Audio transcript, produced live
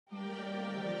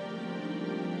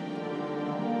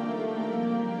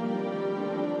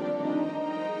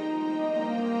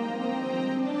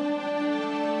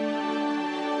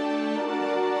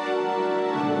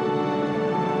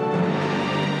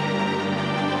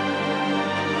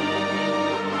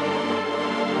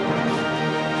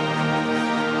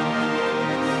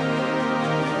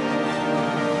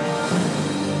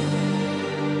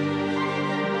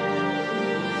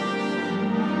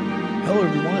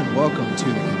to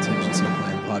the Contingency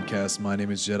Plan podcast. My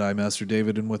name is Jedi Master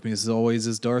David, and with me as always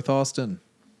is Darth Austin.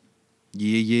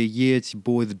 Yeah, it's your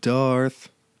boy the Darth.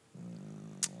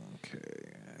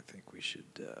 Okay, I think we should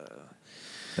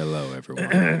Hello,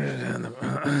 everyone.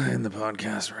 in the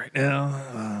podcast right now.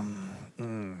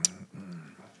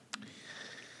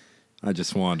 I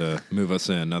just wanted to move us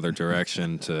in another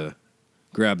direction to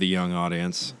grab the young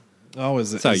audience. Oh,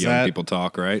 That's how young people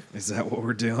talk, right? Is that what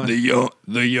we're doing?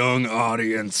 The young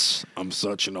audience. I'm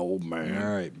such an old man.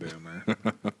 All right, Boomer.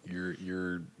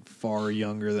 You're far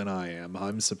younger than I am.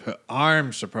 I'm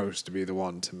supposed to be the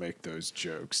one to make those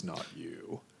jokes, not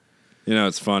you. You know,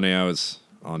 it's funny. I was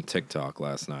on TikTok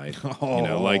last night. You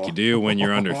know, like you do when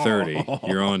you're under 30.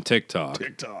 You're on TikTok.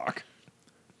 TikTok.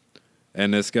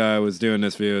 And this guy was doing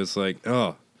this video. It's like,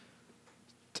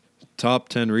 top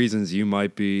 10 reasons you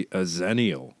might be a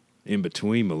Zennial in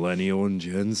between Millennial and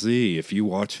Gen Z. If you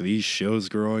watch these shows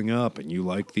growing up and you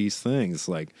like these things,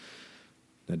 like,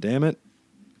 now damn it,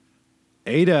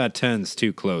 8 out of 10's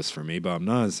too close for me, but I'm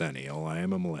not a Zennial. I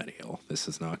am a Millennial. This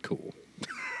is not cool.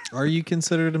 Are you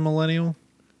considered a millennial?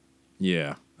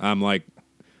 Yeah. I'm like,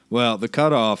 well, the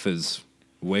cutoff is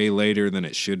way later than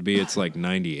it should be. It's like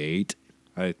 98,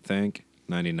 I think.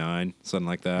 99, something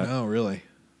like that. Oh, really?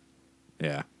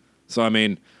 Yeah. So, I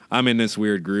mean, I'm in this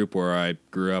weird group where I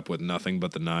grew up with nothing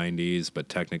but the 90s, but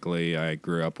technically I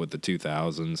grew up with the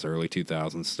 2000s, early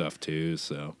 2000s stuff too,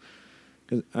 so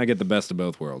I get the best of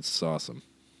both worlds. It's awesome.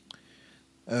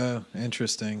 Oh,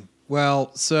 interesting.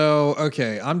 Well, so,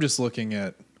 okay, I'm just looking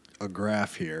at a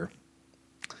graph here.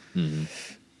 Mm-hmm.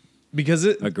 Because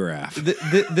a graph.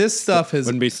 This stuff has...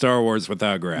 Wouldn't be Star Wars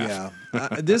without a graph. Yeah.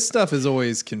 This stuff has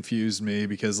always confused me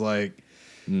because, like...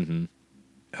 Mm-hmm.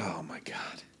 Oh, my God.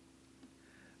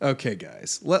 Okay,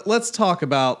 guys, let's talk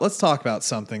about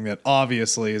something that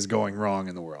obviously is going wrong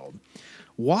in the world.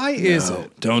 Why is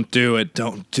it? Don't do it.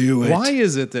 Don't do it. Why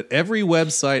is it that every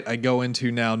website I go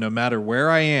into now, no matter where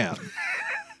I am,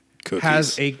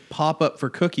 has a pop-up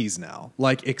for cookies now?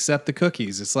 Like, accept the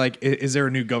cookies. It's like, is there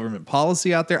a new government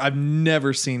policy out there? I've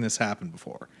never seen this happen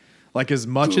before. Like, as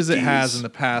much as it has in the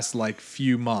past, like,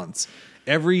 few months,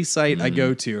 every site I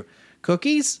go to,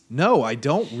 cookies? No, I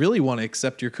don't really want to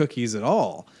accept your cookies at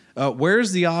all.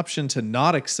 Where's the option to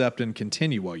not accept and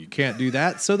continue? Well, you can't do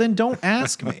that, so then don't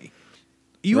ask me.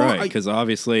 Right, because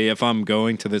obviously if I'm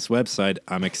going to this website,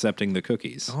 I'm accepting the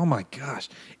cookies. Oh my gosh.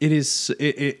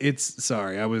 It's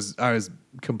sorry, I was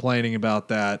complaining about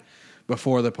that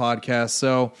before the podcast.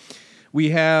 So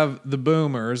we have the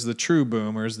boomers, the true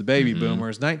boomers, the baby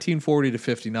boomers, 1940 to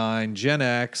 59, Gen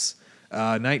X,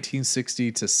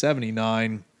 1960 to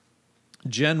 79,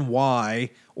 Gen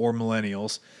Y or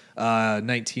millennials,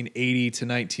 1980 to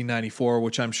 1994,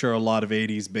 which I'm sure a lot of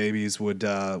 80s babies would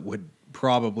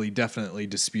probably definitely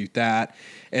dispute that.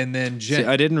 And then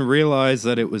I didn't realize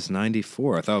that it was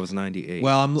 94. I thought it was 98.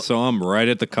 Well, I'm right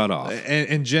at the cutoff.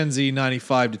 And Gen Z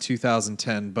 95 to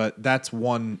 2010, but that's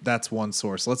one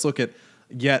source. Let's look at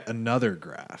yet another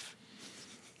graph.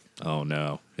 Oh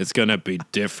no, it's gonna be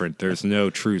different. There's no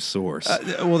true source.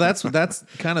 Well, that's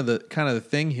kind of the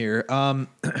thing here.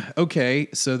 Okay,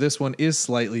 so this one is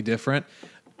slightly different.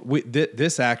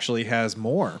 This actually has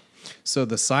more. So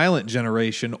the silent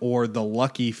generation or the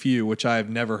lucky few, which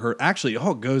I've never heard. Actually,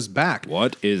 it goes back.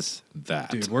 What is that,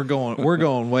 dude? We're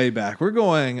going way back. We're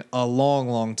going a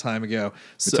long time ago.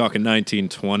 We're talking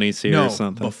 1920s here or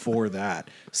something. Before that.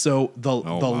 So the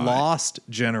lost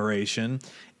generation,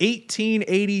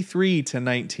 1883 to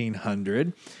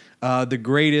 1900, the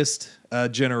greatest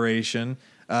generation,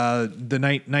 the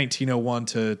 1901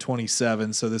 to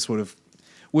 27. So this would have.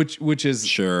 Which is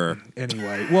sure.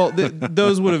 Anyway, well,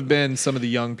 those would have been some of the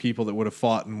young people that would have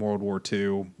fought in World War II.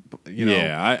 You know,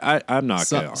 yeah, I'm not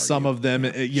going to argue. Some of them,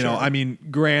 you know, I mean,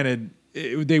 granted,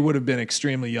 they would have been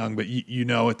extremely young, but you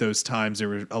know, at those times there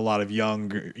were a lot of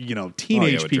young, you know,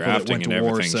 teenage people that went to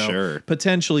war, so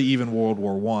potentially even World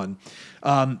War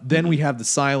I. Then we have the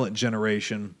silent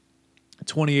generation,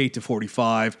 28 to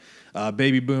 45.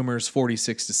 Baby boomers,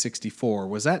 46 to 64.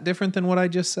 Was that different than what I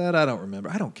just said? I don't remember.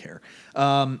 I don't care.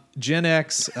 Gen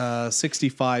X,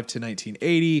 65 to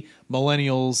 1980.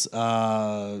 Millennials,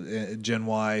 Gen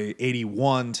Y,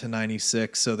 81 to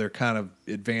 96. So they're kind of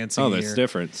advancing here. Oh, that's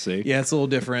different. See? Yeah, it's a little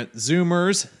different.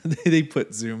 Zoomers, they put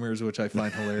Zoomers, which I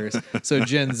find hilarious. So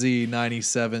Gen Z,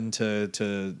 97 to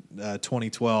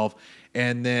 2012.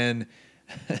 And then...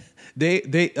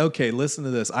 okay, listen to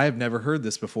this. I have never heard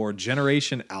this before.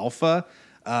 Generation Alpha,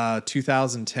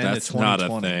 2010 that's to 2020. Not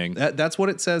a thing. That's what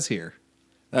it says here.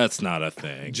 That's not a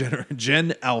thing.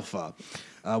 Gen Alpha.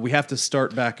 We have to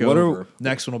start back over.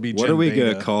 Next one will be Gen What are we Beta.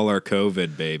 going to call our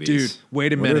COVID babies? Dude,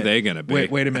 wait a minute. What are they going to be?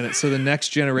 Wait a minute. So the next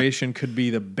generation could be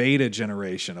the beta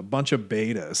generation, a bunch of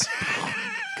betas.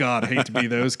 God, I hate to be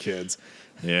those kids.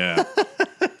 Yeah.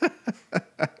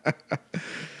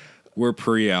 We're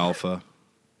pre-alpha.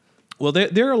 Well,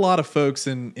 there are a lot of folks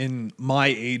in my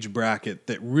age bracket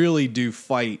that really do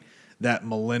fight that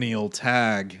millennial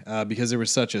tag because there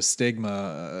was such a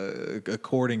stigma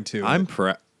according to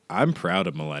it. I'm proud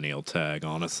of millennial tag,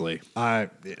 honestly.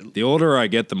 The older I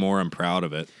get, the more I'm proud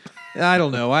of it. I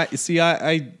don't know.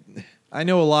 I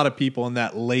know a lot of people in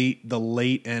that the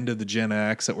late end of the Gen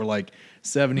X that were like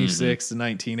 76 to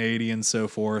 1980 and so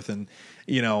forth. And,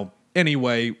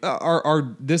 anyway,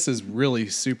 this is really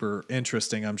super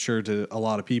interesting, I'm sure, to a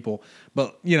lot of people.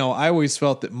 But, I always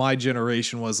felt that my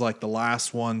generation was like the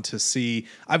last one to see.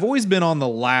 I've always been on the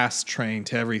last train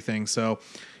to everything. So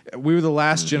we were the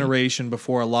last generation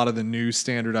before a lot of the new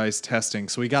standardized testing.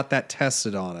 So we got that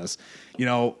tested on us.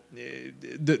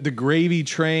 The gravy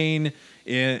train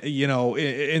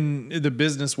in the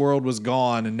business world was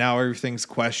gone, and now everything's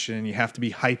questioned. You have to be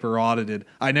hyper audited.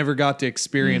 I never got to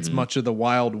experience much of the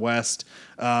Wild West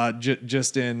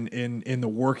just in the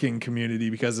working community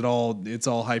because it's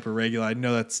all hyper regulated. I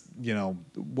know that's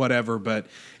whatever, but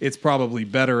it's probably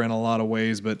better in a lot of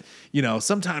ways. But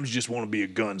sometimes you just want to be a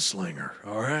gunslinger.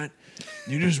 All right,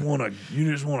 you just want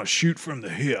to shoot from the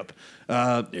hip.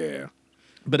 Yeah.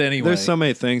 But anyway, there's so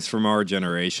many things from our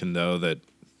generation though that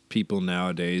people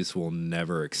nowadays will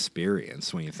never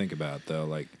experience when you think about it, though.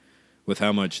 Like with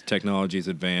how much technology's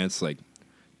advanced, like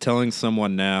telling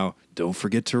someone now, don't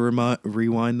forget to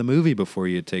rewind the movie before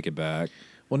you take it back.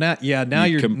 Well, now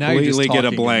you're completely just get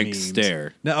a blank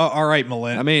stare. No, all right,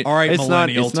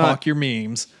 millennial, talk your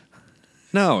memes.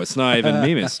 No, it's not even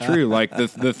meme. It's true. Like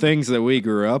the things that we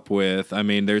grew up with. I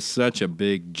mean, there's such a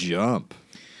big jump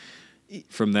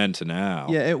from then to now.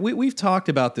 Yeah, we've talked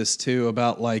about this too.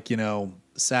 About like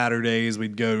Saturdays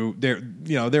we'd go there.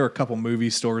 There were a couple movie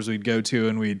stores we'd go to,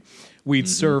 and we'd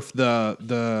surf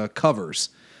the covers.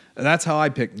 And that's how I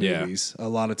pick movies a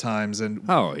lot of times. And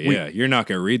you're not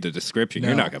going to read the description. No.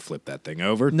 You're not going to flip that thing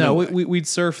over. No, we'd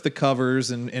surf the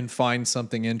covers and find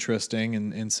something interesting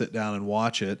and sit down and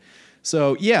watch it.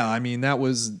 So yeah, I mean that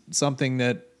was something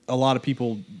that a lot of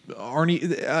people aren't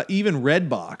even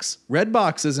Redbox.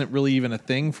 Redbox isn't really even a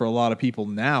thing for a lot of people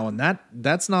now, and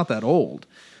that's not that old.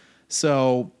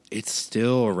 So it's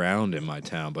still around in my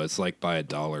town, but it's like by a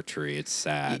Dollar Tree. It's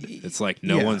sad. It's like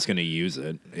no one's going to use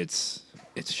it. It's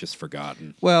just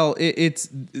forgotten. Well, it's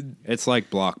like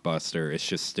Blockbuster. It's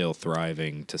just still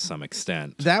thriving to some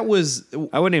extent. I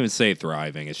wouldn't even say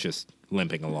thriving. It's just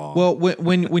limping along. Well,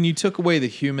 when you took away the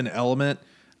human element,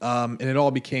 and it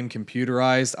all became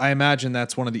computerized, I imagine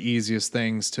that's one of the easiest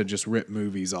things to just rip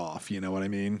movies off. You know what I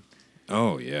mean?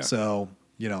 Oh, yeah. So,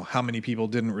 how many people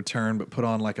didn't return but put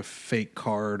on like a fake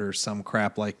card or some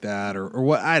crap like that or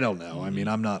what? I don't know. I mean,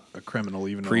 I'm not a criminal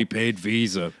even. Prepaid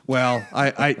Visa. Well,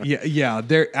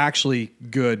 they're actually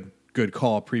good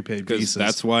call, prepaid visas.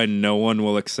 That's why no one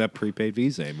will accept prepaid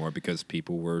Visa anymore, because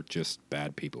people were just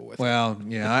bad people with it. Well,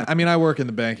 yeah. I mean, I work in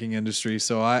the banking industry,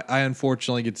 so I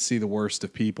unfortunately get to see the worst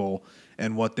of people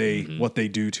and what they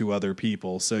do to other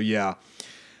people. So yeah,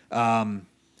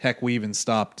 heck, we even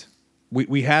stopped.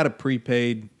 We had a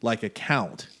prepaid like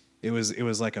account. It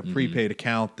was like a prepaid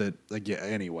account that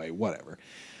anyway, whatever.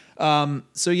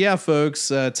 So yeah, folks,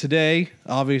 today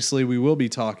obviously we will be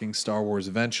talking Star Wars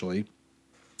eventually.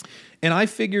 And I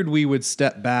figured we would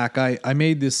step back. I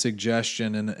made this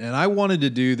suggestion, and I wanted to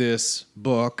do this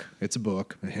book. It's a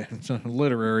book. It's a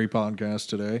literary podcast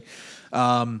today.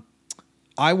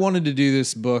 I wanted to do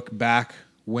this book back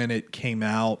when it came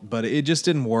out, but it just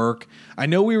didn't work. I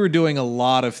know we were doing a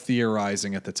lot of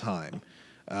theorizing at the time.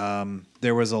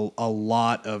 There was a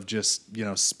lot of just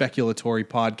speculatory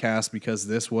podcasts because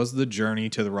this was the journey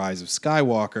to the rise of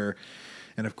Skywalker.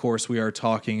 And, of course, we are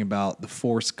talking about The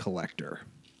Force Collector.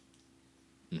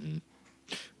 Mm-hmm.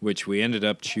 Which we ended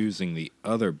up choosing the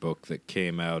other book that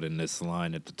came out in this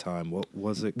line at the time. What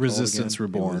was it? Resistance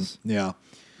Reborn. Yeah.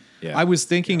 I was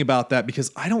thinking about that because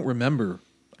I don't remember.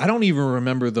 I don't even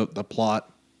remember the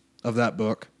plot of that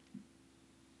book.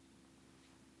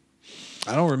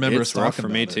 I don't remember us talking about it. It's rough for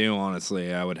me too,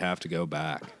 honestly. I would have to go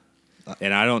back.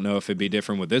 And I don't know if it'd be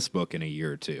different with this book in a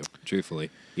year or two, truthfully,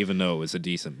 even though it was a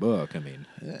decent book. I mean,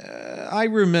 I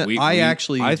remember.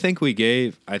 I think we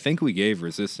gave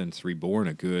Resistance Reborn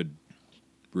a good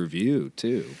review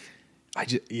too.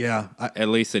 At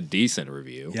least a decent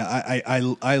review. Yeah,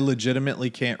 I legitimately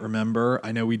can't remember.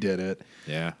 I know we did it.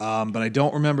 Yeah. But I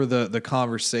don't remember the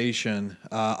conversation.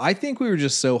 I think we were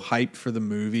just so hyped for the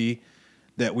movie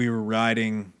that we were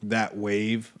riding that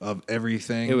wave of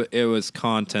everything. It was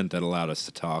content that allowed us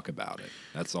to talk about it.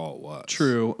 That's all it was.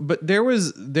 True, but there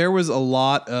was a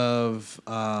lot of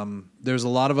there's a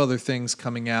lot of other things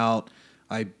coming out.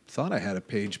 I thought I had a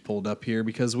page pulled up here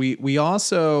because we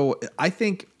also, I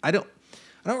don't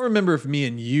remember if me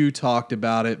and you talked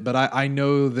about it, but I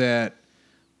know that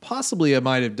possibly I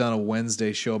might have done a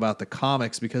Wednesday show about the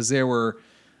comics because there were.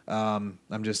 I'm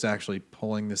just actually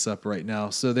pulling this up right now.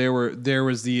 So there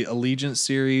was the Allegiance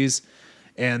series,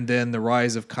 and then the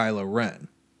Rise of Kylo Ren.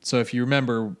 So if you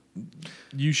remember,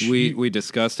 we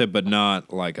discussed it, but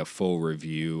not like a full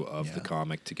review of the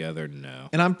comic together. No,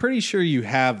 and I'm pretty sure you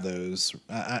have those.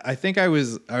 I think I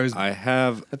was. I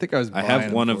have. I think I was. I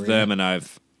have one of them, and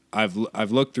I've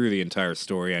looked through the entire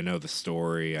story. I know the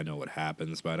story. I know what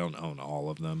happens, but I don't own all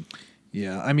of them.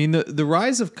 Yeah, I mean the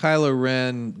Rise of Kylo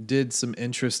Ren did some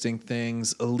interesting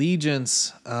things.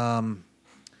 Allegiance, man,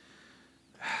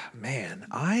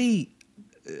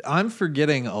 I'm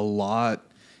forgetting a lot.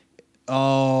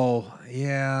 Oh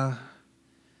yeah,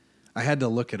 I had to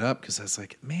look it up because I was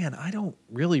like, man, I don't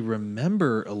really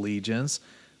remember Allegiance.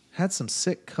 Had some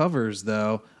sick covers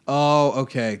though. Oh,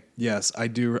 okay, yes, I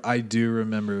do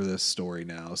remember this story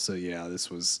now. So yeah, this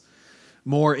was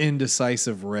more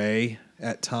indecisive Rey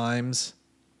at times.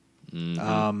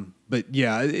 Mm-hmm. But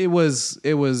yeah, it was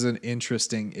an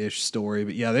interesting-ish story.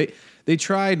 But yeah, they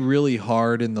tried really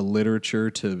hard in the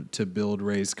literature to build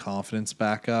Rey's confidence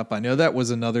back up. I know that was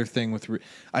another thing with.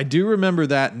 I do remember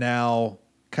that now,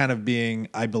 kind of being,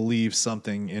 I believe,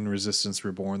 something in Resistance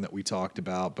Reborn that we talked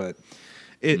about. But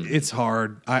it's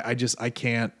hard. I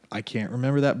can't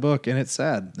remember that book, and it's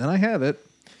sad. And I have it.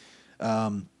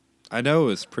 I know it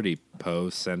was pretty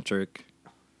Poe-centric,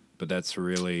 but that's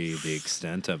really the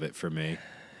extent of it for me.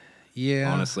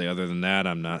 Yeah. Honestly, other than that,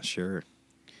 I'm not sure.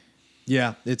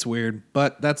 Yeah, it's weird.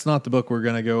 But that's not the book we're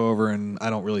going to go over, and I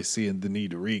don't really see the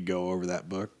need to go over that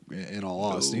book, in all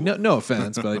honesty. No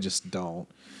offense, but I just don't.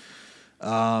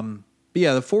 But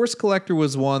yeah, The Force Collector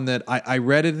was one that I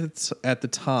read it at the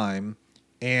time,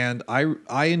 and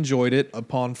I enjoyed it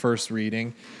upon first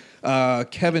reading.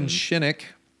 Kevin Shinnick,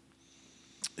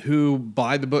 who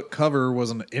by the book cover was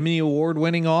an Emmy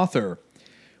Award-winning author,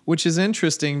 which is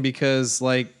interesting because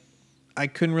like I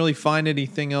couldn't really find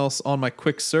anything else on my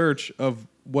quick search of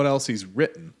what else he's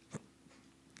written.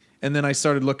 And then I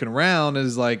started looking around and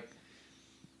is like,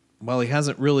 well, he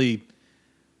hasn't really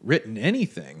written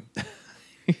anything.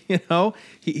 You know,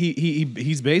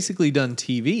 he's basically done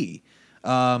TV.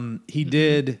 He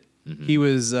did. Mm-hmm. He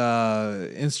was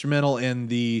instrumental in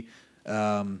the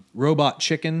Robot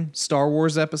Chicken Star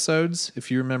Wars episodes, if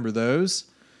you remember those.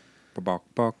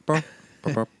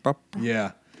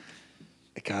 Yeah.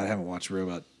 God, I haven't watched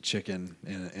Robot Chicken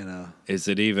in a. Is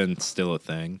it even still a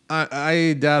thing?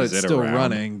 I doubt it's still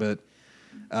running, but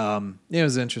it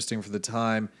was interesting for the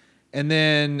time. And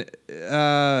then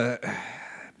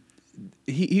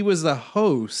he was the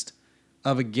host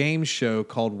of a game show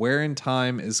called Where in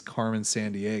Time is Carmen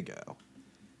Sandiego.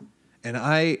 And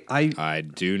I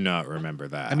do not remember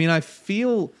that. I mean, I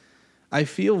feel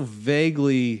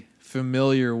vaguely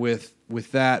familiar with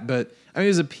that, but I mean, it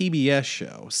was a PBS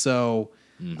show, so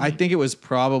I think it was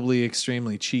probably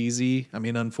extremely cheesy. I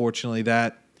mean, unfortunately,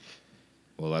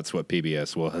 well, that's what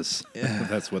PBS was.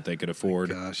 That's what they could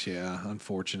afford. Oh gosh, yeah.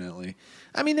 Unfortunately,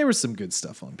 I mean, there was some good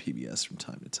stuff on PBS from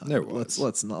time to time. There was.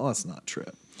 Let's not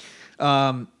trip.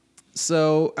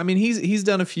 So, I mean, he's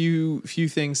done a few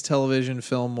things television,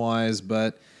 film wise,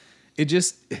 but it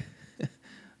just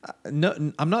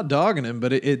no, I'm not dogging him,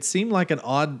 but it seemed like an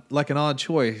odd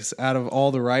choice out of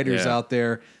all the writers out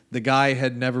there. The guy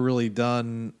had never really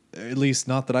done, at least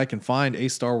not that I can find, a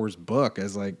Star Wars book.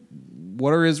 As like,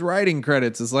 what are his writing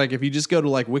credits? It's like if you just go to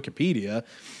like Wikipedia,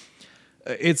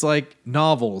 it's like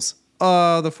novels,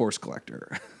 The Force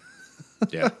Collector.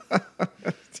 Yeah,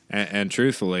 and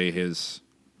truthfully, his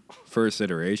first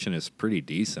iteration is pretty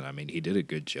decent. I mean, he did a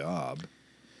good job.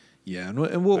 Yeah, and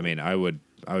we'll. I mean, I would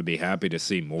be happy to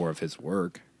see more of his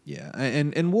work. Yeah,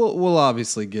 and we'll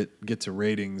obviously get to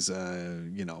ratings,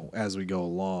 as we go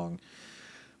along.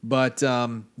 But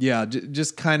yeah,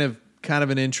 just kind of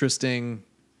an interesting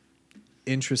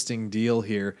deal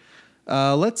here.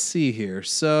 Let's see here.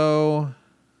 So,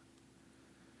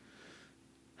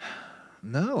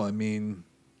 no, I mean,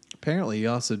 apparently he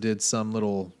also did some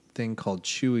little thing called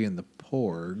Chewie and the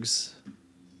Porgs.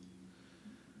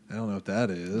 I don't know what that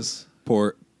is.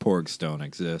 Porgs don't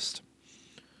exist.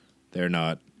 They're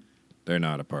not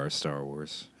a part of Star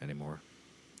Wars anymore.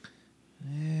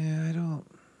 Yeah,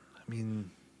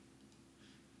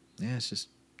 it's just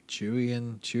Chewie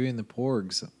and the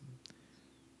Porgs.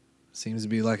 Seems to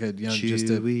be like a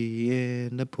Chewy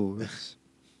and the pores.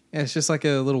 Yeah, it's just like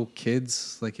a little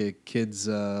kids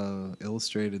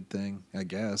illustrated thing, I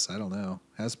guess. I don't know.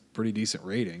 Has pretty decent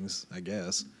ratings, I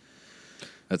guess.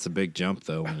 That's a big jump,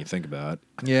 though, when you think about it.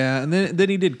 Yeah, and then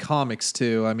he did comics,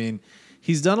 too. I mean,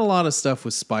 he's done a lot of stuff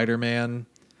with Spider-Man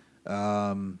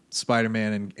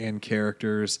and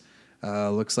characters.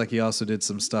 Looks like he also did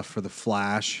some stuff for The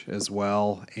Flash as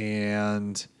well.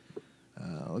 And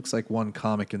looks like one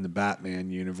comic in the Batman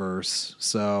universe.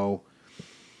 So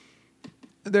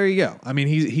there you go. I mean,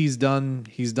 he's done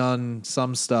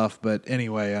some stuff, but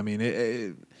anyway, I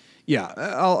mean, yeah,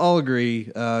 I'll agree.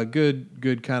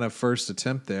 Good kind of first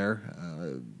attempt there.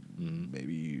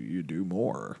 Maybe you do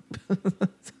more.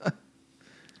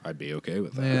 I'd be okay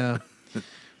with that. Yeah.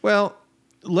 Well,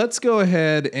 let's go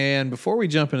ahead and before we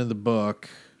jump into the book,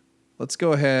 let's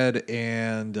go ahead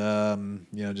and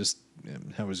just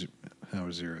how was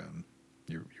your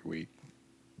week?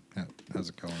 How's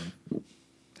it going?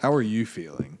 How are you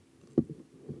feeling?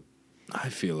 I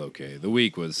feel okay. The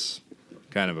week was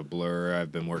kind of a blur.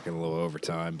 I've been working a little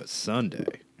overtime, but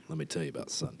Sunday, let me tell you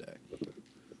about Sunday.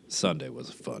 Sunday was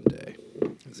a fun day.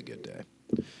 It was a good day.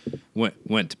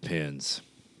 Went to Pins.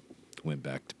 Went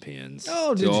back to Pins.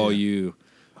 Oh, did you?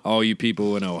 All you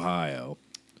people in Ohio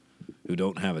who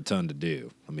don't have a ton to do,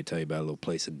 let me tell you about a little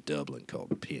place in Dublin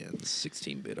called Pins,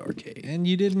 16-bit arcade. And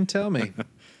you didn't tell me.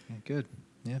 Good.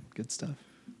 Yeah, good stuff.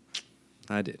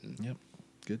 I didn't. Yep.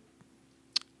 Good.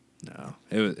 No,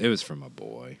 it was from a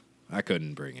boy. I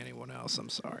couldn't bring anyone else. I'm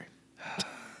sorry.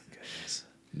 Goodness.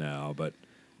 No, but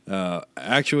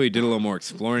actually did a little more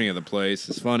exploring of the place.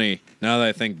 It's funny, now that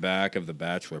I think back of the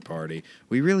bachelor party,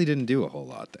 we really didn't do a whole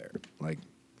lot there.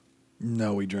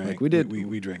 No, we drank. We did.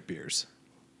 We drank beers.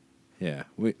 Yeah,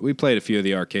 we played a few of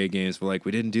the arcade games, but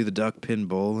we didn't do the duck pin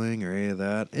bowling or any of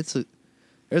that.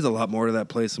 There's a lot more to that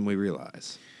place than we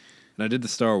realize. And I did the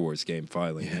Star Wars game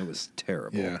finally, and it was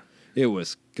terrible. Yeah. It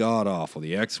was god-awful.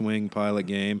 The X-Wing pilot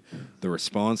game, the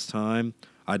response time,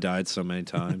 I died so many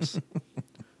times.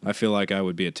 I feel like I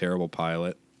would be a terrible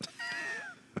pilot.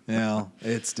 Yeah,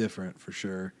 it's different for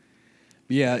sure.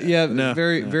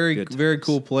 Very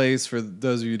cool place for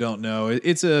those of you who don't know.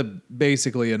 It's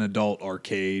basically an adult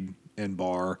arcade and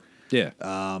bar. Yeah.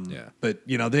 But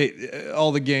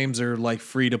all the games are like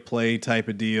free to play type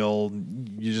of deal.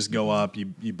 You just go up,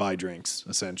 you buy drinks.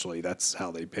 Essentially, that's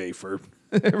how they pay for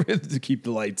to keep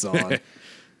the lights on.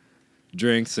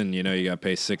 Drinks, and you got to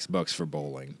pay $6 for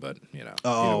bowling. But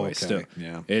oh, okay. Still,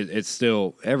 yeah, it's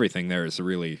still everything there is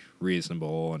really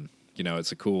reasonable, and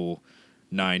it's a cool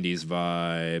 '90s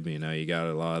vibe. You got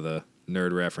a lot of the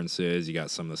nerd references. You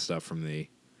got some of the stuff from the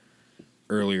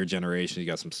earlier generation. You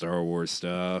got some Star Wars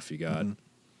stuff. You got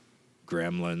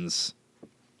Gremlins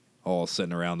all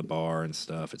sitting around the bar and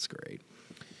stuff. It's great.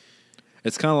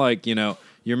 It's kind of like, you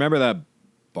remember that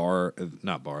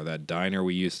that diner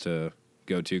we used to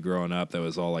go to growing up that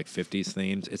was all like 50s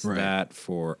themed? It's right. That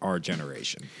for our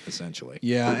generation, essentially.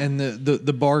 Yeah, and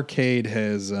the barcade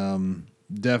has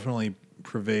definitely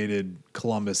pervaded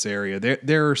Columbus area.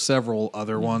 There are several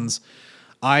other ones.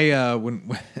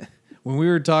 When we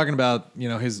were talking about,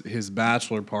 his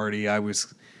bachelor party, I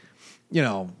was,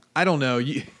 I don't know.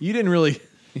 You didn't really,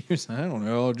 I don't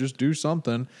know, I'll just do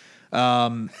something.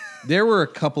 There were a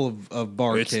couple of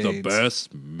barcades. It's the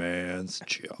best man's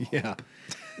job. Yeah.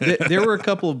 There were a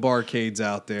couple of barcades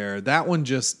out there. That one,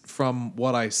 just from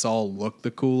what I saw, looked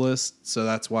the coolest, so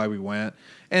that's why we went.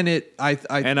 And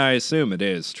I assume it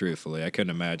is, truthfully. I couldn't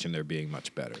imagine there being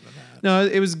much better than that. No,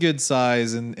 it was good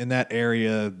size, and in that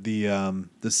area,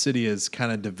 the city has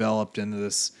kind of developed into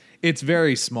this. It's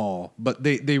very small, but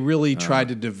they really tried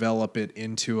to develop it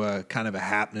into a kind of a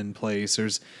happening place.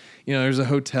 There's a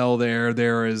hotel there.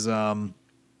 There's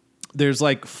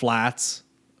like flats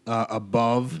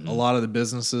above a lot of the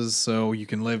businesses, so you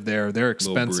can live there. They're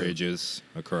expensive. Little bridges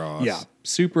across. Yeah,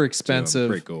 super expensive.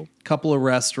 Pretty cool. Couple of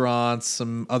restaurants,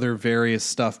 some other various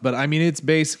stuff. But I mean, it's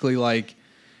basically like,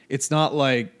 it's not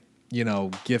like,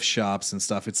 gift shops and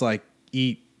stuff. It's like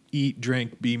eat,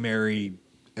 drink, be merry,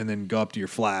 and then go up to your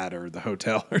flat or the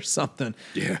hotel or something.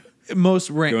 Yeah.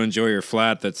 Go enjoy your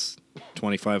flat that's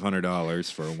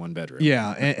 $2,500 for a one bedroom.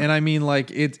 Yeah, and I mean,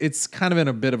 like, it's kind of in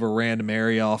a bit of a random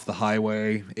area off the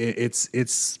highway. It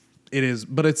is,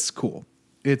 but it's cool.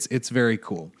 It's very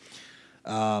cool.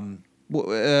 I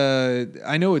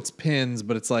know it's Pins,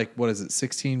 but it's like, what is it,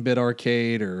 16-bit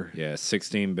arcade or? Yeah,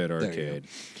 16-bit arcade,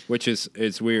 which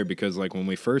it's weird because like when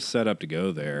we first set up to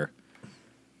go there,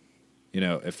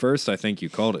 at first I think you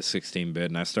called it 16-bit,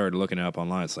 and I started looking it up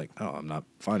online. It's like, oh, I'm not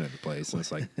finding the place. And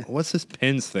it's like, what's this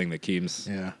Pins thing that keeps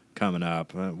coming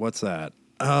up? What's that?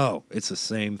 Oh, it's the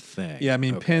same thing. Yeah, I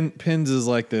mean, okay. Pins is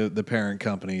like the parent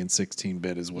company, and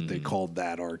 16-bit is what they called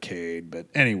that arcade. But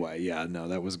anyway, yeah, no,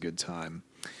 that was a good time.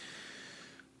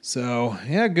 So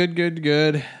yeah, good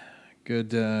that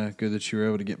you were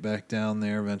able to get back down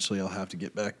there. Eventually, I'll have to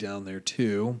get back down there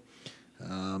too.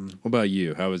 What about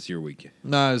you? How was your weekend?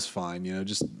 No, it was fine.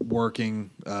 Just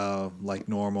working like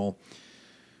normal.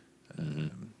 Yeah.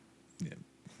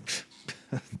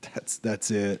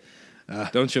 That's it.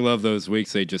 Don't you love those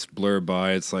weeks they just blur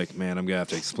by? It's like, man, I'm gonna have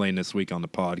to explain this week on the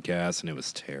podcast, and it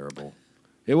was terrible.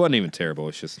 It wasn't even terrible.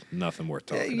 It's just nothing worth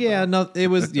talking about. No, it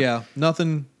was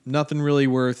nothing really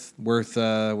worth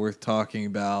talking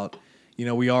about.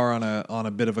 We are on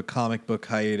a bit of a comic book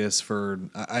hiatus for.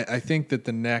 I think that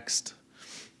the next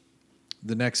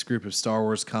group of Star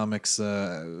Wars comics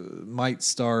might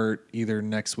start either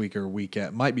next week or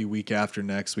might be week after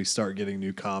next. We start getting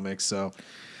new comics, so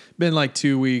been like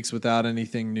 2 weeks without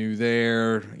anything new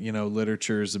there.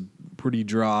 Literature's pretty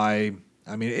dry.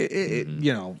 I mean,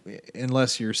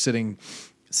 unless you're sitting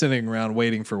around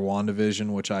waiting for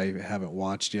WandaVision, which I haven't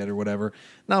watched yet or whatever.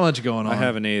 Not much going on. I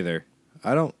haven't either.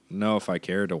 I don't know if I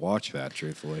care to watch that,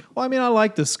 truthfully. Well, I mean, I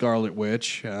like the Scarlet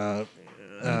Witch.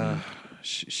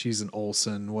 She's an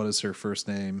Olsen. What is her first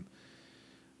name?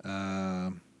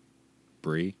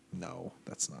 Bree? No,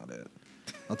 that's not it.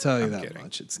 I'll tell you that kidding.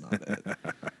 Much. It's not it.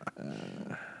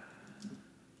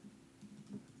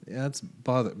 Yeah, it's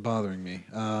bothering me.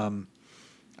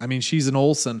 I mean, she's an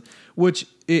Olsen, which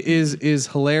is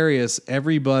hilarious.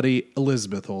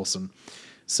 Elizabeth Olsen.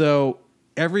 So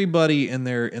everybody and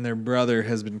their brother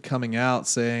has been coming out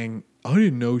saying, "I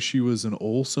didn't know she was an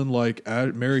Olsen like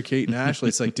Mary-Kate and Ashley."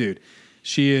 It's like, dude,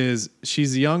 she's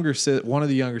the younger one of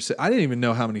the younger. I didn't even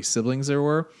know how many siblings there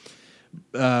were,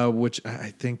 which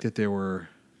I think that there were.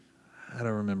 I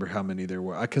don't remember how many there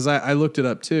were because I looked it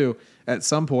up too. At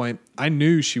some point, I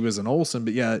knew she was an Olsen,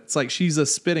 but yeah, it's like she's a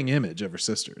spitting image of her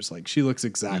sisters. Like she looks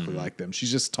exactly like them.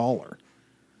 She's just taller.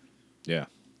 Yeah.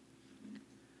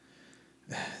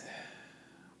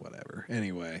 Whatever.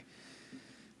 Anyway.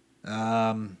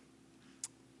 So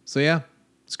yeah,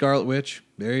 Scarlet Witch.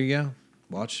 There you go.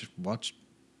 Watch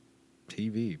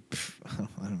TV.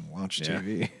 I don't watch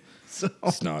TV. So,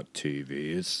 it's not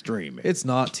TV. It's streaming. It's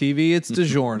not TV. It's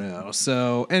DiGiorno.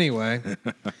 So anyway,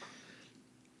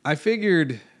 I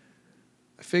figured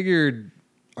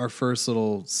our first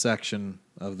little section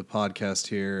of the podcast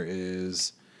here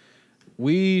is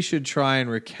we should try and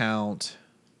recount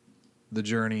the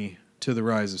journey to the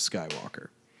Rise of Skywalker.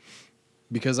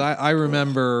 Because I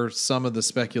remember some of the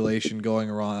speculation going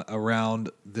around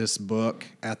this book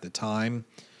at the time,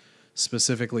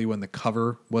 specifically when the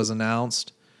cover was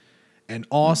announced. And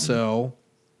also,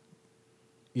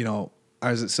 I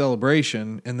was at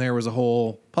Celebration, and there was a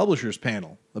whole publishers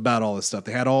panel about all this stuff.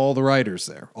 They had all the writers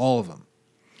there, all of them.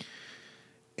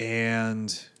 And,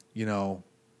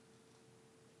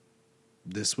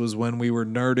 this was when we were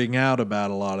nerding out about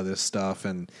a lot of this stuff.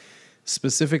 And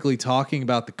specifically talking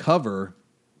about the cover,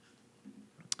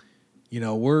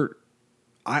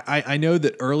 I know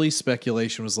that early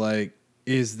speculation was like,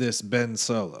 is this Ben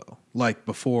Solo? Like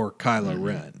before Kylo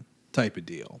Ren type of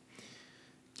deal.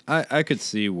 I could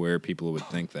see where people would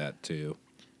think that too.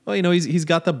 Well, he's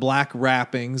got the black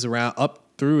wrappings around up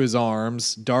through his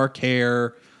arms, dark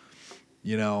hair.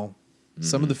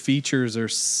 Some of the features are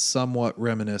somewhat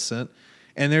reminiscent,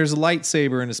 and there's a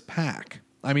lightsaber in his pack.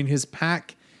 I mean, his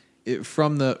pack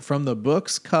from the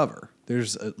book's cover.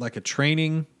 There's like a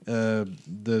training, the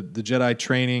Jedi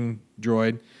training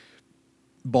droid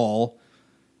ball,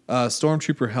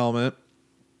 stormtrooper helmet.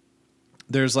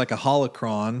 There's like a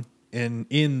holocron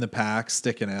in the pack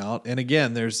sticking out. And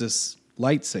again, there's this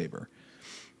lightsaber.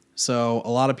 So a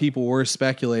lot of people were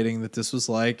speculating that this was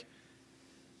like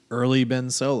early Ben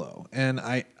Solo. And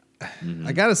I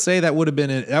got to say that would have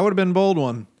been a bold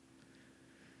one.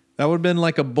 That would have been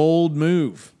like a bold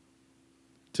move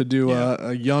to do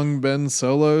a young Ben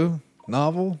Solo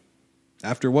novel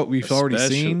after what we've already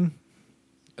seen.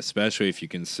 Especially if you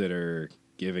consider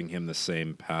giving him the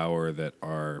same power that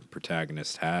our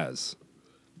protagonist has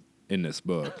in this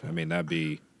book. I mean, that'd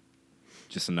be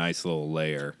just a nice little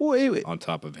layer on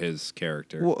top of his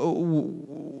character.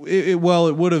 It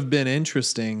would have been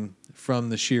interesting from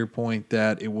the sheer point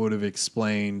that it would have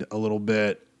explained a little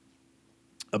bit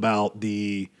about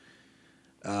the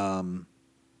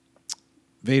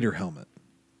Vader helmet.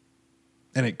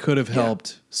 And it could have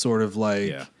helped sort of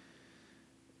like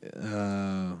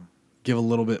give a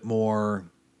little bit more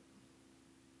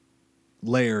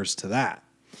layers to that,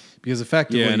 because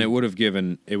effectively, and it would have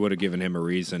given him a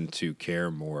reason to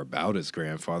care more about his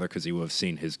grandfather, because he would have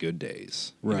seen his good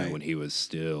days, right, when he was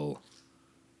still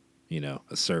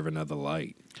a servant of the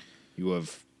light. You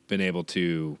have been able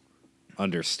to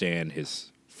understand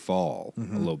his fall a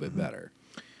little bit better.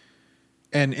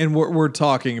 And we're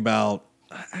talking about,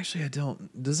 actually, I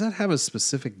don't, does that have a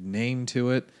specific name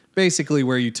to it? Basically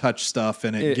where you touch stuff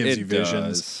and it gives you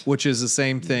visions, which is the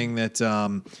same thing that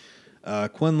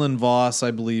Quinlan Voss,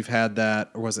 I believe, had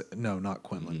that. Or was it? No, not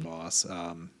Quinlan Voss.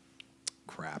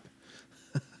 Crap.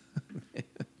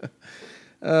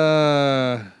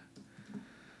 I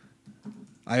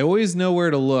always know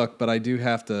where to look, but I do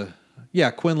have to.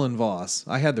 Yeah, Quinlan Voss.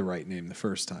 I had the right name the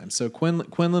first time. So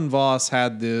Quinlan Voss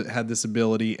had this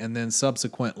ability, and then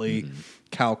subsequently,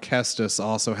 Cal Kestis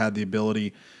also had the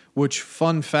ability. Which,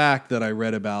 fun fact that I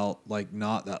read about like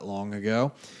not that long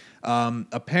ago.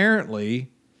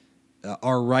 Apparently,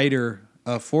 our writer,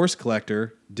 Force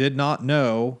Collector, did not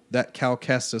know that Cal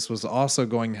Kestis was also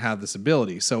going to have this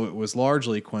ability. So it was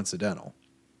largely coincidental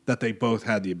that they both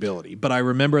had the ability. But I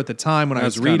remember at the time when I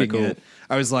was reading it,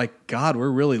 I was like, God,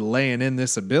 we're really laying in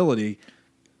this ability.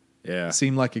 Yeah. It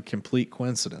seemed like a complete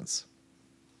coincidence.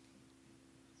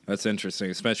 That's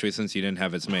interesting, especially since you didn't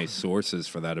have as many sources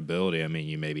for that ability. I mean,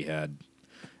 you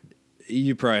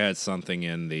probably had something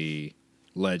in the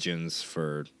legends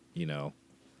for,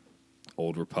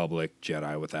 Old Republic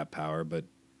Jedi with that power, but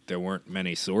there weren't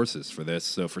many sources for this.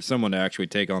 So for someone to actually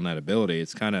take on that ability,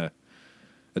 it's kind of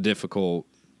a difficult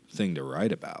thing to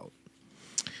write about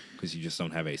because you just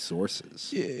don't have any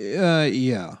sources. Yeah,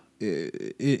 it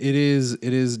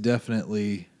is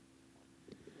definitely.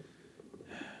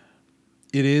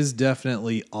 It is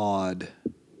definitely odd.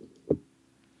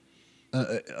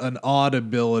 An odd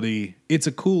ability. It's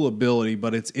a cool ability,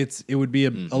 but it would be a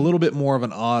little bit more of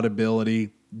an odd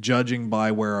ability, judging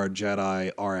by where our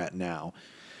Jedi are at now.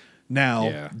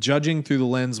 Now, judging through the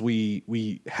lens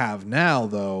we have now,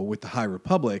 though, with the High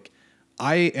Republic,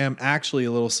 I am actually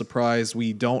a little surprised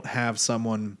we don't have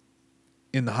someone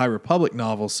in the High Republic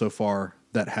novels so far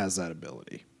that has that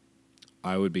ability.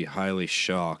 I would be highly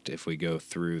shocked if we go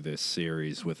through this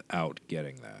series without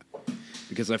getting that.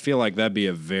 Because I feel like that'd be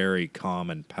a very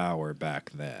common power back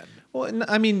then. Well,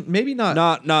 I mean, maybe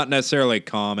not. Not necessarily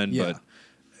common, but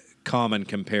common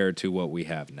compared to what we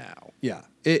have now. Yeah.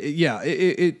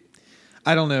 I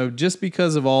don't know. Just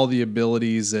because of all the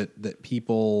abilities that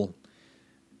people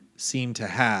seem to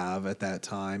have at that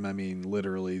time. I mean,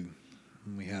 literally,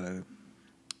 we had a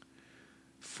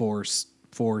forced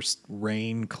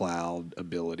rain cloud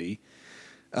ability.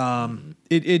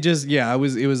 It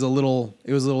was a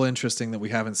little interesting that we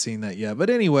haven't seen that yet. But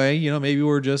anyway, maybe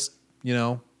we're just,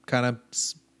 kind of,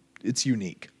 it's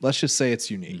unique. Let's just say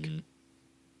it's unique. Mm-hmm.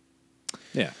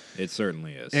 Yeah, it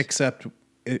certainly is. Except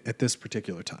at this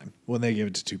particular time when they give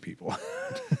it to two people.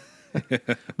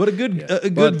 But a good video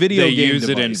game device. They use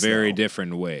it in very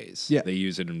different ways. Yeah. They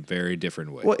use it in very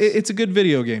different ways. Well, it's a good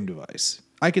video game device.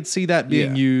 I could see that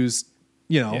being used,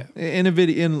 in a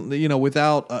video,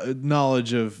 without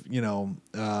knowledge of,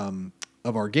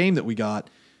 of our game that we got.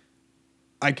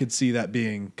 I could see that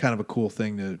being kind of a cool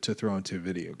thing to throw into a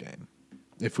video game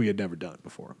if we had never done it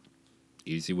before.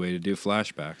 Easy way to do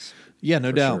flashbacks. Yeah,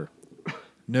 no doubt. Sure.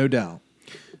 No doubt.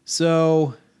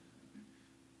 So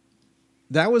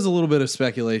that was a little bit of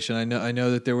speculation. I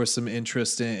know that there was some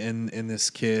interest in this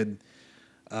kid.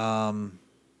 And,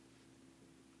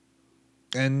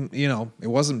 it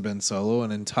wasn't Ben Solo,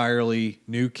 an entirely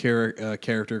new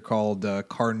character called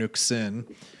Karnuk Sin.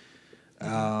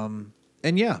 And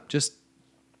yeah, just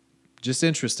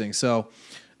interesting. So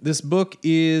this book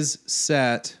is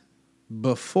set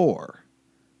before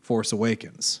Force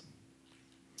Awakens.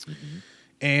 Mm-hmm.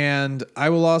 And I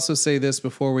will also say this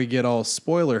before we get all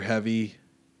spoiler heavy.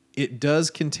 It does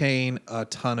contain a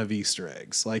ton of Easter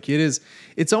eggs. Like it's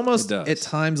almost at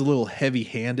times a little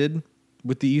heavy-handed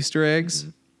with the Easter eggs.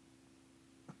 Mm-hmm.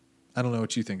 I don't know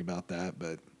what you think about that,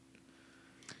 but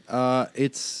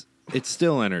it's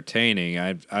still entertaining.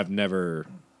 I've never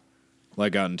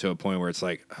gotten to a point where it's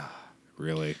like,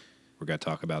 really, we're gonna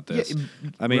talk about this. Yeah,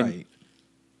 I mean, right.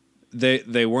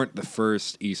 They weren't the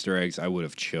first Easter eggs I would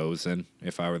have chosen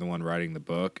if I were the one writing the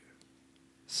book.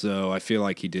 So I feel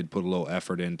like he did put a little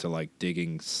effort into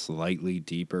digging slightly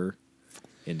deeper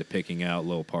into picking out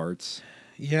little parts.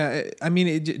 Yeah, I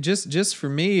mean, just for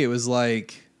me, it was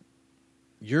like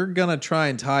you're gonna try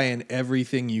and tie in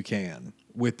everything you can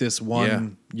with this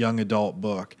one young adult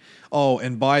book. Oh,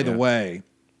 and by the way,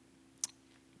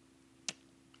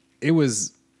 it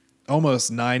was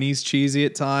almost 90s cheesy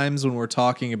at times when we're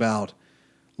talking about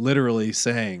literally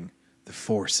saying the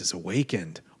Force is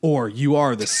awakened or you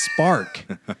are the spark.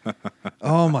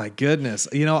 Oh my goodness.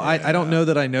 I don't know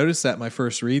that I noticed that my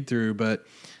first read through, but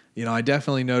I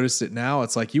definitely noticed it now.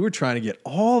 It's like you were trying to get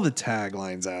all the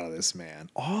taglines out of this man.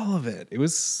 All of it. It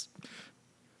was...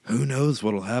 Who knows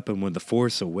what'll happen when the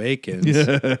Force awakens?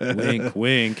 Wink,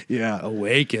 wink. Yeah.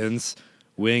 Awakens.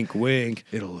 Wink, wink.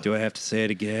 Do I have to say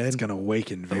it again? It's going to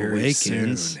awaken very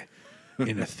soon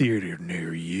in a theater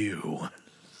near you.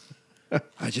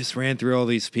 I just ran through all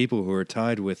these people who are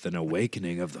tied with an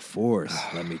awakening of the Force.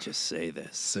 Let me just say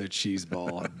this. So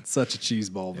cheeseball. Such a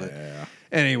cheeseball. But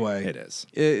anyway. It is.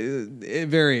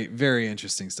 Very, very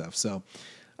interesting stuff. So,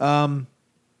 I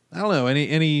don't know.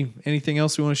 Anything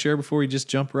else we want to share before we just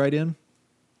jump right in?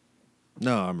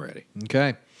 No, I'm ready.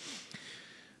 Okay.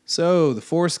 So, the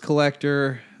Force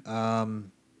Collector.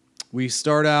 We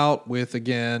start out with,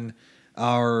 again,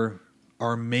 our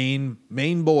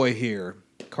main boy here.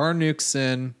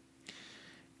 Karnuksin,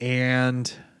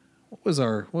 and what was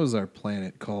our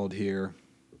planet called here?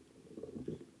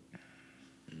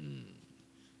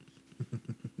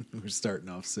 We're starting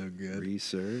off so good.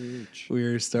 Research.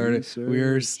 We're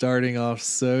starting off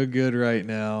so good right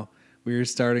now. We're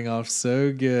starting off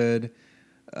so good.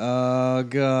 Oh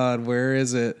God, where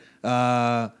is it?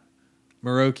 Marokia,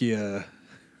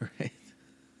 right?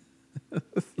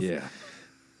 Yeah.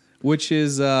 Which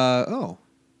is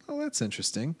that's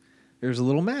interesting. There's a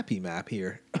little map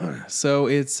here. So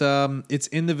it's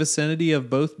in the vicinity of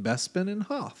both Bespin and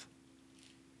Hoth.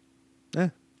 Yeah,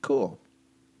 cool.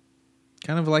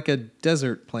 Kind of like a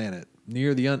desert planet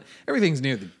near everything's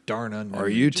near the darn unknown. Are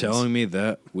you telling me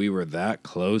that we were that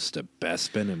close to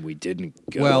Bespin and we didn't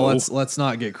go? Well, let's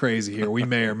not get crazy here. We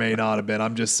may or may not have been.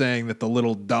 I'm just saying that the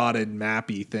little dotted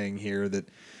mappy thing here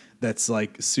that's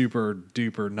like super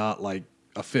duper not like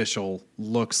official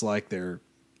looks like they're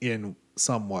in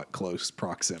somewhat close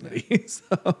proximity.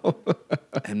 So.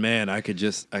 And man, I could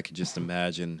just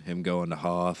imagine him going to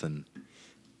Hoth and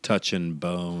touching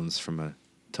bones from a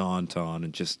tauntaun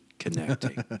and just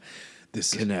connecting.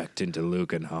 Connecting to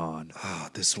Luke and Han.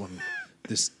 This one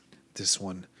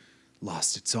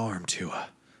lost its arm to a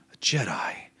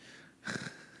Jedi.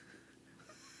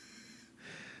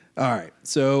 All right,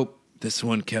 so this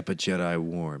one kept a Jedi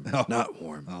warm, not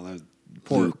warm. Oh, that was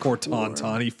poor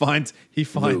tauntaun. He finds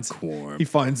lukewarm. He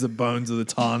finds the bones of the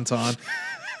tauntaun.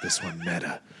 This one met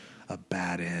a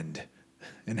bad end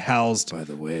and housed. By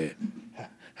the way,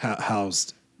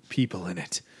 housed people in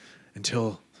it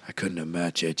until I couldn't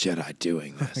imagine a Jedi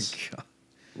doing this.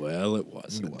 Well, it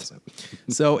wasn't.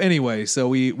 So anyway,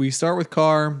 we start with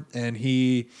Kar, and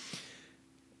he,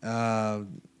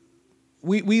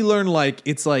 we learn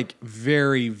it's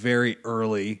very, very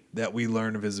early that we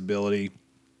learn of his ability.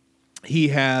 He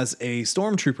has a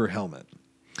stormtrooper helmet,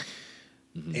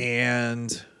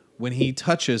 and when he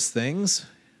touches things,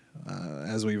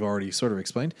 as we've already sort of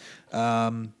explained,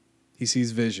 he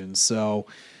sees visions. So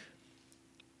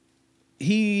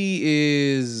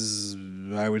he is,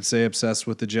 I would say, obsessed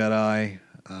with the Jedi.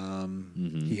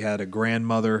 He had a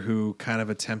grandmother who kind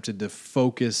of attempted to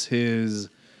focus his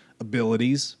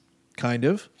abilities, kind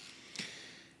of.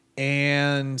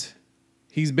 And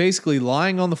he's basically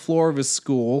lying on the floor of his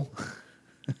school,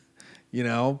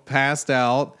 passed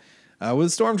out, with a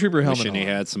stormtrooper helmet on. He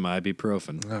had some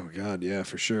ibuprofen. Oh, God, yeah,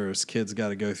 for sure. His kid's got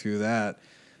to go through that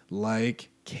like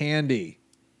candy.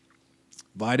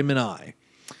 Vitamin I.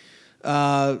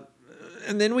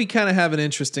 And then we kind of have an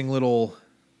interesting little,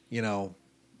 it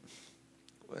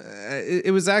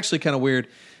was actually kind of weird.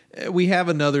 We have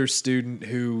another student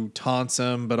who taunts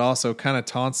him, but also kind of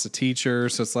taunts the teacher.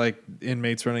 So it's like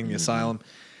inmates running the asylum.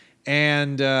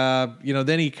 And,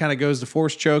 then he kind of goes to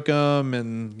force choke him.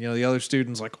 And, the other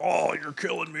student's like, oh, you're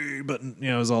killing me. But,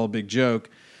 it was all a big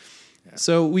joke. Yeah.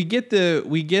 So we get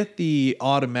the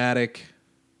automatic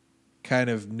kind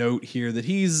of note here that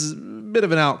he's a bit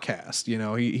of an outcast.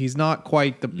 He's not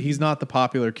quite he's not the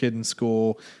popular kid in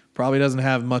school. Probably doesn't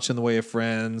have much in the way of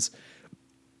friends.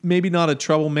 Maybe not a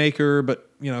troublemaker, but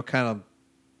kind of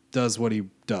does what he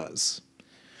does.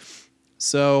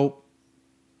 So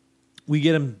we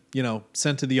get him,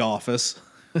 sent to the office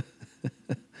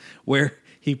where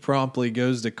he promptly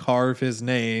goes to carve his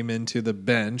name into the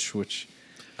bench, which,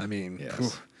 I mean,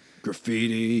 yes.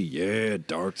 Graffiti, yeah,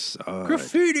 dark side.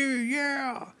 Graffiti,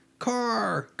 yeah.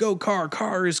 Car, go car.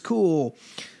 Car is cool.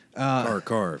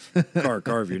 Carve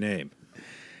your name.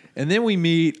 And then we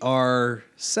meet our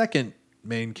second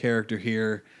main character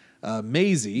here,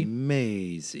 Maisie.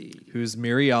 Who's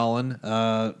Miri Allen.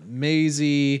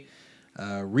 Maisie,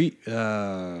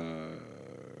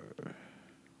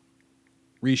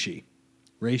 Rishi,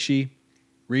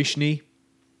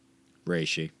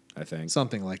 I think.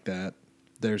 Something like that.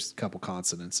 There's a couple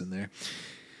consonants in there.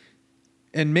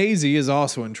 And Maisie is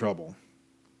also in trouble.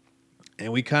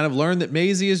 And we kind of learn that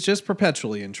Maisie is just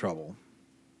perpetually in trouble.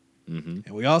 And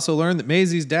we also learn that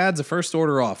Maisie's dad's a First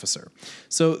Order officer.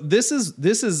 So this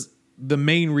is the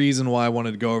main reason why I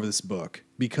wanted to go over this book,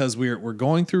 because we're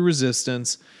going through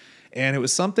Resistance, and it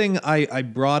was something I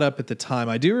brought up at the time.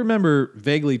 I do remember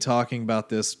vaguely talking about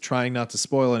this, trying not to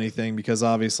spoil anything, because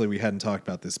obviously we hadn't talked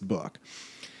about this book.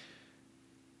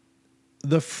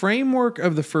 The framework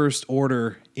of the First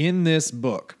Order in this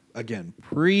book, again,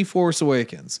 pre-Force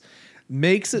Awakens,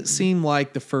 makes it seem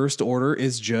like the First Order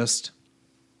is just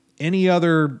any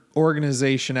other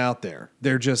organization out there.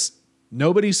 They're just,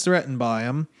 nobody's threatened by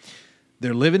them.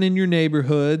 They're living in your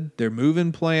neighborhood. They're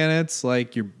moving planets.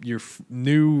 Like your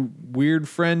new weird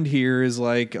friend here is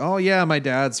like, oh yeah, my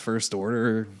dad's First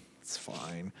Order. It's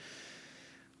fine.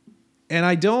 And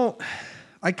I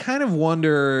kind of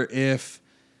wonder if,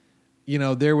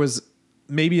 there was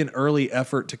maybe an early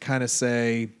effort to kind of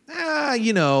say,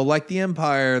 like the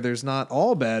Empire, there's not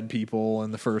all bad people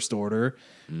in the First Order,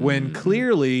 when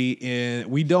clearly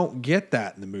we don't get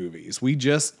that in the movies.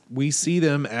 We see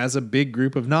them as a big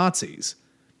group of Nazis,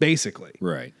 basically.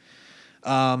 Right.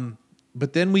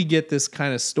 But then we get this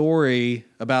kind of story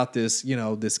about this,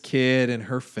 this kid and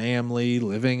her family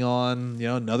living on,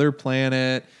 another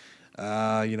planet,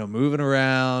 moving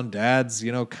around. Dad's,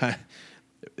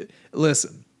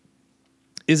 Listen,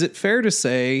 is it fair to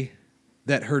say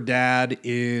that her dad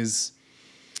is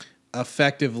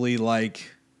effectively like,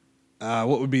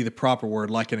 what would be the proper word?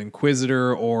 Like an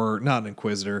inquisitor, or not an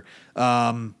inquisitor?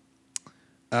 What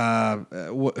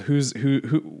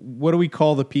do we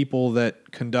call the people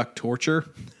that conduct torture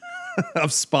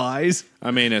of spies?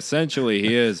 I mean, essentially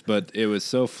he is, but it was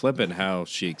so flippant how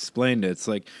she explained it. It's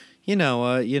like,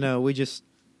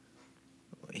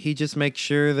 he just makes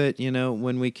sure that,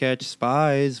 when we catch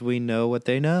spies, we know what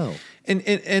they know.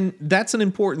 And that's an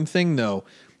important thing, though.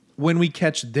 When we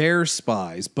catch their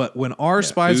spies, but when our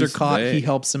spies are caught, he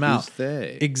helps them out. Who's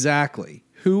they? Exactly.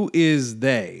 Who is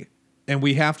they? And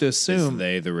we have to assume... Is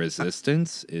they the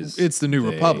Resistance? It's the New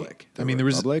Republic. I mean, the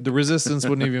Resistance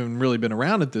wouldn't have even really been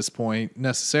around at this point,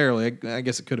 necessarily. I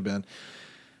guess it could have been.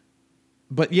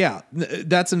 But yeah,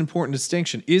 that's an important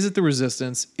distinction. Is it the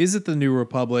Resistance? Is it the New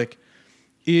Republic?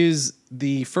 Is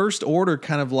the First Order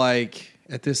kind of like,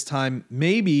 at this time,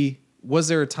 maybe, was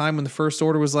there a time when the First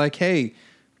Order was like, hey,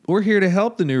 we're here to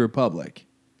help the New Republic?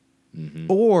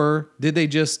 Or did they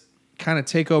just kind of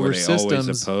take over systems?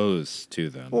 Always opposed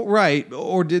to them. Well, right.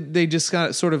 Or did they just kind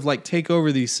of sort of like take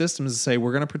over these systems and say,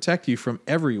 we're going to protect you from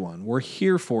everyone. We're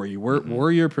here for you.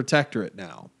 We're your protectorate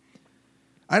now.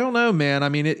 I don't know, man. I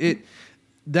mean,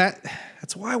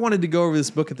 that's why I wanted to go over this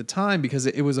book at the time, because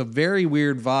it was a very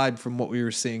weird vibe from what we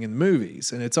were seeing in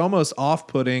movies. And it's almost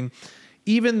off-putting,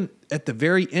 even at the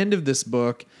very end of this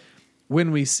book,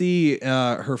 when we see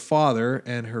her father,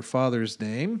 and her father's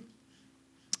name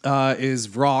is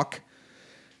Vrock.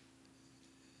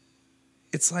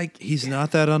 It's like he's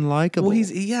not that unlikable.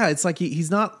 Well, it's like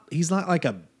he's not like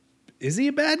is he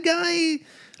a bad guy?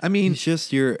 I mean, he's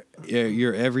just your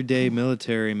everyday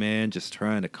military man, just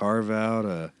trying to carve out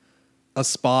a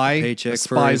paycheck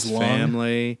for his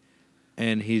family,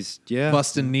 and he's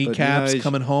busting kneecaps,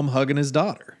 coming home hugging his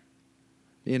daughter.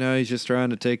 He's just trying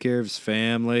to take care of his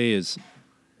family. His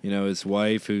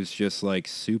wife, who's just like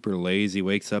super lazy,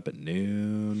 wakes up at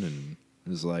noon and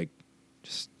is like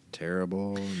just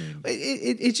terrible. I mean,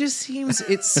 it just seems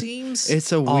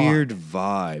it's a odd. Weird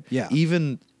vibe. Yeah,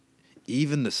 even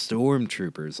the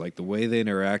stormtroopers, like the way they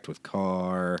interact with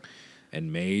Carr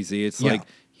and Maisie, it's like,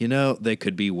 they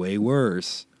could be way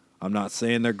worse. I'm not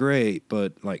saying they're great,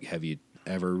 but like, have you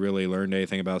ever really learned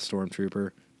anything about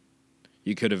Stormtrooper?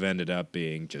 You could have ended up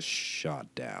being just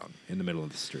shot down in the middle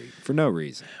of the street for no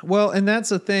reason. Well, and that's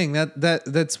the thing.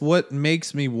 That's what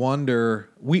makes me wonder.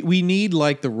 We need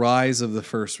like the rise of the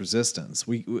first Resistance.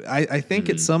 I think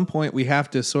at some point we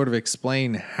have to sort of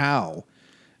explain how.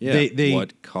 Yeah,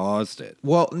 what caused it?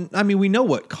 Well, I mean, we know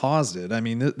what caused it. I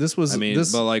mean, this was. I mean,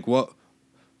 but like, what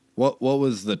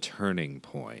was the turning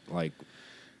point? Like,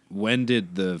 when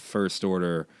did the First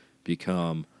Order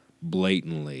become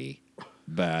blatantly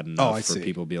bad enough for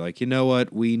people to be like, you know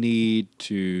what, we need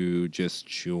to just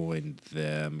join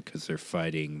them because they're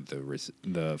fighting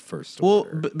the First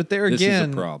Order? Well, but there again, this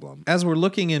is a problem. As we're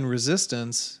looking in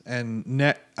Resistance,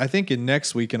 and I think in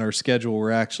next week in our schedule,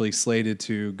 we're actually slated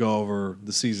to go over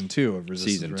the season 2 of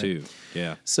Resistance. Season 2,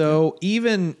 yeah. So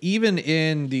even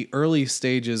in the early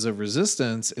stages of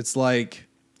Resistance, it's like,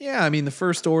 yeah, I mean, the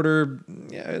First Order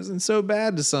isn't so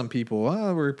bad to some people.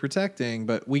 We're protecting,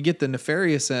 but we get the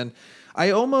nefarious end.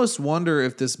 I almost wonder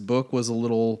if this book was a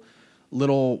little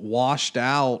little washed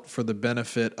out for the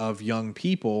benefit of young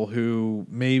people who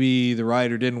maybe the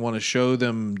writer didn't want to show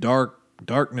them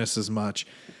darkness as much.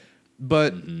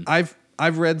 But I've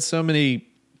read so many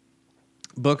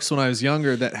books when I was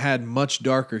younger that had much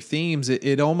darker themes.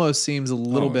 It almost seems a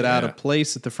little bit out of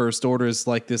place that the First Order is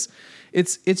like this.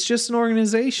 It's just an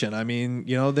organization. I mean,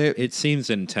 it seems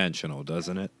intentional,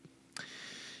 doesn't it?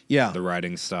 Yeah. The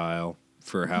writing style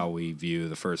for how we view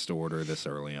the First Order this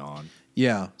early on.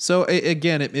 Yeah. So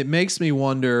again, it makes me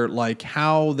wonder like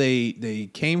how they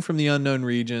came from the unknown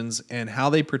regions and how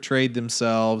they portrayed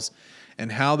themselves and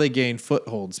how they gained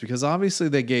footholds, because obviously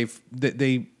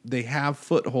they have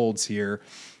footholds here,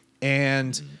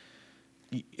 and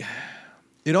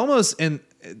it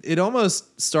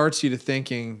almost starts you to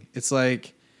thinking, it's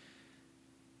like,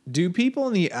 do people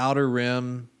in the Outer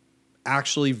Rim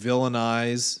actually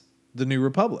villainize the New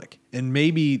Republic? And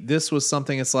maybe this was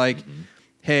something, it's like,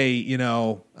 hey,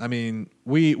 I mean,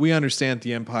 we understand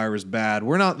the Empire is bad.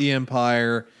 We're not the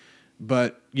Empire,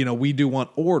 but we do want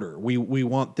order. We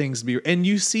want things to be. And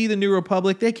you see the New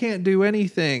Republic, they can't do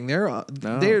anything.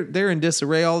 They're in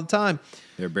disarray all the time.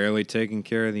 They're barely taking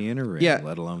care of the Inner Rim,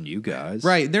 let alone you guys.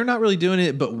 Right. They're not really doing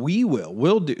it, but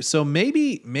we'll do. So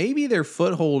maybe their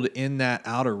foothold in that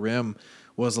Outer Rim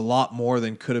was a lot more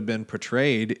than could have been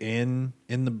portrayed in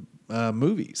the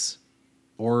movies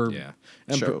or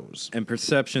shows. And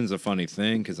perception's a funny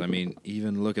thing, because I mean,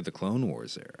 even look at the Clone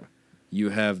Wars era.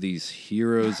 You have these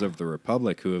heroes of the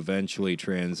Republic who eventually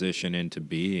transition into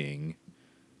being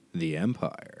the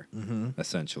Empire,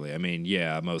 essentially. I mean,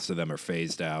 most of them are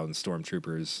phased out, and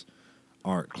stormtroopers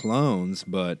aren't clones,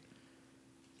 but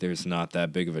there's not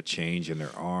that big of a change in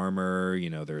their armor.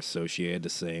 They're associated the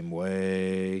same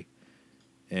way.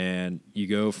 And you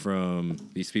go from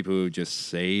these people who just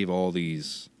save all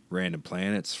these random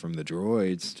planets from the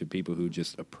droids to people who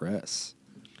just oppress.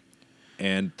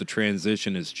 And the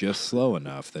transition is just slow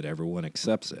enough that everyone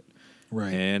accepts it.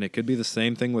 Right. And it could be the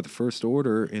same thing with the First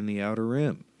Order in the Outer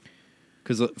Rim.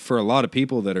 Because for a lot of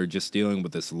people that are just dealing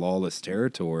with this lawless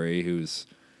territory, who's,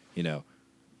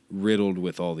 riddled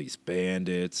with all these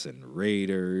bandits and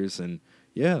raiders, and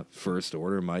First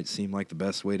Order might seem like the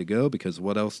best way to go, because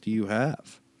what else do you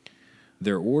have?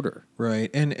 Their order.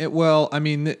 Right. And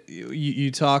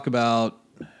you talk about,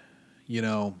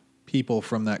 people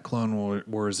from that Clone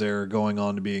Wars era going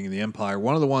on to being in the Empire.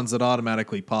 One of the ones that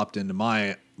automatically popped into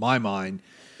my mind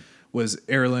was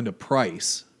Erlinda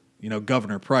Pryce,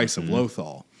 Governor Pryce of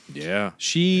Lothal. Yeah.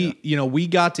 She, we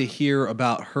got to hear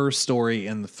about her story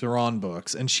in the Thrawn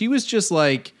books, and she was just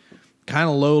like kind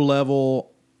of low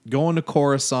level, going to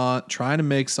Coruscant, trying to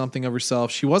make something of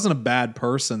herself. She wasn't a bad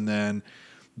person then,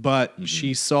 but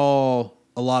she saw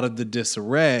a lot of the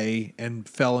disarray and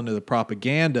fell into the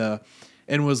propaganda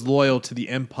and was loyal to the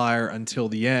Empire until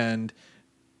the end,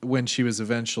 when she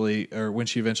eventually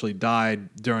died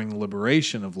during the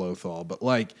liberation of Lothal. But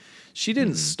like, she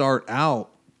didn't start out.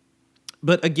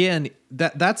 But again,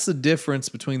 that's the difference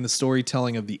between the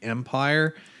storytelling of the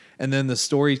Empire and then the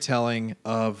storytelling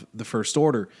of the First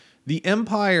Order. The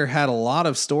Empire had a lot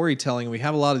of storytelling. We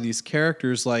have a lot of these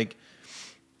characters like,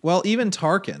 well, even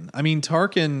Tarkin. I mean,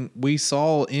 Tarkin we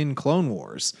saw in Clone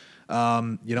Wars.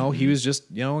 He was just,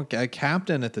 a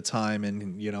captain at the time,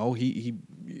 and, he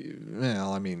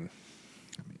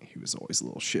was always a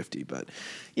little shifty, but,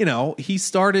 he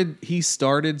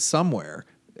started somewhere.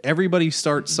 Everybody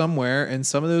starts somewhere, and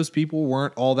some of those people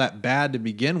weren't all that bad to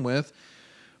begin with,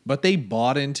 but they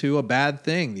bought into a bad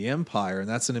thing, the Empire, and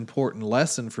that's an important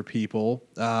lesson for people.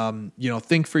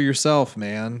 Think for yourself,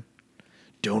 man.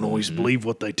 Don't always believe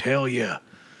what they tell you.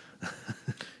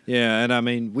 Yeah, and I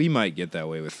mean, we might get that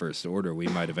way with First Order. We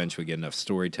might eventually get enough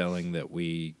storytelling that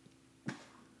we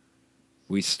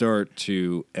start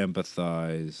to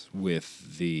empathize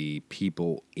with the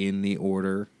people in the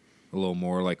Order a little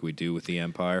more, like we do with the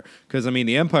Empire. Because, I mean,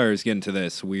 the Empire is getting to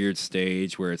this weird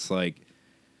stage where it's like,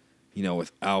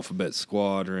 with Alphabet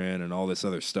Squadron and all this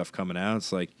other stuff coming out,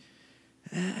 it's like,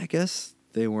 I guess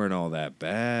they weren't all that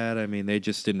bad. I mean, they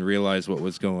just didn't realize what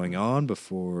was going on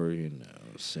before,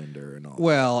 Cinder and all.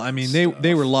 Well, I mean,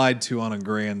 they were lied to on a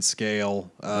grand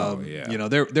scale.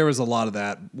 There was a lot of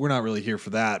that. We're not really here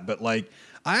for that, but like,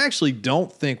 I actually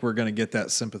don't think we're going to get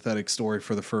that sympathetic story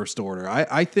for the First Order.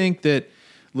 I think that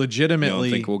legitimately, you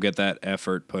don't think we'll get that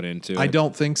effort put into it? I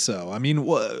don't think so. I mean,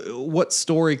 what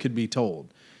story could be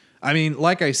told? I mean,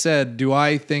 like I said, do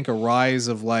I think a rise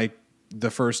of like the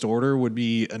First Order would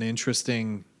be an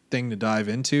interesting thing to dive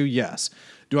into? Yes.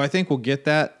 Do I think we'll get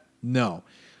that? No.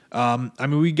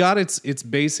 We got its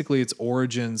basically its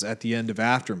origins at the end of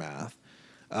Aftermath.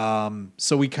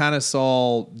 So we kind of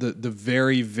saw the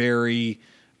very, very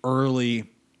early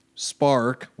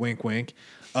spark, wink, wink,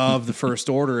 of the First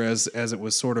Order as it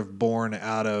was sort of born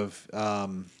out of.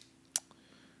 Wow,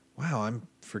 I'm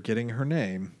forgetting her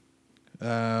name.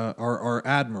 Our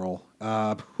admiral.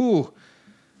 That's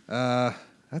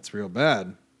real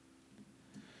bad.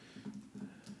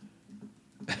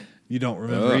 You don't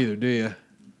remember either, do you?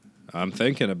 I'm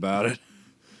thinking about it.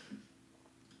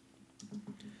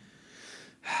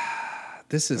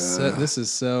 This is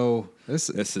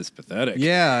pathetic.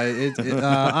 Yeah,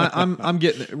 I'm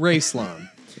getting Ray Sloan.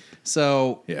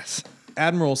 So yes,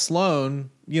 Admiral Sloan,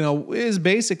 is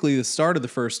basically the start of the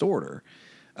First Order,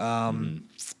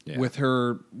 with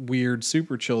her weird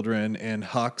super children and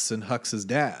Hux's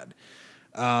dad.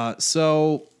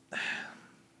 So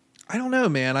I don't know,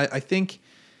 man. I think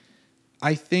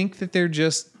that they're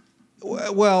just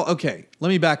okay. Let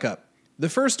me back up. The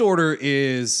First Order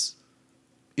is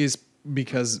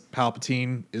because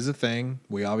Palpatine is a thing.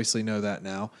 We obviously know that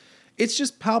now. It's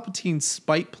just Palpatine's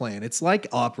spite plan. It's like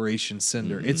Operation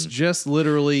Cinder. Mm-hmm. It's just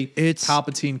literally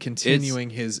Palpatine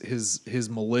continuing his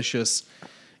malicious,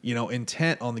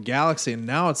 intent on the galaxy. And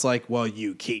now it's like, well,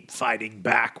 you keep fighting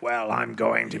back. Well, I'm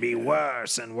going to be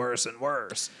worse and worse and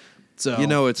worse.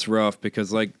 So it's rough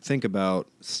because think about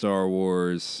Star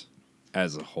Wars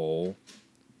as a whole.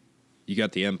 You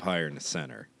got the Empire in the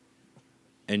center,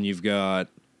 and you've got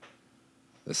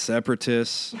the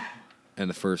Separatists and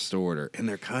the First Order, and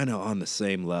they're kind of on the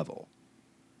same level.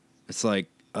 It's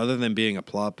like, other than being a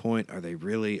plot point, are they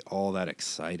really all that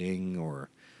exciting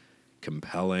or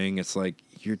compelling? It's like,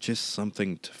 you're just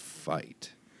something to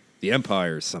fight. The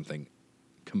Empire is something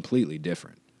completely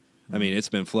different. I mean, it's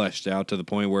been fleshed out to the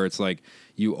point where it's like,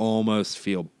 you almost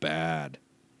feel bad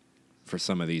for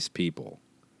some of these people.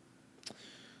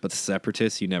 But the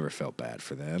Separatists, you never felt bad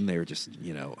for them. They were just,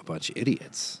 a bunch of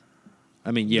idiots. I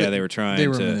mean, they were trying to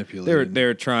manipulating. They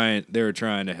were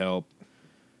trying to help,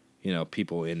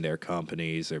 people in their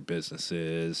companies, their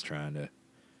businesses, trying to.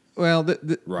 Well,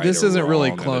 this isn't really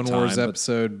Clone Wars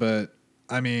episode, but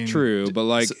I mean, true.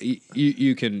 But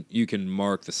you can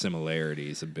mark the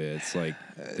similarities a bit. It's like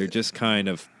they're just kind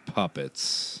of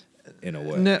puppets in a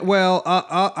way.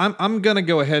 I'm gonna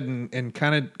go ahead and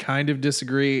kind of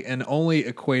disagree and only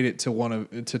equate it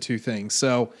to two things.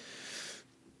 So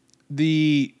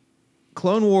the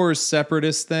Clone Wars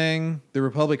separatist thing, the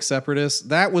Republic separatists,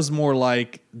 that was more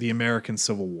like the American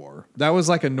Civil War. That was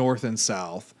like a North and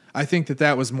South. I think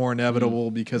that was more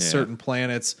inevitable because certain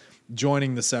planets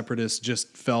joining the separatists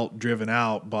just felt driven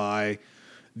out by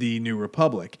the New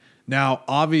Republic. Now,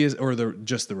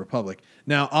 just the Republic.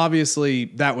 Now, obviously,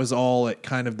 that was all at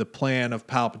kind of the plan of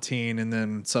Palpatine and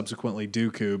then subsequently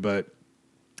Dooku, but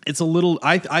it's a little.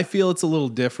 I feel it's a little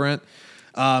different.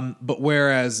 But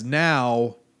whereas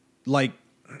now, like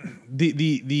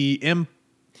the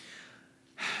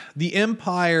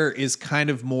Empire is kind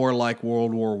of more like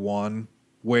World War I,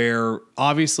 where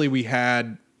obviously we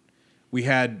had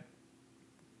the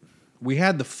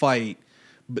fight,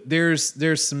 but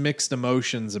there's some mixed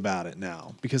emotions about it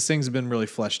now because things have been really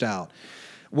fleshed out.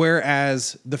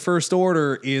 Whereas the First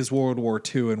Order is World War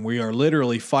II, and we are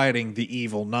literally fighting the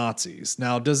evil Nazis.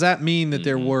 Now, does that mean that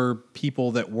there were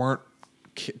people that weren't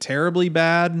terribly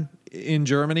bad in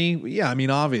Germany? Yeah, I mean,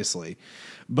 obviously.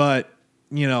 But,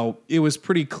 it was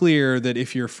pretty clear that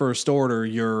if you're First Order,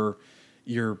 you're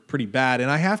pretty bad.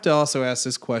 And I have to also ask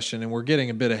this question, and we're getting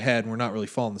a bit ahead, and we're not really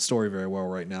following the story very well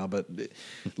right now, but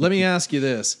let me ask you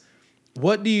this.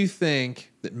 What do you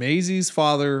think that Maisie's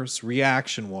father's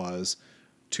reaction was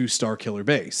to Starkiller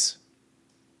Base?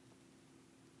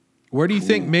 Where do you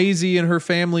think Maisie and her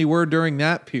family were during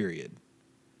that period?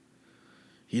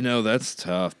 That's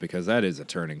tough because that is a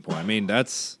turning point. I mean,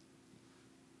 that's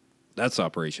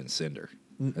Operation Cinder,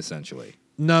 essentially.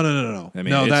 No. I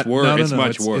mean, it's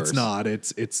much worse. It's not.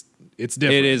 It's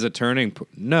different. It is a turning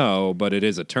point. No, but it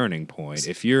is a turning point.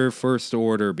 If you're First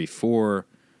Order before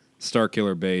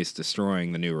Starkiller Base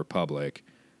destroying the New Republic,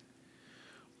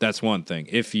 that's one thing.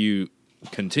 If you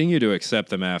continue to accept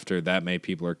them after that many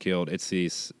people are killed, it's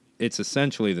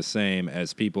essentially the same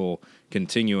as people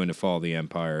continuing to follow the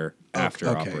Empire after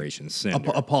Operation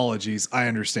Cinder. Apologies. I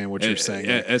understand what you're saying.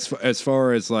 As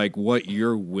far as what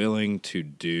you're willing to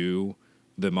do,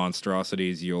 the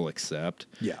monstrosities you'll accept.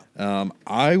 Yeah.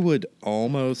 I would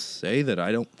almost say that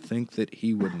I don't think that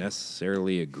he would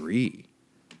necessarily agree.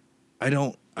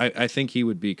 I think he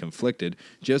would be conflicted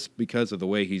just because of the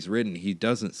way he's written. He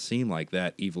doesn't seem like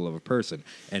that evil of a person.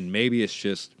 And maybe it's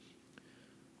just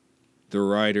the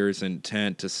writer's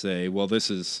intent to say, well, this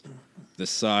is the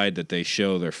side that they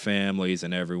show their families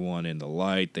and everyone in the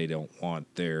light. They don't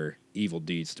want their evil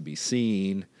deeds to be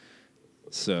seen,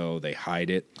 so they hide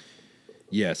it.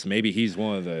 yes, maybe he's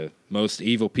one of the most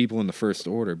evil people in the First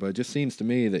Order, but it just seems to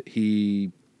me that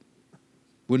he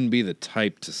wouldn't be the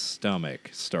type to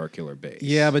stomach Starkiller Base.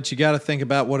 Yeah, but you got to think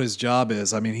about what his job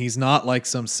is. I mean, he's not like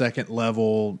some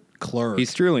second-level clerk.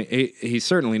 He's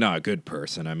certainly not a good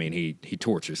person. I mean, he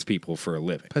tortures people for a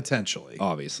living. Potentially.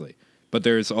 Obviously. But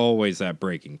there's always that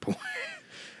breaking point.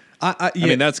 I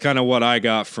mean, that's kind of what I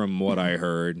got from what I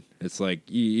heard. It's like,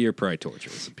 you're probably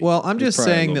torturing some people. Well, I'm just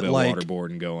saying that, like,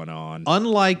 waterboarding going on.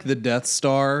 Unlike the Death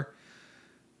Star,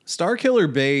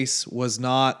 Starkiller Base was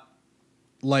not,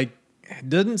 like,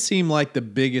 doesn't seem like the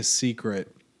biggest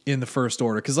secret in the First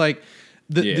Order. Because, like,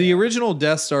 the original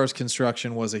Death Star's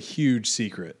construction was a huge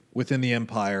secret within the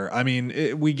Empire. I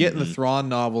mean, we get in the Thrawn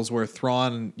novels where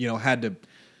Thrawn, had to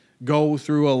go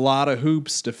through a lot of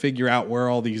hoops to figure out where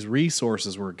all these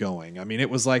resources were going. I mean, it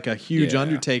was like a huge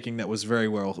undertaking that was very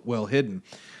well hidden.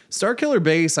 Starkiller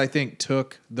Base, I think,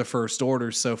 took the First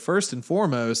Order. So first and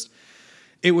foremost,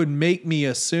 it would make me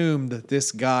assume that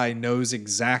this guy knows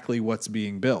exactly what's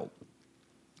being built.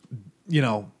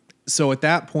 So at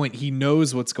that point, he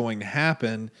knows what's going to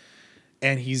happen,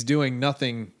 and he's doing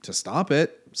nothing to stop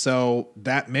it. So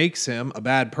that makes him a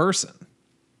bad person.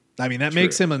 I mean, that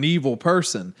makes him an evil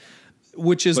person,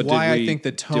 which is why I think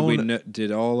the tone...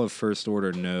 Did all of First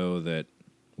Order know that,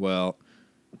 well,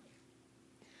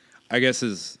 I guess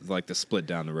is like the split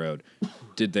down the road.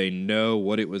 Did they know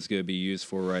what it was going to be used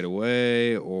for right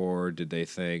away, or did they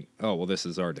think, oh, well, this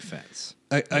is our defense?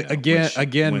 Again,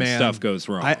 when man, stuff goes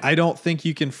wrong. I don't think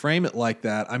you can frame it like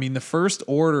that. I mean, the First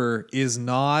Order is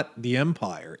not the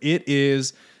Empire. It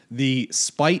is the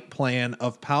spite plan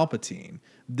of Palpatine.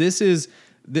 This is...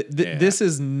 This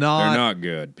is not... They're not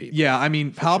good people. Yeah, I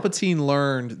mean, Palpatine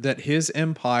learned that his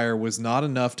empire was not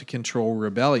enough to control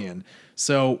rebellion.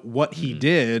 So what he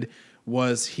did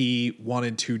was he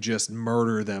wanted to just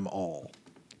murder them all.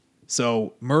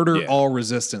 So murder all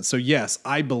resistance. So yes,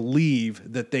 I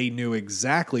believe that they knew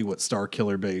exactly what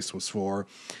Starkiller Base was for,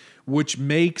 which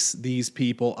makes these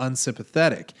people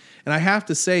unsympathetic. And I have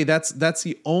to say, that's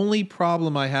the only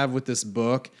problem I have with this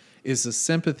book, is the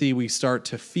sympathy we start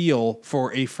to feel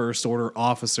for a First Order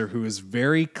officer who is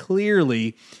very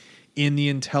clearly in the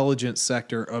intelligence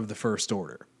sector of the First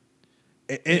Order.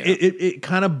 It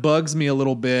kind of bugs me a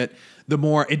little bit.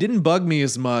 It didn't bug me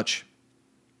as much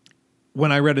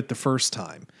when I read it the first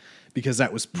time, because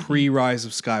that was pre-Rise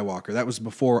of Skywalker. That was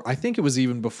before, I think it was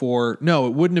even before, no,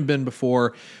 it wouldn't have been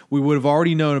before. We would have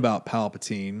already known about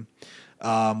Palpatine.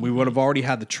 We would have already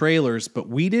had the trailers, but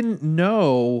we didn't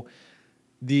know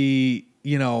we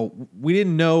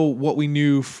didn't know what we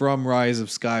knew from Rise of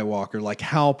Skywalker, like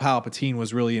how Palpatine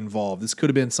was really involved. This could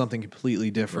have been something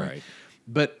completely different. Right.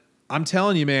 But I'm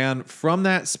telling you, man, from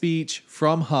that speech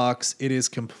from Hux, it is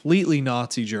completely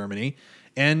Nazi Germany.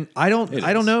 And I don't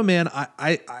know, man.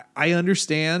 I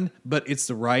understand, but it's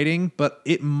the writing, but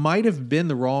it might have been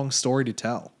the wrong story to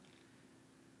tell.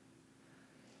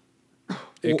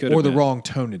 Or the wrong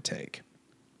tone to take.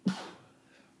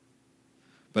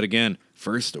 But again,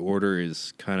 First Order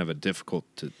is kind of a difficult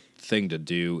thing to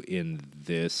do in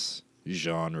this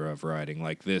genre of writing.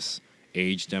 Like this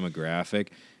age demographic,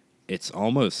 it's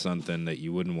almost something that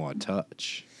you wouldn't want to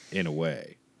touch in a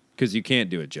way, because you can't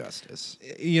do it justice.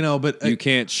 But you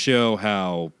can't show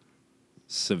how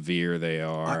severe they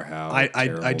are.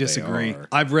 I disagree.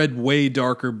 I've read way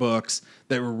darker books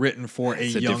that were written for a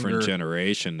younger different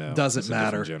generation. Though doesn't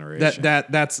matter.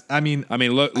 That's. I mean,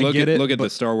 look at the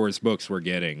Star Wars books we're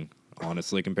getting.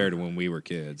 Honestly, compared to when we were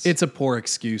kids, it's a poor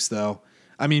excuse, though.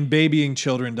 I mean, babying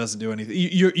children doesn't do anything.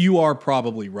 You are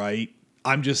probably right.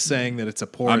 I'm just saying that it's a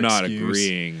poor excuse. I'm not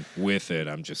agreeing with it.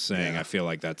 I'm just saying I feel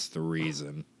like that's the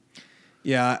reason.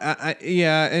 Yeah,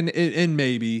 and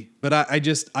maybe, but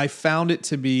I found it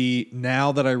to be,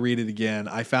 now that I read it again,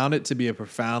 I found it to be a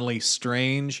profoundly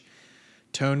strange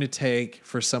tone to take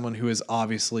for someone who is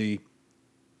obviously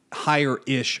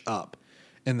higher-ish up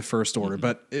in the First Order.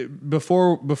 But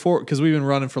before, because we've been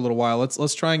running for a little while,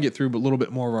 let's try and get through a little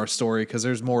bit more of our story, because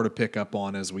there's more to pick up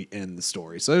on as we end the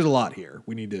story. So there's a lot here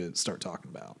we need to start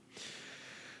talking about.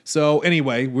 So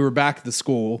anyway, we were back at the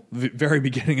school, very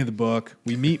beginning of the book.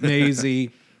 We meet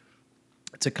Maisie.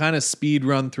 To kind of speed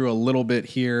run through a little bit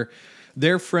here,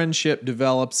 their friendship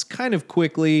develops kind of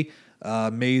quickly.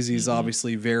 Maisie's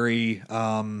obviously very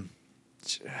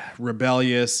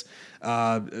rebellious.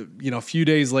 A few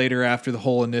days later, after the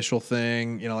whole initial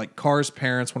thing, like Kar's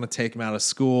parents want to take him out of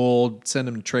school, send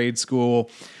him to trade school.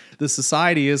 The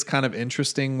society is kind of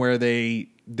interesting, where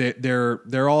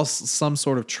they're all some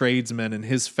sort of tradesmen, and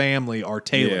his family are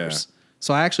tailors. Yeah.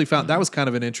 So I actually found that was kind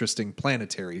of an interesting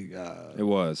planetary. It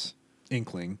was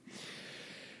inkling.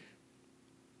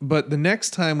 But the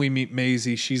next time we meet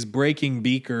Maisie, she's breaking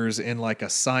beakers in like a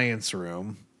science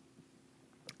room.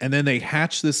 And then they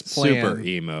hatch this plan. Super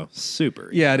emo.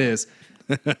 Yeah, it is.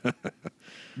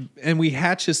 And we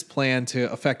hatch this plan to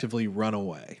effectively run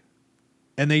away.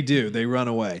 And they do. They run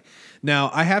away.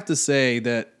 Now, I have to say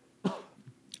that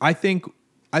I think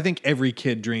every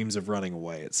kid dreams of running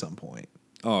away at some point.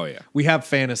 Oh, yeah. We have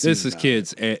fantasies. This is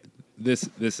kids.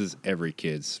 This is every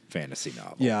kid's fantasy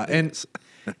novel. Yeah, and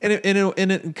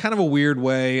in kind of a weird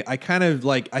way, I kind of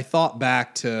like I thought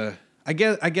back to I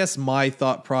guess my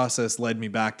thought process led me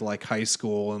back to like high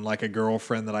school and like a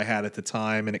girlfriend that I had at the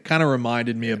time, and it kind of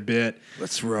reminded me a bit.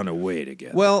 Let's run away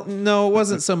together. Well, no, it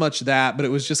wasn't so much that, but it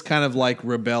was just kind of like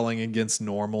rebelling against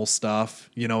normal stuff,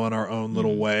 in our own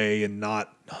little way, and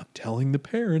not telling the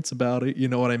parents about it. You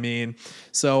know what I mean?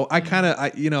 So I kind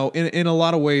of, in a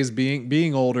lot of ways,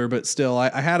 being older, but still,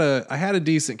 I had a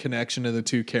decent connection to the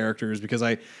two characters because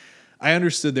I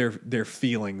understood their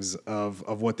feelings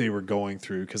of what they were going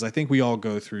through, because I think we all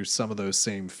go through some of those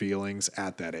same feelings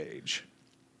at that age.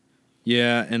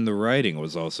 Yeah, and the writing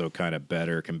was also kind of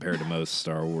better compared to most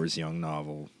Star Wars young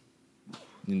novels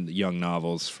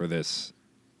for this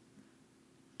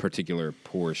particular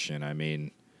portion. I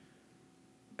mean,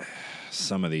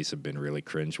 some of these have been really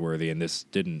cringeworthy, and this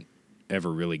didn't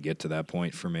ever really get to that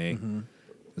point for me. Mm-hmm.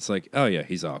 It's like, oh yeah,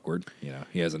 he's awkward.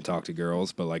 He hasn't talked to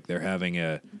girls, but like they're having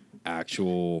a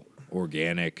actual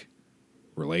organic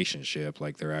relationship,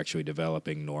 like they're actually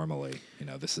developing normally.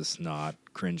 This is not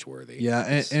cringeworthy.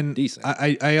 Yeah, and decent.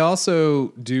 I also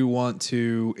do want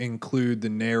to include the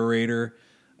narrator,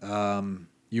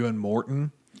 Ewan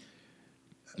Morton,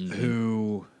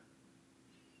 who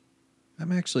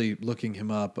I'm actually looking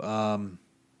him up.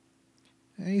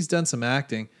 He's done some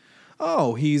acting.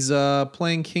 Oh, he's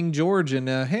playing King George in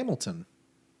Hamilton.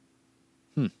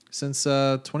 Since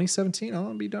 2017,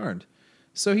 I'll be darned.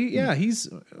 So he's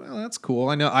that's cool.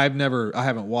 I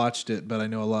haven't watched it, but I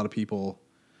know a lot of people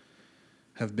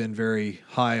have been very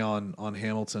high on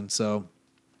Hamilton. So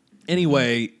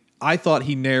anyway, I thought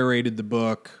he narrated the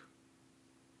book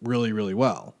really, really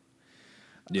well.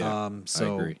 Yeah,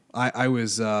 so I agree.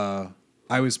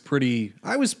 I was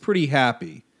pretty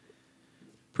happy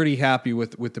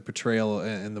with the portrayal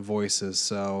and the voices.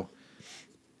 So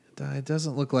it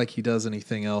doesn't look like he does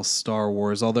anything else Star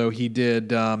Wars, although he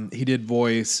did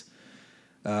voice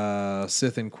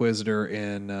Sith Inquisitor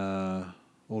in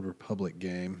Old Republic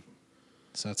game.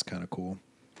 So that's kind of cool.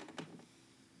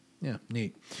 Yeah,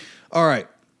 neat. All right.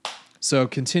 So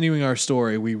continuing our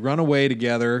story, we run away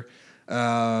together.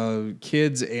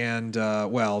 Kids and,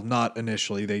 not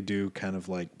initially. They do kind of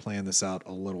like plan this out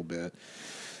a little bit.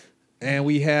 And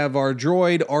we have our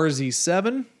droid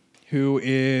RZ-7, who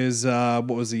is,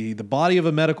 the body of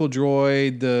a medical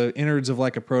droid, the innards of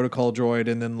like a protocol droid,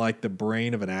 and then like the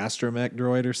brain of an astromech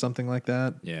droid or something like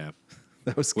that. Yeah.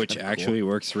 That was Which actually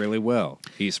works really well.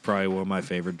 He's probably one of my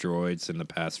favorite droids in the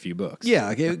past few books.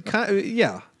 Yeah,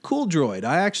 cool droid.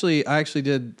 I actually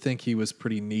did think he was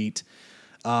pretty neat.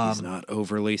 He's not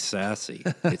overly sassy.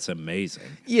 It's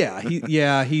amazing.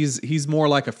 He's more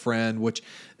like a friend, which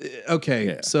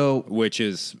so which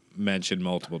is mentioned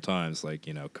multiple times. Like,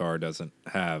 Carr doesn't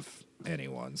have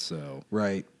anyone, so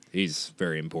right. He's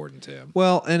very important to him.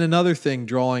 Well, and another thing,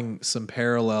 drawing some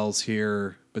parallels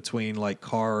here between like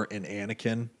Carr and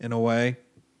Anakin in a way,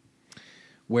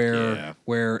 where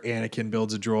Anakin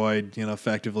builds a droid,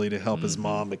 effectively to help his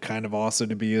mom, but kind of also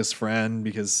to be his friend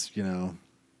because,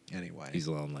 anyway. He's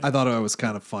lonely. I thought it was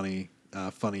kind of funny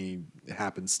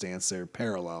happenstance there,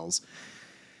 parallels.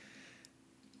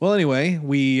 Well, anyway,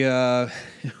 we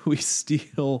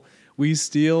steal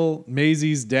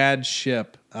Maisie's dad's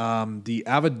ship, the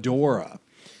Avadora,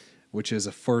 which is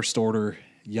a First Order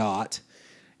yacht,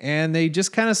 and they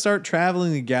just kind of start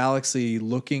traveling the galaxy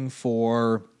looking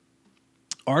for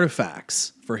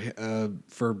artifacts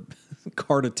for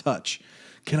Carr to touch.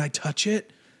 Can I touch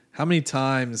it? How many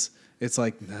times it's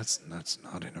like that's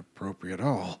not inappropriate at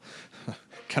all.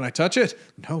 Can I touch it?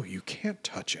 No, you can't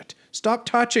touch it. Stop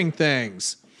touching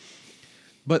things.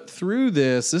 But through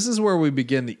this is where we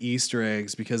begin the Easter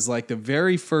eggs, because like the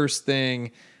very first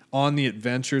thing on the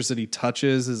adventures that he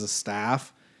touches is a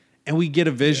staff, and we get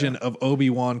a vision of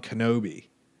Obi-Wan Kenobi.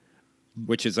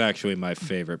 Which is actually my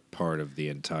favorite part of the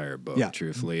entire book,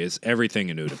 truthfully, is everything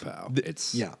in Utapau.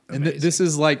 It's amazing. And this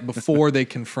is like before they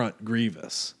confront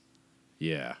Grievous.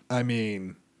 Yeah. I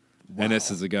mean, wow. And this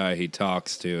is the guy he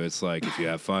talks to. It's like, if you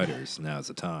have fighters, now's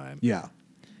the time. Yeah.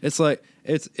 It's like,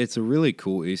 it's a really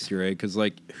cool Easter egg, because,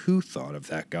 like, who thought of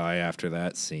that guy after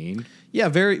that scene? Yeah,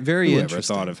 very, very Who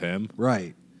interesting. Whoever thought of him?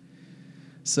 Right.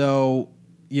 So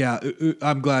Yeah,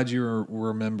 I'm glad you're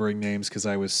remembering names because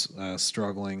I was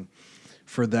struggling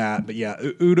for that. But yeah,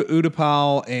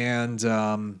 Utapau and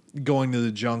going to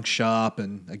the junk shop,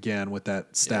 and again with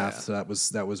that staff, so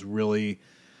that was really,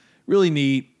 really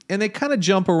neat. And they kind of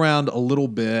jump around a little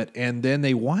bit, and then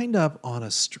they wind up on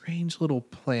a strange little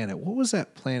planet. What was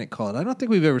that planet called? I don't think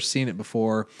we've ever seen it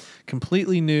before.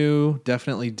 Completely new,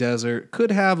 definitely desert.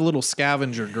 Could have a little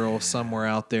scavenger girl somewhere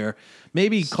out there.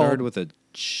 Maybe started called with a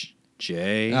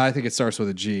J. I think it starts with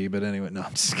a G, but anyway, no,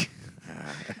 I'm just kidding.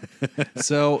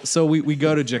 So we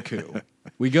go to Jakku.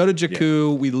 We go to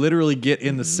Jakku. Yeah. We literally get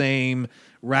in the same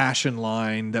ration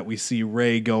line that we see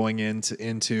Rey going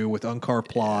into with Unkar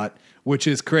Plutt, which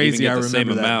is crazy. I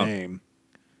remember that name.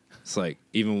 It's like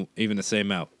even the same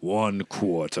amount,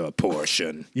 1/4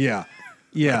 portion. Yeah,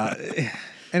 yeah,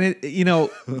 and it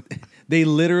they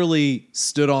literally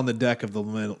stood on the deck of the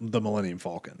Millennium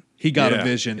Falcon. He got a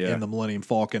vision in the Millennium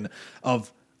Falcon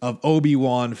of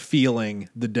Obi-Wan feeling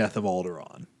the death of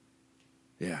Alderaan.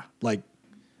 Yeah, like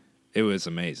it was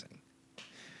amazing.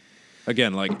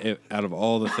 Again, out of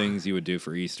all the things you would do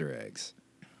for Easter eggs,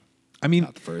 I mean,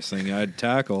 not the first thing I'd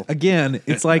tackle. Again,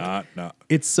 it's like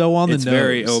it's so on the nose. It's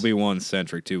very Obi-Wan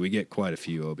centric too. We get quite a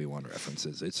few Obi-Wan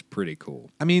references. It's pretty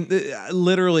cool. I mean,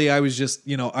 literally, I was just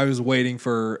I was waiting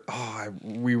for.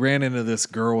 We ran into this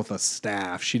girl with a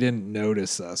staff. She didn't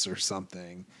notice us or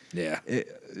something. Yeah,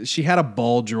 she had a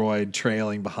ball droid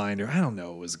trailing behind her. I don't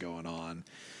know what was going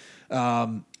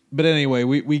on. But anyway,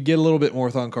 we get a little bit more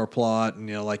with Unkar Plutt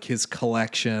and like his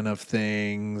collection of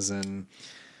things and.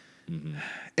 Mm-hmm.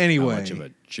 Anyway, how much of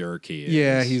a jerk he is.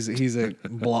 Yeah, he's the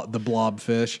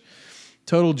blobfish,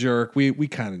 total jerk. We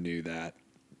kind of knew that.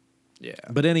 Yeah,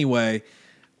 but anyway,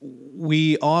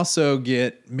 we also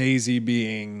get Maisie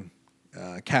being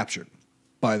captured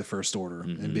by the First Order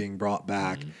and being brought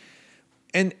back,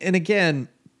 and again,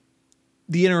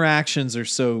 the interactions are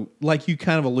so, like you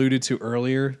kind of alluded to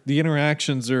earlier. The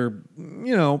interactions are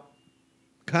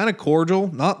kind of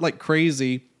cordial, not like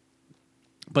crazy,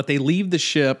 but they leave the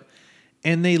ship.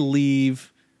 And they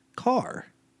leave Car.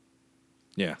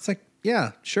 Yeah. It's like,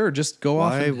 yeah, sure, just go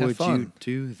off and have fun. Why would you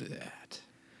do that?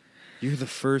 You're the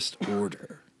First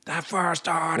Order. The First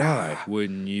Order. Why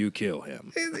wouldn't you kill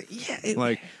him?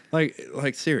 Like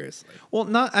seriously. Well,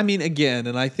 again,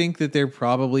 and I think that they're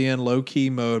probably in low-key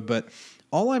mode, but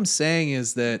all I'm saying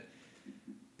is that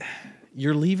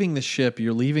you're leaving the ship,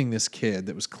 you're leaving this kid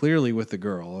that was clearly with the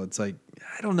girl. It's like,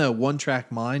 I don't know,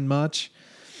 one-track mind much.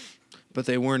 But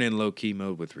they weren't in low-key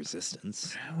mode with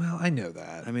Resistance. Well, I know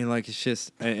that. I mean, it's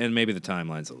just... And maybe the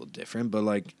timeline's a little different, but,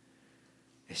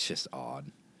 it's just odd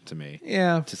to me.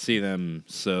 Yeah. To see them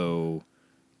so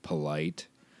polite.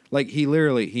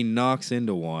 He knocks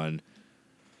into one,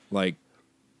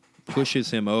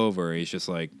 pushes him over, and he's just,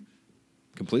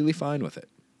 completely fine with it.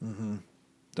 Mm-hmm.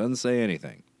 Doesn't say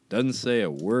anything. Doesn't say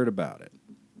a word about it.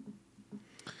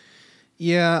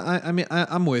 Yeah,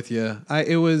 I'm with you.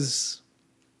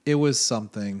 It was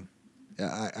something.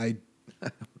 I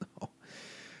don't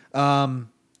know.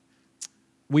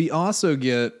 We also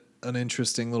get an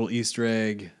interesting little Easter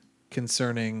egg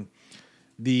concerning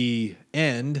the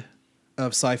end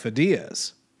of Sifo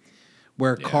Dyas,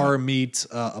 where Car meets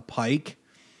a Pike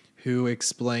who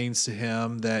explains to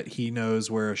him that he knows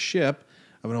where a ship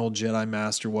of an old Jedi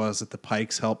Master was that the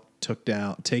Pikes helped take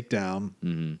down.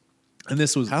 Mm-hmm. And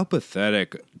this was... How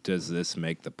pathetic does this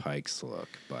make the Pikes look,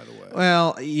 by the way?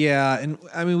 Well, yeah, and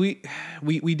I mean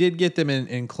we did get them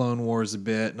in Clone Wars a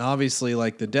bit, and obviously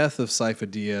the death of Sifo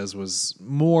Dyas was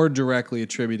more directly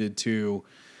attributed to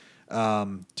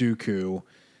Dooku.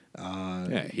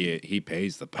 He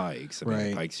pays the Pikes. I mean,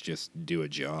 the Pikes just do a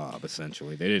job,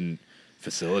 essentially. They didn't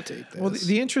facilitate this. Well,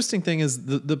 the interesting thing is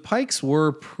the Pikes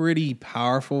were pretty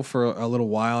powerful for a little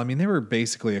while. I mean, they were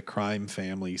basically a crime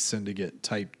family syndicate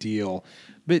type deal.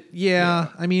 But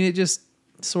I mean, it just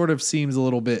sort of seems a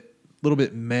little bit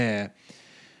meh.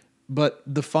 But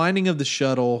the finding of the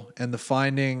shuttle and the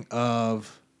finding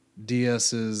of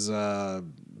Dyas's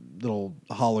little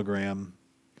hologram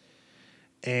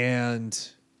and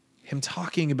him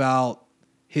talking about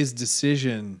his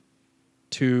decision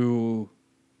to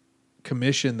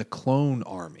commission the clone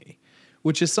army,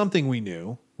 which is something we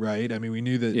knew, right? I mean, we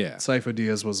knew that Sifo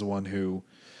Dyas was the one who,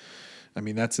 I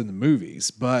mean, that's in the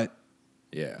movies, but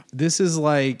this is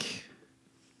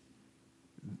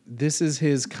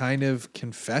his kind of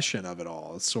confession of it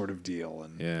all, sort of deal.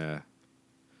 And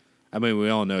I mean, we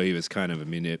all know he was kind of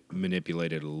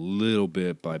manipulated a little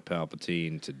bit by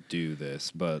Palpatine to do this,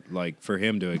 but for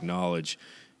him to acknowledge,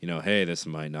 hey, this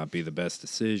might not be the best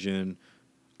decision.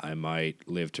 I might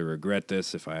live to regret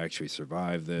this if I actually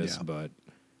survive this, but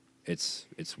it's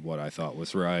what I thought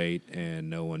was right, and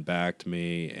no one backed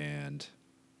me, and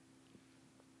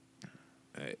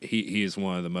he is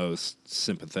one of the most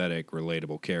sympathetic,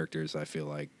 relatable characters I feel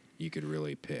like you could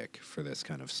really pick for this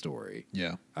kind of story.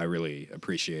 Yeah. I really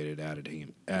appreciated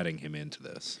adding him into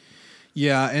this.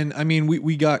 Yeah, and I mean,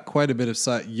 we got quite a bit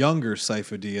of younger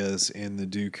Sifo Dyas in the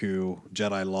Dooku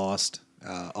Jedi Lost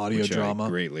audio drama. I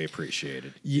greatly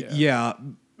appreciated. Yeah,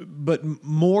 but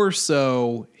more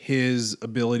so his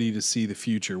ability to see the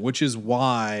future, which is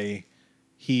why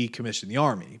he commissioned the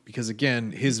army. Because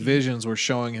again, his visions were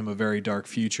showing him a very dark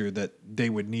future that they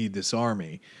would need this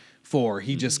army for.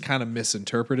 He just kind of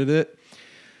misinterpreted it.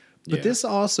 But this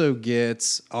also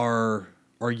gets our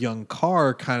young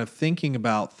Karr kind of thinking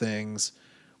about things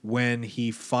when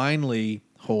he finally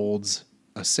holds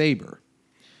a saber.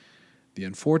 The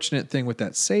unfortunate thing with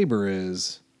that saber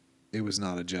is it was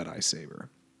not a Jedi saber.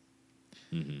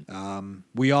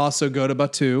 We also go to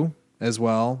Batuu as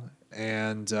well,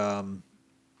 and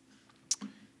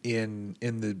in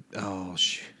the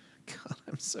God,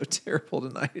 I'm so terrible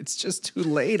tonight. It's just too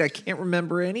late. I can't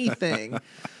remember anything.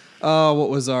 What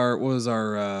was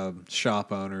our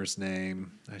shop owner's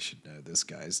name? I should know this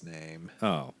guy's name.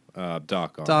 Doc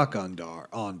Ondar. Doc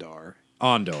Ondar.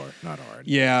 Ondor, not Ard.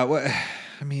 Yeah, well,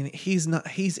 I mean, he's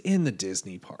in the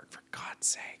Disney park, for God's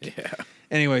sake. Yeah.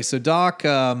 Anyway, so Doc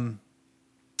Ondor.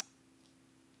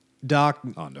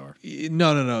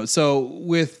 No. So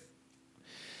with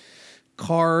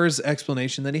Karr's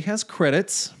explanation that he has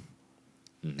credits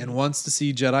and wants to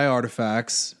see Jedi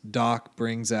artifacts, Doc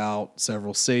brings out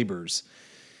several sabers.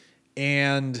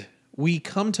 And we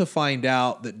come to find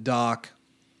out that Doc,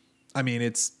 I mean,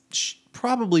 it's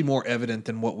probably more evident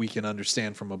than what we can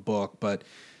understand from a book, but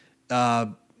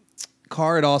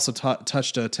Karr had also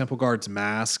touched a Temple Guard's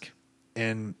mask,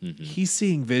 and he's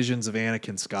seeing visions of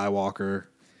Anakin Skywalker.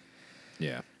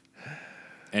 Yeah.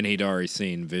 And he'd already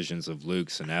seen visions of Luke,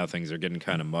 so now things are getting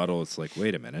kind of muddled. It's like,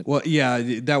 wait a minute. Well,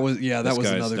 that was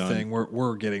another thing.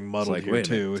 We're getting muddled here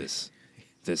too.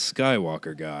 This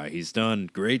Skywalker guy, he's done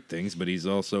great things, but he's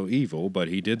also evil. But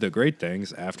he did the great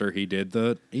things after he did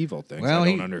the evil things. Well, I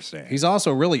don't understand. He's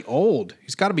also really old.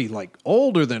 He's got to be like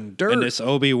older than dirt. And this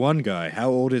Obi-Wan guy,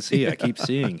 how old is he? I keep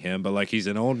seeing him, but like he's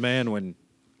an old man when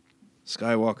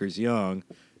Skywalker's young.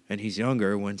 And he's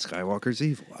younger when Skywalker's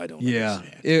evil. I don't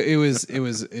understand. It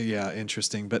was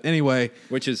interesting. But anyway,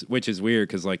 which is weird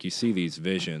because like you see these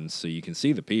visions, so you can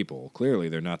see the people. Clearly,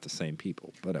 they're not the same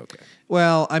people. But okay.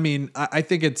 Well, I mean, I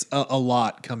think it's a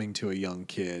lot coming to a young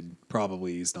kid.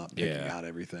 Probably he's not picking out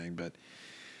everything. But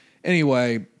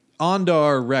anyway,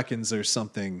 Ondar reckons there's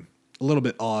something a little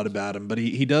bit odd about him. But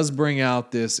he does bring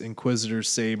out this Inquisitor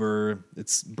saber.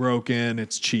 It's broken.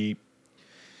 It's cheap.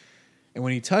 And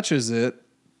when he touches it,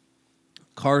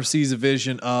 Karr sees a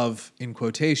vision of, in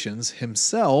quotations,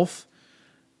 himself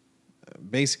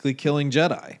basically killing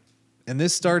Jedi. And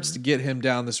this starts to get him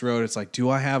down this road. It's like, do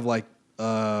I have like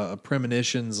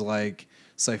premonitions like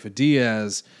Sifo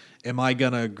Dyas? Am I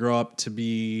going to grow up to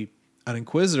be an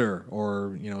Inquisitor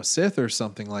or, a Sith or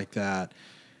something like that?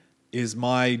 Is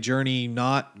my journey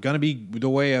not going to be the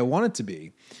way I want it to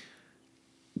be?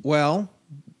 Well,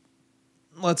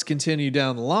 let's continue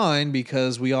down the line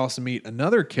because we also meet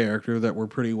another character that we're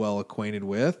pretty well acquainted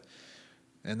with,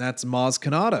 and that's Maz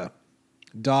Kanata.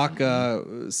 Doc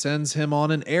sends him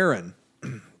on an errand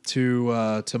to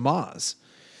Maz.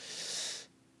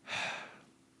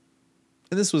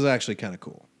 And this was actually kind of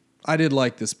cool. I did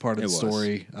like this part of the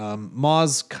story.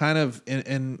 Maz kind of,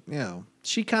 and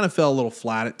she kind of fell a little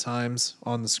flat at times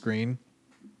on the screen,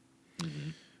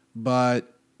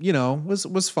 but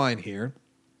was fine here.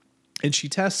 And she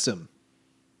tests him.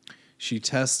 She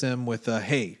tests him with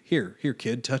hey, here,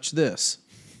 kid, touch this.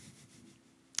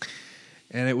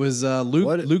 And it was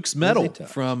Luke's medal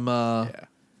from our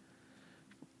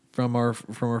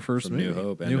first movie. New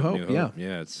Hope. New Hope.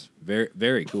 Yeah, it's very,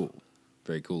 very cool.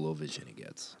 Very cool little vision he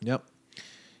gets. Yep.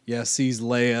 Yeah, sees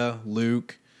Leia,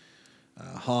 Luke,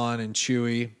 Han, and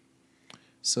Chewie.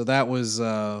 So that was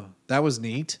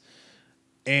neat.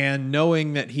 And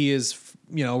knowing that he is,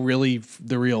 really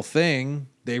the real thing,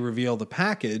 they reveal the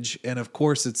package. And of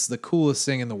course, it's the coolest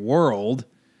thing in the world.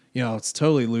 It's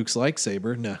totally Luke's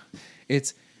lightsaber. No,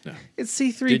 it's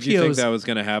C-3PO's. Did you think that was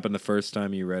going to happen the first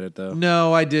time you read it, though?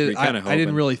 No, I did. I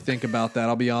didn't really think about that,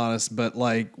 I'll be honest. But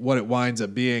like what it winds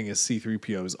up being is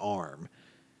C-3PO's arm.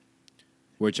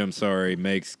 Which, I'm sorry,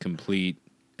 makes complete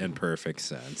and perfect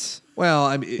sense. Well,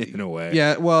 I mean, in a way.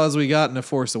 Yeah, well, as we got into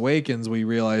Force Awakens, we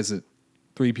realized that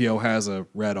 3PO has a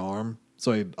red arm.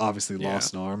 So he obviously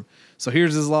lost an arm. So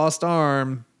here's his lost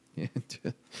arm.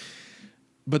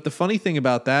 But the funny thing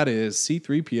about that is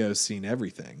C-3PO's seen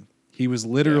everything. He was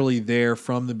literally there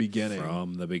from the beginning.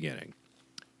 From the beginning.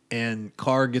 And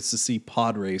Carr gets to see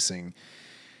pod racing.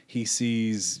 He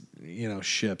sees,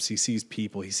 ships. He sees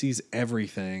people. He sees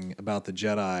everything about the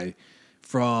Jedi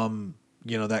from,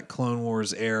 that Clone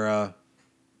Wars era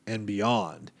and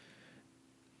beyond.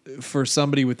 For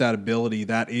somebody with that ability,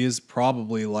 that is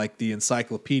probably like the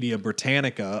Encyclopedia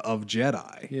Britannica of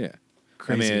Jedi. Yeah.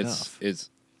 Crazy enough.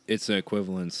 It's an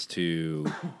equivalence to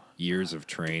years of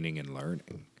training and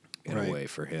learning in a way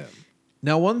for him.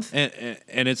 Now,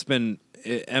 and it's been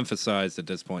emphasized at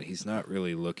this point, he's not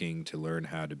really looking to learn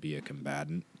how to be a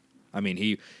combatant. I mean,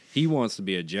 he wants to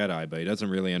be a Jedi, but he doesn't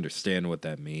really understand what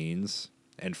that means.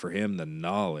 And for him, the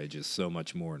knowledge is so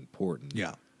much more important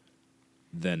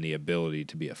than the ability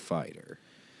to be a fighter.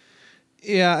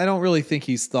 Yeah, I don't really think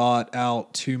he's thought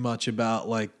out too much about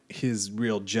like his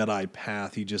real Jedi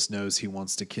path. He just knows he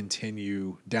wants to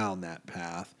continue down that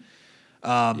path.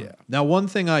 Now, one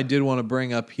thing I did want to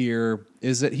bring up here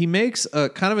is that he makes a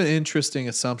kind of an interesting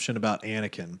assumption about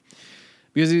Anakin,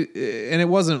 because and it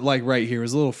wasn't like right here; it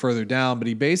was a little further down. But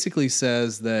he basically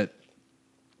says that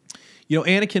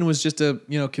Anakin was just a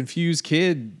confused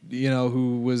kid,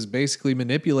 who was basically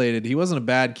manipulated. He wasn't a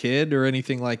bad kid or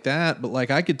anything like that, but like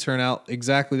I could turn out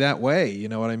exactly that way. You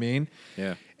know what I mean?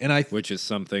 Yeah. And which is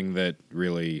something that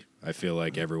really I feel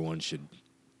like everyone should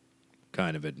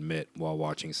kind of admit while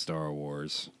watching Star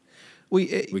Wars.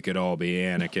 We could all be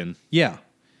Anakin. Yeah,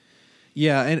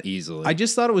 and easily. I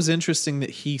just thought it was interesting that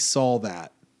he saw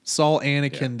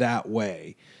Anakin that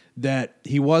way, that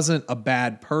he wasn't a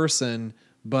bad person,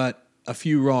 but a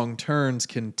few wrong turns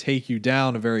can take you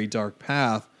down a very dark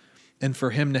path, and for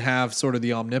him to have sort of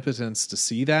the omnipotence to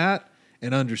see that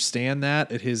and understand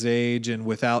that at his age and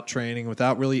without training,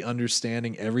 without really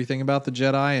understanding everything about the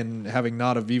Jedi and having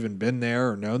not have even been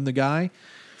there or known the guy,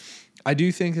 I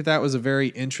do think that was a very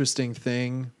interesting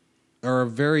thing, or a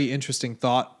very interesting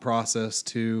thought process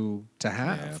to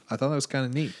have. Yeah. I thought that was kind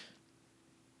of neat.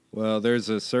 Well, there's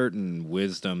a certain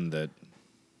wisdom that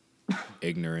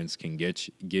ignorance can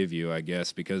give you, I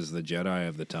guess, because the Jedi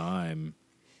of the time,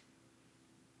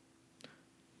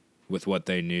 with what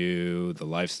they knew, the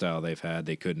lifestyle they've had,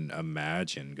 they couldn't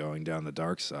imagine going down the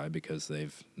dark side because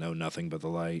they've known nothing but the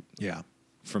light. Yeah.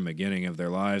 From the beginning of their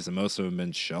lives, and most of them have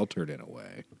been sheltered in a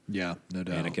way. Yeah, no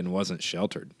doubt. Anakin wasn't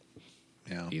sheltered.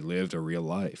 Yeah. He lived a real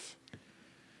life.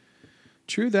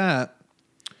 True that.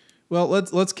 Well,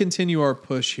 let's continue our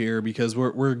push here, because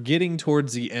we're getting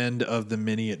towards the end of the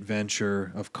mini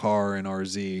adventure of Carr and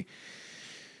RZ.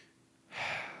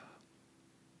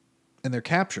 And they're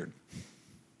captured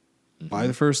by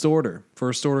the First Order.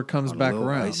 First Order comes back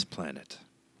around. Ice planet.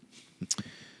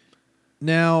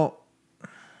 Now,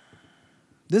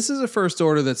 this is a First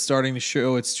Order that's starting to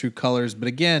show its true colors. But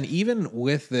again, even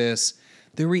with this,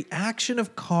 the reaction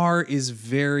of Carr is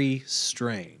very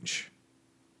strange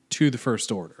to the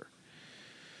First Order.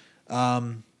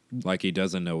 Like he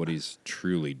doesn't know what he's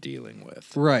truly dealing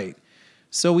with. Right.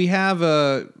 So we have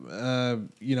I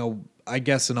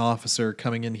guess an officer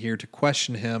coming in here to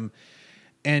question him,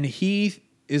 and he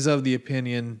is of the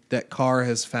opinion that Carr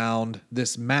has found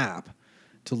this map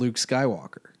to Luke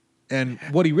Skywalker. And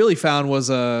what he really found was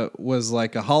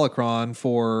like a holocron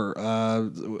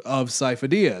of Sifo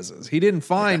Dyas's. He didn't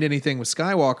find anything with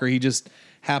Skywalker. He just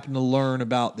happened to learn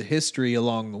about the history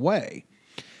along the way.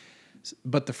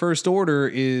 But the First Order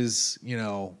is,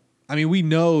 we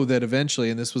know that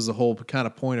eventually, and this was the whole kind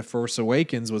of point of Force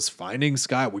Awakens, was finding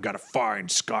we got to find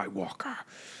Skywalker.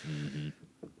 Mm-hmm.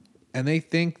 And they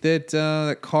think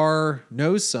that Carr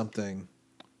knows something.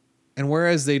 And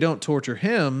whereas they don't torture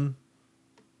him,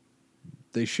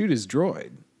 they shoot his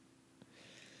droid.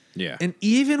 Yeah. And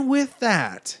even with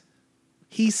that,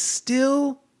 he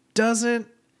still doesn't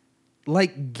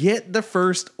get the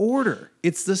First Order.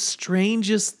 It's the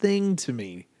strangest thing to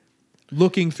me,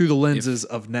 looking through the lenses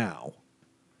of now.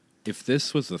 If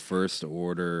this was the First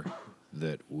Order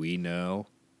that we know,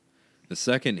 the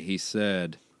second he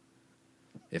said,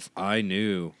 if I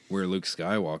knew where Luke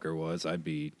Skywalker was, I'd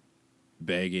be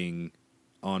begging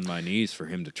on my knees for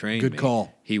him to train me. Good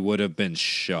call. He would have been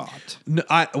shot. No,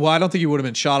 I don't think he would have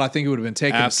been shot. I think he would have been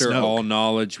taken after to Snoke. All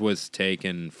knowledge was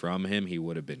taken from him, he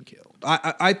would have been killed.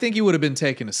 I think he would have been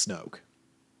taken to Snoke,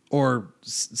 or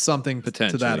something to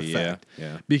that effect.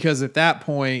 Yeah. Because at that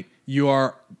point, you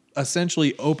are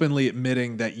essentially openly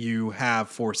admitting that you have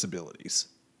Force abilities.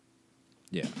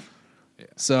 Yeah.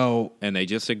 So, and they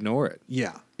just ignore it.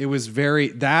 Yeah, it was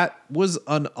that was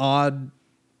an odd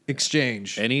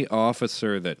exchange. Any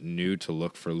officer that knew to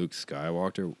look for Luke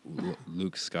Skywalker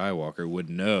would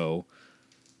know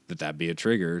that that'd be a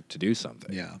trigger to do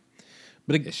something. Yeah,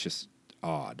 but it's just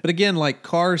odd. But again, like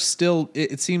Carr still,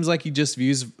 it seems like he just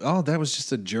views, oh, that was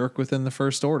just a jerk within the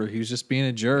First Order. He was just being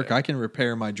a jerk. Yeah. I can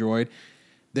repair my droid.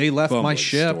 They left my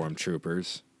ship.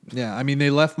 Stormtroopers. Yeah, I mean, they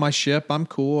left my ship. I'm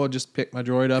cool. I'll just pick my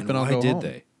droid up and I'll go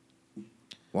home.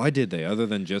 Why did they, other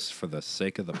than just for the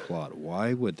sake of the plot,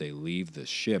 why would they leave the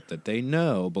ship that they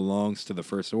know belongs to the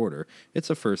First Order? It's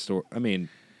a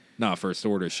not First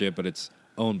Order ship, but it's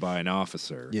owned by an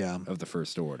officer of the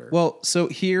First Order. Well, so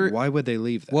here... Why would they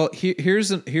leave that? Well,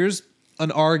 here's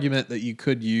an argument that you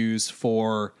could use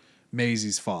for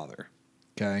Maisie's father,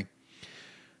 okay?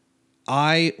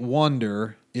 I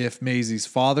wonder if Maisie's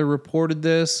father reported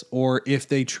this or if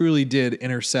they truly did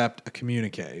intercept a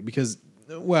communique because...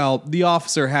 Well, the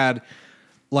officer had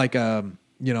like a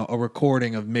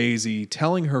recording of Maisie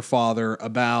telling her father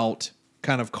about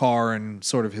kind of Carr and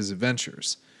sort of his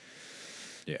adventures.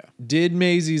 Yeah. Did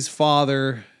Maisie's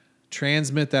father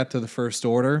transmit that to the First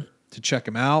Order to check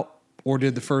him out? Or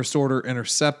did the First Order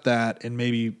intercept that and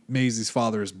maybe Maisie's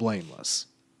father is blameless?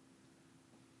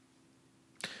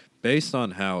 Based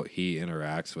on how he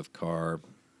interacts with Carr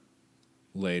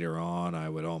later on, I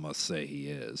would almost say he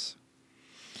is.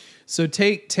 So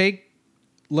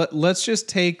let's just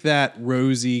take that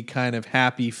rosy kind of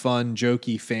happy, fun,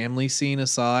 jokey family scene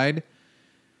aside.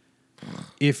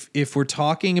 If we're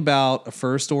talking about a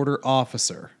First Order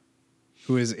officer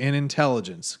who is in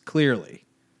intelligence, clearly,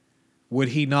 would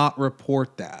he not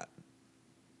report that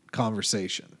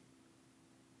conversation?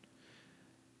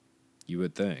 You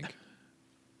would think.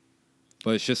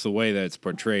 But it's just the way that it's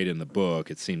portrayed in the book.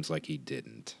 It seems like he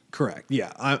didn't. Correct.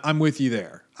 Yeah, I'm with you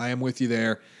there. I am with you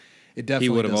there. It definitely. He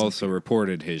would have also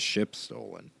reported his ship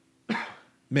stolen.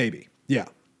 Maybe. Yeah.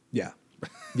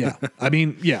 I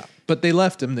mean, yeah. But they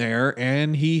left him there,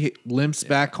 and he limps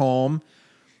back home.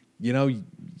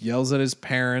 Yells at his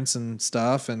parents and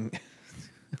stuff. And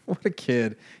what a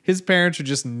kid! His parents are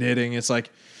just knitting. It's like,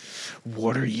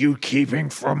 what are you keeping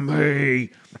from me?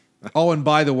 Oh, and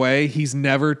by the way, he's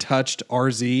never touched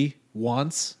RZ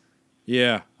once.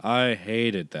 Yeah, I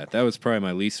hated that. That was probably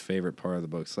my least favorite part of the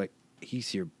book. It's like,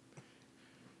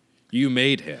 you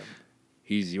made him.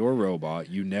 He's your robot.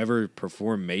 You never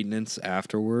perform maintenance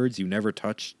afterwards. You never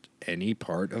touched any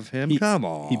part of him. Come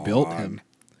on. He built him.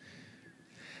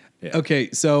 Yeah. Okay,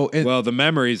 so... the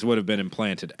memories would have been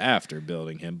implanted after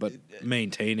building him, but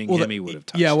maintaining him, he would have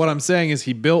touched him. What I'm saying is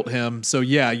he built him, so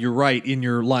yeah, you're right in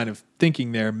your line of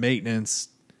thinking there, maintenance.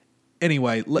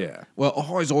 Anyway,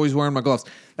 he's always wearing my gloves.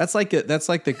 That's like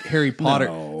the Harry Potter...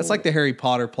 No. That's like the Harry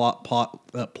Potter plot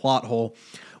hole.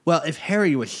 Well, if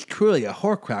Harry was truly a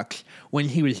Horcrux when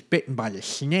he was bitten by the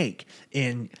snake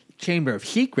in Chamber of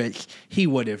Secrets, he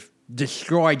would have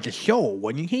destroyed the soul,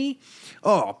 wouldn't he?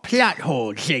 Oh, plot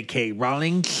hole, J.K.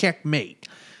 Rowling, checkmate.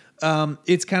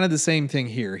 It's kind of the same thing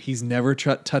here. He's never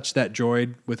touched that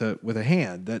droid with a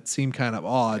hand. That seemed kind of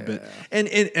odd, but and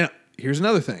here's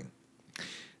another thing.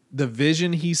 The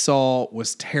vision he saw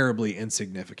was terribly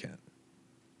insignificant.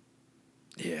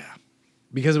 Yeah.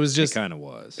 Because it was just... It kind of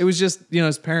was. It was just,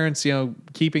 his parents,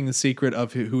 keeping the secret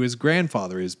of who his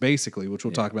grandfather is, basically, which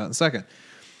we'll talk about in a second.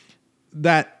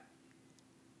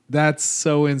 That's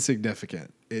so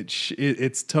insignificant.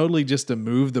 It's totally just to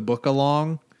move the book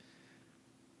along.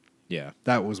 Yeah.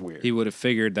 That was weird. He would have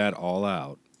figured that all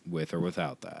out with or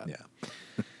without that.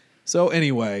 Yeah. So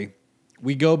anyway,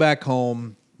 we go back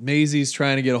home. Maisie's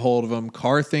trying to get a hold of him.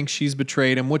 Carr thinks she's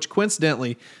betrayed him, which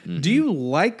coincidentally, do you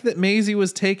like that Maisie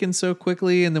was taken so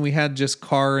quickly and then we had just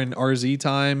Carr and RZ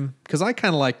time? Because I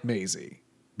kind of liked Maisie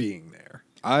being there.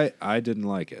 I didn't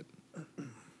like it.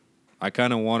 I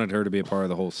kind of wanted her to be a part of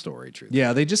the whole story, truthfully.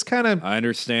 Yeah, they just kind of... I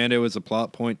understand it was a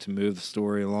plot point to move the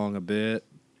story along a bit,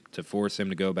 to force him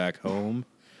to go back home,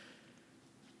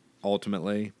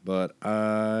 ultimately, but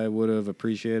I would have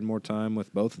appreciated more time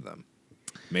with both of them.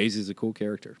 Maisie's a cool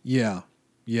character. Yeah,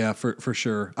 for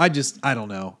sure. I don't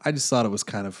know. I just thought it was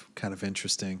kind of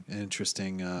interesting, an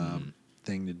interesting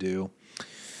thing to do.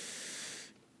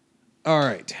 All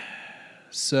right.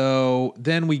 So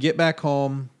then we get back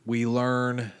home. We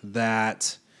learn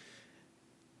that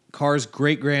Carr's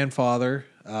great-grandfather,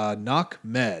 Nakh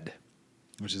Med,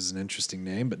 which is an interesting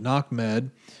name, but Nakh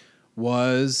Med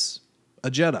was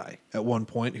a Jedi at one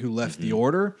point who left the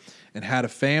Order and had a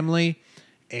family,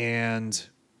 and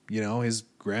his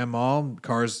grandma,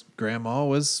 Carr's grandma,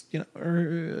 was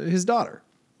his daughter.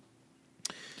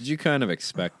 Did you kind of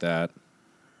expect that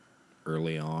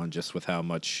early on, just with how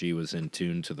much she was in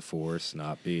tune to the Force,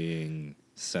 not being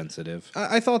sensitive?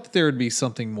 I thought that there would be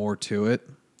something more to it,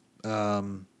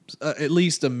 at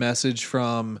least a message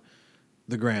from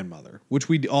the grandmother, which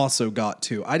we also got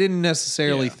too. I didn't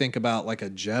necessarily think about like a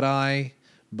Jedi,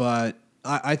 but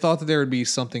I thought that there would be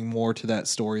something more to that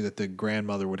story that the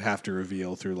grandmother would have to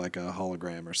reveal through like a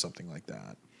hologram or something like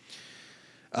that.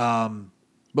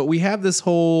 But we have this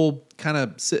whole kind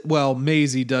of,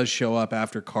 Maisie does show up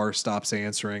after Carr stops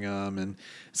answering him. And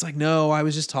it's like, no, I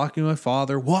was just talking to my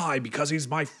father. Why? Because he's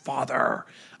my father.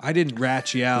 I didn't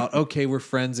rat you out. Okay, we're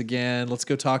friends again. Let's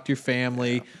go talk to your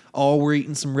family. Yeah. Oh, we're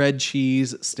eating some red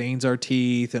cheese. It stains our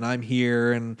teeth. And I'm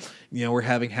here. And, we're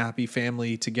having happy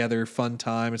family together, fun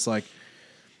time. It's like,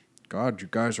 God, you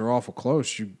guys are awful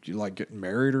close. You like getting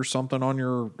married or something on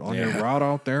your route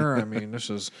out there? I mean, this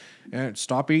is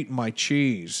stop eating my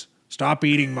cheese. Stop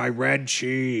eating my red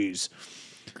cheese.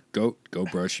 Go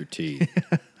brush your teeth.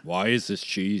 Why is this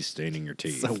cheese staining your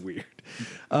teeth? So weird.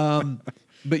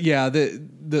 But yeah,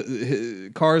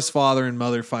 the Carr's father and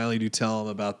mother finally do tell him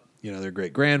about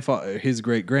their his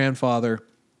great grandfather,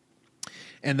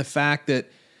 and the fact that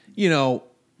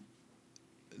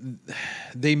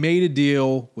they made a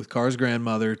deal with Carr's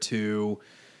grandmother to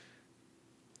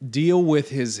deal with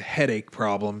his headache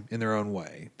problem in their own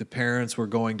way. The parents were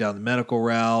going down the medical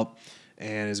route,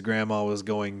 and his grandma was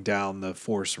going down the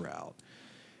force route.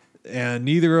 And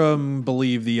neither of them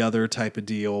believe the other type of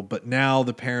deal, but now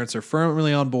the parents are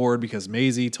firmly on board because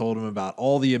Maisie told him about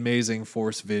all the amazing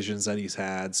force visions that he's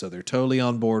had, so they're totally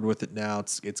on board with it now.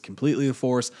 It's completely the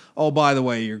force. Oh, by the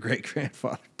way, your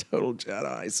great-grandfather, total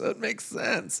Jedi, so it makes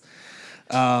sense.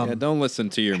 Don't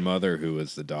listen to your mother, who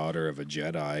is the daughter of a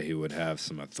Jedi who would have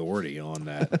some authority on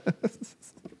that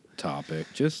topic.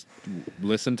 Just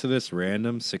listen to this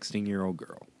random 16-year-old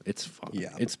girl. It's fine.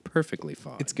 Yeah. It's perfectly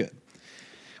fine. It's good.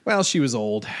 Well, she was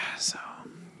old, so.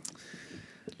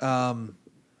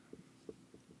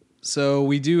 So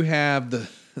we do have the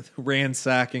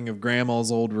ransacking of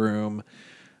Grandma's old room.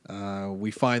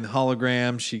 We find the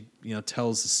hologram. She,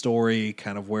 tells the story,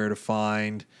 kind of where to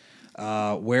find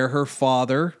where her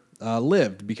father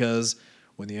lived, because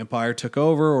when the Empire took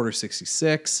over, Order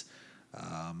 66,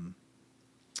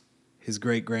 his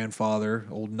great-grandfather,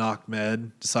 old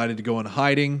Nachmed, decided to go in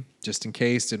hiding just in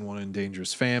case, didn't want to endanger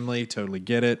his family, totally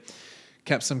get it.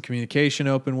 Kept some communication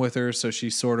open with her, so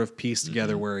she sort of pieced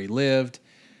together where he lived.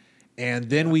 And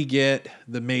then we get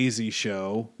the Maisie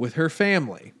show with her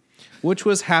family, which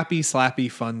was happy,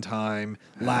 slappy, fun time,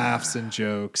 laughs and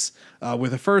jokes,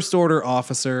 with a First Order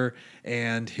officer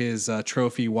and his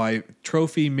trophy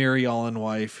Mary Ellen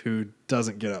wife who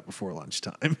doesn't get up before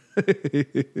lunchtime.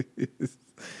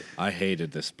 I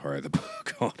hated this part of the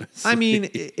book, honestly. I mean,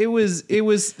 it was.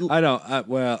 I don't.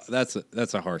 Well, that's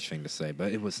a harsh thing to say,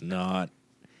 but it was not.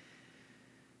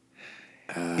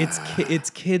 It's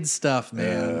kid stuff,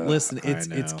 man. Listen,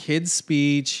 it's kid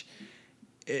speech.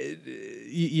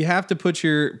 You have to put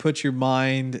your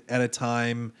mind at a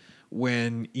time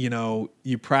when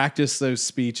you practice those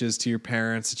speeches to your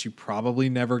parents that you probably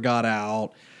never got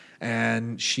out,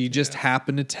 and she just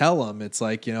happened to tell them. It's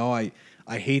like,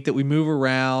 I hate that we move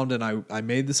around, and I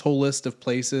made this whole list of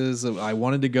places that I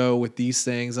wanted to go with these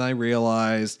things, and I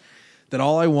realized that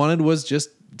all I wanted was just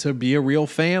to be a real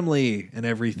family and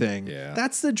everything. Yeah.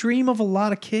 That's the dream of a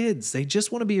lot of kids. They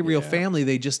just want to be a real family.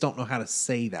 They just don't know how to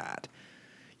say that,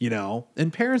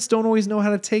 and parents don't always know how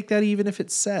to take that even if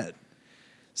it's said.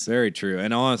 It's very true.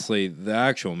 And honestly, the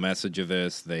actual message of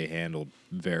this, they handled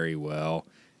very well.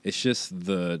 It's just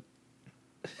the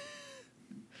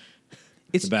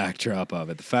backdrop of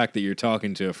it. The fact that you're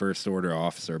talking to a First Order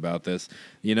officer about this.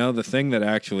 The thing that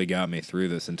actually got me through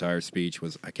this entire speech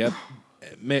was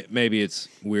maybe it's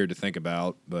weird to think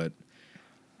about, but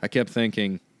I kept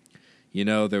thinking,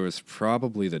 there was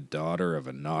probably the daughter of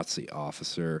a Nazi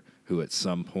officer who at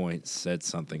some point said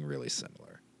something really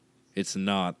similar. It's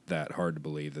not that hard to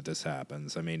believe that this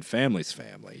happens. I mean, family's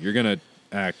family. You're going to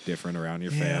act different around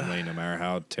your family, no matter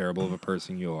how terrible of a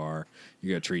person you are. You're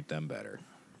going to treat them better.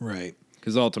 Right.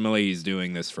 Because ultimately he's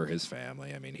doing this for his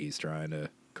family. I mean, he's trying to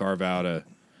carve out a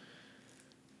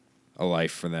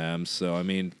life for them. So, I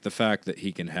mean, the fact that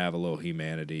he can have a little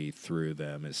humanity through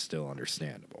them is still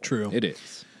understandable. True. It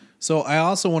is. So I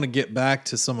also want to get back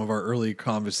to some of our early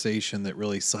conversation that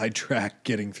really sidetracked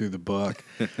getting through the book.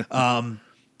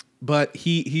 But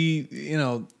he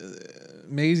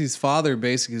Maisie's father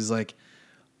basically is like,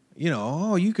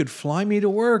 you could fly me to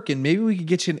work and maybe we could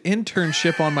get you an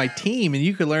internship on my team and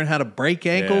you could learn how to break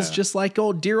ankles just like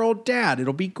dear old dad.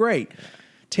 It'll be great.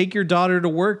 Take your daughter to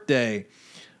work day.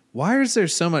 Why is there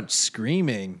so much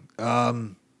screaming?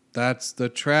 That's the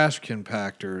trash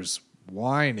compactors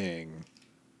whining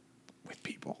with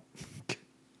people.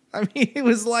 I mean, it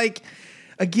was like,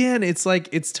 again, it's like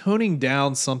it's toning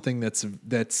down something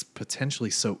that's potentially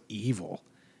so evil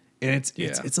And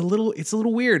it's a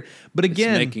little weird. But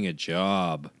again, it's making a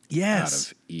job out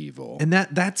of evil. And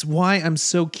that's why I'm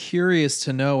so curious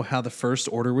to know how the First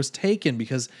Order was taken,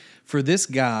 because for this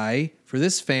guy, for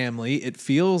this family, it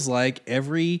feels like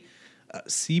every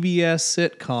CBS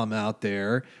sitcom out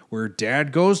there where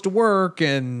dad goes to work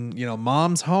and,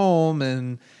 mom's home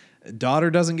and daughter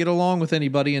doesn't get along with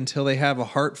anybody until they have a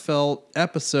heartfelt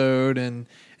episode, and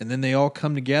then they all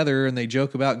come together and they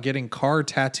joke about getting Car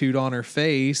tattooed on her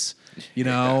face,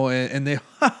 and they,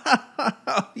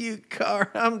 you Car,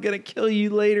 I'm going to kill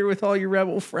you later with all your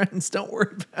rebel friends. Don't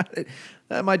worry about it.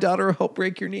 My daughter will help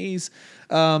break your knees.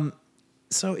 So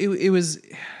it was,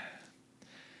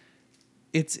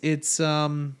 it's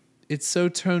so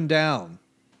toned down.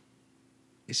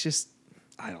 It's just,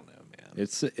 I don't know, man.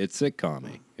 It's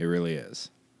sitcom-y. It really is.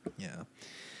 Yeah.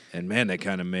 And man, they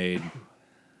kind of made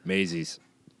Maisie's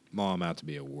mom out to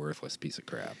be a worthless piece of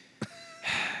crap.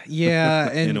 Yeah,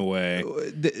 and in a way.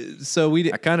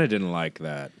 I kind of didn't like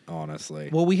that,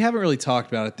 honestly. Well, we haven't really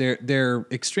talked about it. They're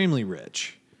extremely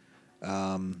rich.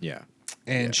 Yeah.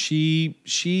 And she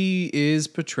is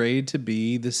portrayed to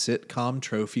be the sitcom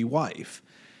trophy wife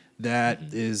that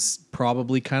is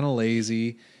probably kind of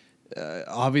lazy,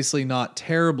 obviously not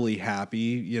terribly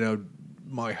happy.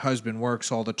 My husband works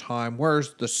all the time.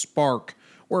 Where's the spark?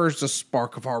 Where's the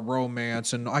spark of our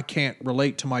romance? And I can't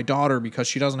relate to my daughter because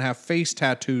she doesn't have face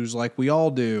tattoos like we all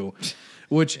do.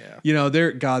 Which,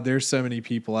 there's so many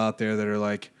people out there that are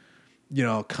like,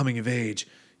 coming of age.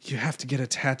 You have to get a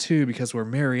tattoo because we're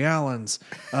Mary Allens.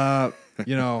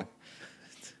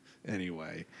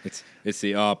 Anyway. It's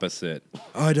the opposite.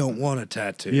 I don't want a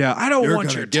tattoo. Yeah, I don't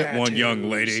want your get one, young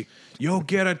lady. You'll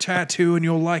get a tattoo and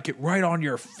you'll like it right on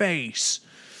your face.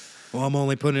 Well, I'm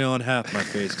only putting it on half my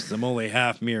face because I'm only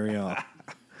half Muriel.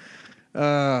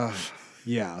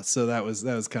 Yeah, so that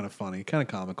was kind of funny, kind of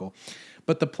comical.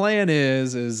 But the plan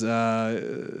is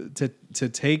to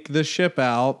take the ship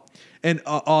out, and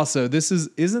also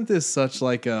isn't this such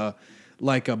like a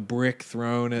brick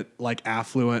thrown at like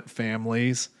affluent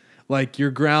families? Like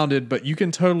you're grounded, but you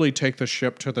can totally take the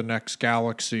ship to the next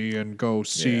galaxy and go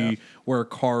see where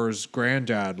Car's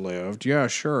granddad lived. Yeah,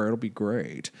 sure, it'll be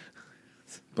great.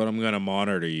 But I'm going to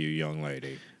monitor you, young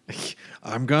lady.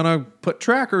 I'm going to put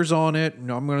trackers on it,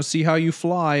 and I'm going to see how you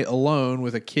fly alone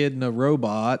with a kid and a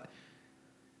robot.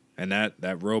 And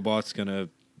that robot's going to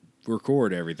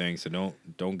record everything, so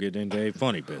don't get into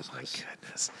funny business. Oh, my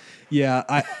goodness. Yeah,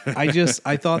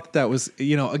 I thought that was,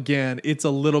 again, it's a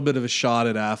little bit of a shot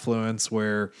at affluence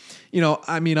where, we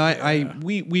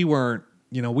weren't,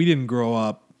 we didn't grow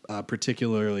up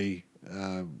particularly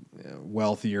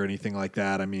wealthy or anything like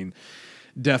that. I mean,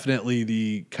 definitely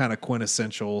the kind of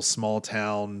quintessential small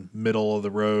town, middle of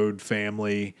the road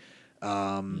family,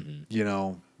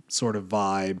 sort of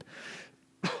vibe.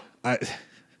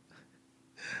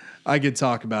 I could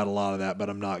talk about a lot of that, but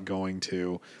I'm not going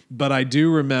to. But I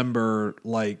do remember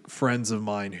like friends of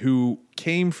mine who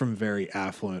came from very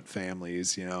affluent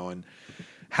families, and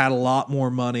had a lot more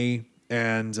money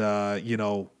and,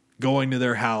 going to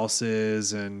their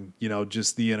houses and,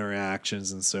 just the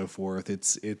interactions and so forth.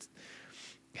 It's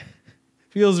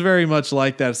feels very much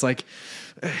like that. It's like,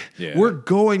 we're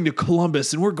going to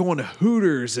Columbus and we're going to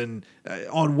Hooters and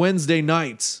on Wednesday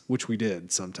nights, which we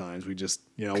did sometimes. We just,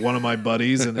 one of my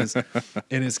buddies in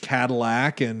his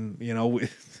Cadillac and,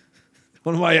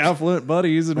 one of my affluent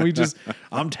buddies, and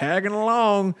I'm tagging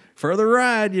along for the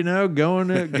ride, going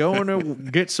to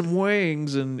get some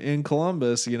wings in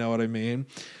Columbus. You know what I mean?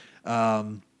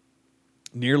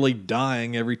 Nearly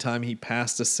dying every time he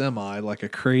passed a semi like a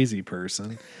crazy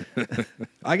person.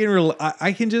 I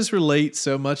can just relate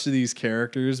so much to these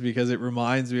characters because it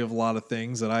reminds me of a lot of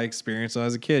things that I experienced when I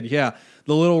was a kid. Yeah,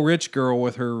 the little rich girl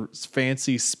with her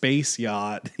fancy space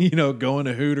yacht, going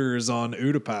to Hooters on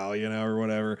Utapau, or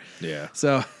whatever. Yeah.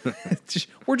 So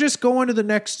we're just going to the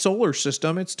next solar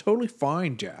system. It's totally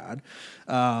fine, Dad.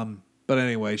 But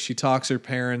anyway, she talks her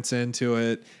parents into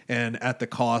it, and at the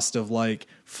cost of like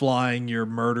flying your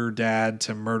murder dad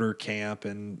to murder camp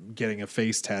and getting a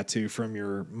face tattoo from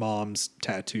your mom's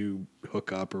tattoo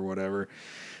hookup or whatever.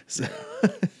 So,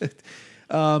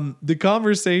 the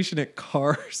conversation at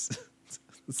Car's,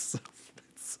 it's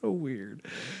so weird.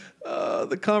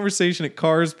 The conversation at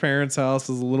Car's parents' house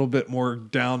is a little bit more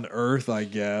down to earth, I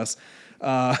guess.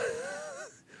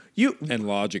 And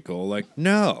logical, like,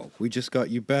 no, we just got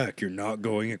you back. You're not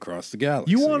going across the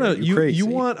galaxy. You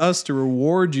want us to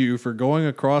reward you for going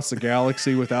across the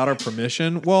galaxy without our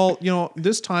permission? Well,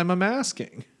 this time I'm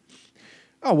asking.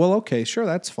 Oh, well, okay, sure,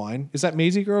 that's fine. Is that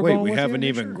Maisie girl? Wait, we haven't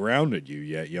even grounded you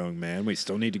yet, young man. We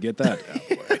still need to get that out of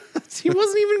the way. He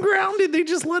wasn't even grounded. They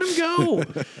just let him go.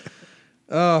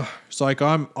 It's like,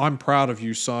 I'm proud of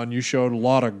you, son. You showed a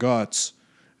lot of guts.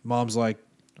 Mom's like,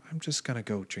 I'm just going to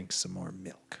go drink some more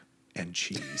milk and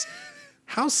cheese.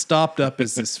 How stopped up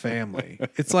is this family?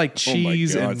 It's like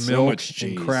cheese and milk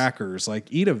and crackers. Like,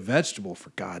 eat a vegetable, for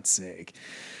God's sake.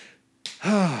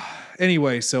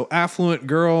 Anyway, so affluent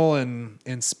girl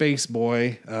and space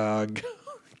boy go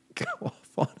off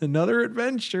on another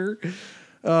adventure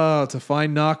to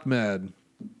find Nachmed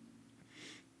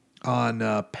on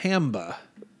Pamba.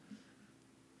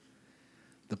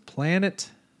 The planet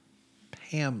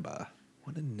Pamba.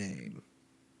 What a name.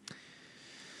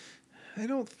 I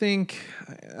don't think...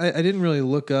 I didn't really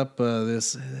look up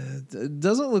this. It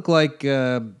doesn't look like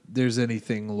there's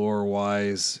anything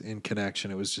lore-wise in connection.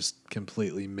 It was just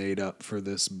completely made up for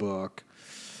this book.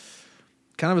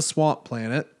 Kind of a swamp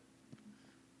planet.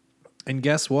 And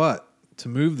guess what? To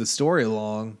move the story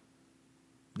along,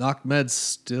 Nachmed's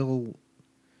still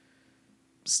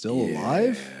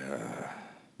alive?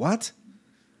 What?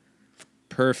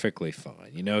 Perfectly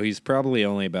fine. You know, he's probably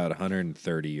only about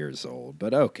 130 years old,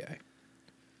 but okay.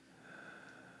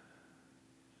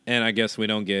 And I guess we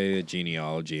don't get a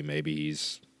genealogy. Maybe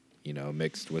he's,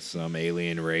 mixed with some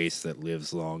alien race that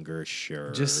lives longer,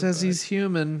 sure. Just says he's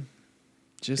human.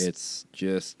 It's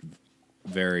just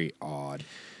very odd.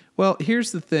 Well,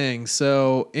 here's the thing.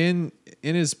 So in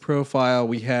his profile,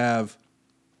 we have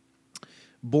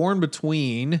born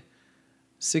between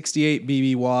 68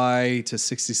 BBY to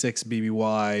 66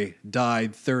 BBY,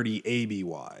 died 30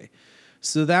 ABY.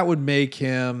 So that would make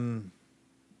him...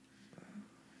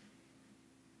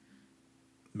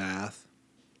 Math.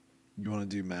 You want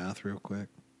to do math real quick?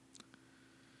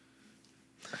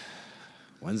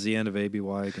 When's the end of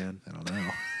ABY again? I don't know.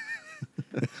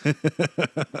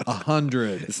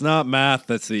 100. It's not math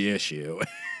that's the issue.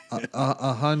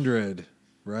 100,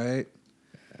 right?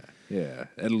 Yeah,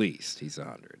 at least he's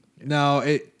 100.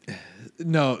 Yeah.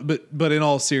 But in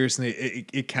all seriousness,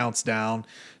 it counts down.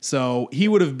 So he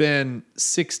would have been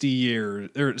 60 years,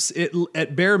 or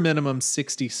at bare minimum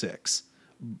 66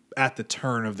 at the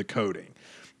turn of the coding.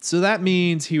 So that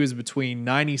means he was between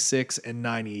 96 and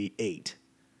 98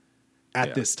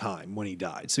 at this time when he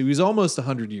died. So he was almost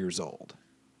 100 years old.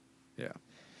 Yeah.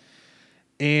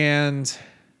 And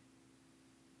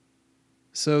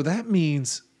so that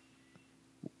means,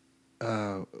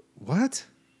 what?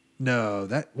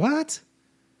 No, what?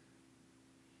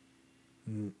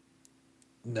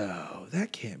 No,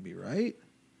 that can't be right.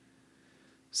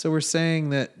 So we're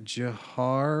saying that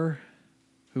Jahar,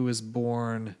 who was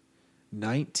born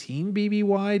 19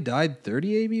 BBY, died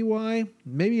 30 ABY?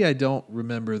 Maybe I don't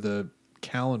remember the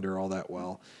calendar all that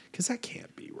well, because that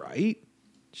can't be right.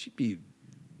 She'd be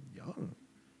young.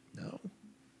 No.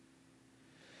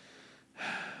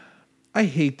 I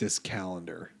hate this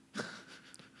calendar.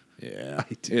 Yeah,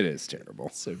 it is terrible.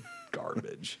 It's so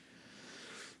garbage.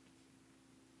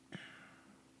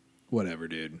 Whatever,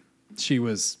 dude. She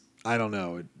was, I don't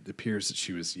know, it appears that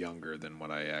she was younger than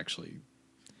what I actually...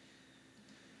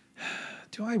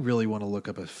 Do I really want to look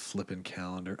up a flippin'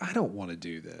 calendar? I don't want to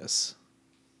do this.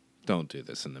 Don't do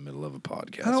this in the middle of a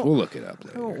podcast. We'll look it up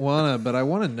later. I don't want to, but I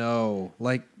want to know.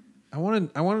 Like, I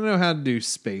want to know how to do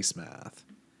space math.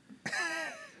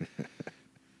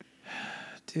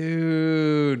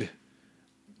 Dude,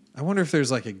 I wonder if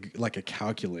there's like a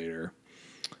calculator.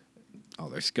 Oh,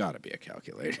 there's got to be a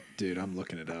calculator. Dude, I'm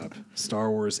looking it up.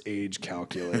 Star Wars age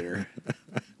calculator.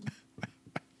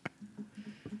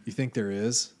 You think there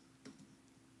is?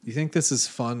 You think this is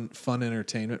fun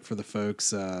entertainment for the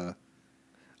folks?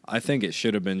 I think it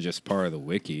should have been just part of the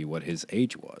wiki what his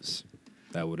age was.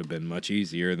 That would have been much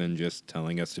easier than just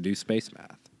telling us to do space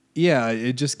math. Yeah,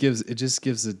 it just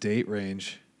gives a date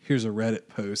range. Here's a Reddit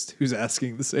post who's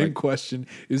asking the same question.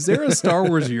 Is there a Star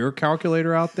Wars year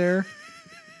calculator out there?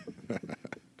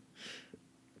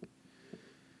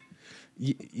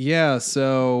 Yeah,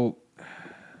 so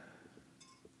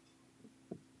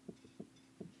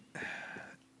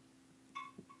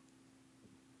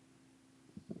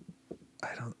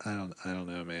I don't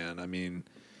know, man. I mean,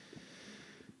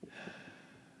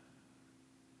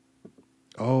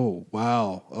 oh,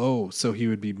 wow. Oh, so he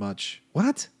would be much...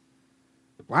 What?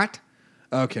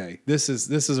 Okay, this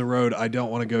is a road I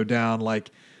don't want to go down.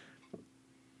 Like,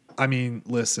 I mean,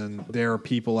 listen, there are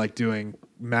people like doing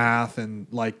math and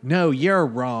like, no, you're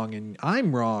wrong and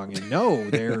I'm wrong and no,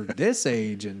 they're this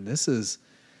age and this is...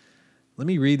 Let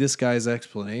me read this guy's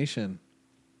explanation.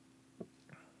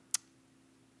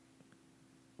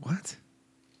 What?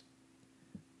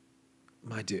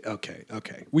 My dude. Okay.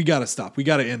 We got to stop. We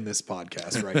got to end this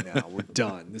podcast right now. We're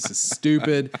done. This is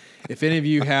stupid. If any of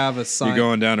you have a sign. You're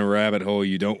going down a rabbit hole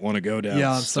you don't want to go down.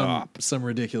 Yeah, stop. Some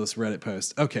ridiculous Reddit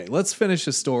post. Okay, let's finish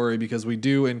the story because we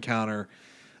do encounter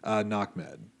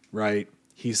Nachmed, right?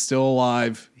 He's still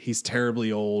alive. He's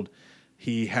terribly old.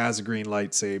 He has a green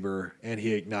lightsaber, and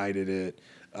he ignited it.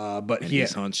 But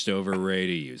he's hunched over, ready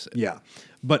to use it. Yeah.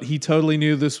 But he totally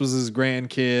knew this was his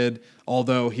grandkid,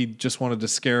 although he just wanted to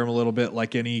scare him a little bit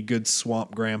like any good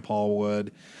swamp grandpa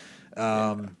would.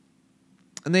 And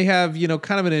they have,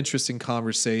 kind of an interesting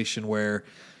conversation where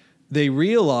they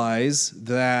realize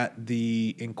that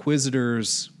the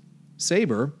Inquisitor's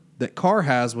saber that Carr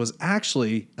has was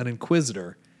actually an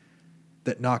Inquisitor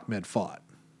that Nachmed fought.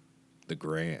 The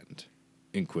Grand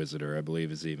Inquisitor, I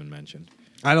believe, is even mentioned.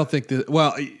 I don't think that.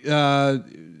 Well,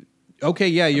 okay,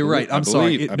 yeah, you're right. I'm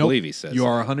sorry. I believe he says you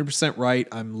are 100% right.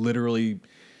 I'm literally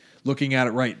looking at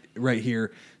it right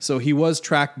here. So he was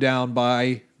tracked down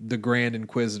by the Grand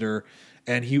Inquisitor,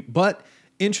 but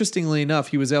interestingly enough,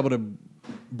 he was able to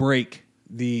break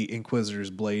the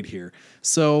Inquisitor's blade here.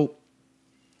 So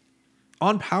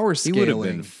on power scaling, he would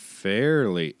have been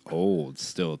fairly old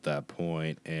still at that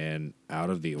point and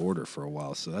out of the order for a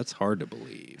while, so that's hard to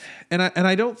believe. And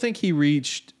I don't think he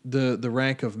reached the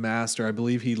rank of master. I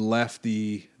believe he left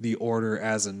the order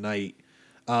as a knight.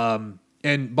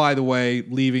 And by the way,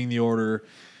 leaving the order,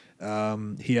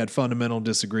 he had fundamental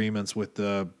disagreements with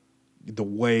the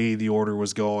way the order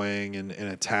was going and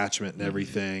attachment and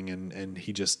everything, and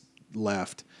he just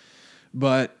left.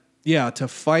 But yeah, to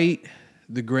fight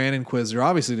the Grand Inquisitor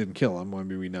obviously didn't kill him. I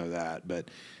mean, we know that, but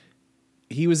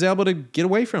he was able to get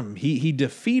away from him. He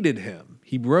defeated him.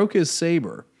 He broke his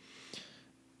saber.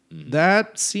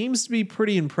 That seems to be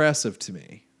pretty impressive to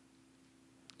me.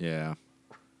 Yeah.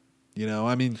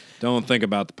 I mean, don't think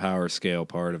about the power scale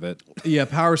part of it. Yeah,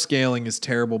 power scaling is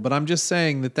terrible, but I'm just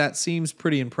saying that seems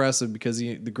pretty impressive because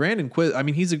the Grand Inquisitor, I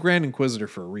mean, he's a Grand Inquisitor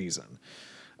for a reason.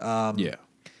 Yeah.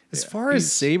 As far as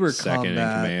saber second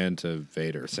combat, in command to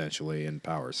Vader, essentially, in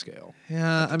power scale.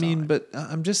 Yeah, I mean, but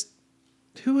I'm just,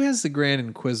 who has the Grand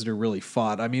Inquisitor really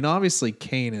fought? I mean, obviously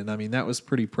Kanan. I mean, that was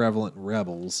pretty prevalent in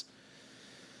Rebels.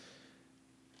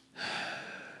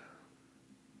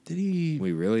 Did he?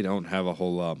 We really don't have a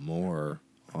whole lot more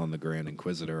on the Grand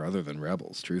Inquisitor other than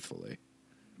Rebels, truthfully.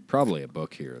 Probably a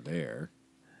book here or there.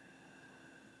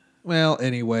 Well,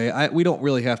 anyway, we don't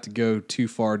really have to go too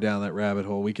far down that rabbit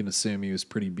hole. We can assume he was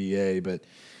pretty BA, but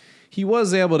he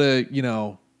was able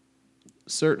to,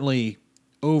 certainly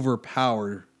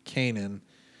overpower Kanan.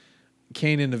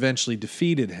 Kanan eventually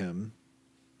defeated him.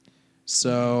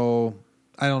 So,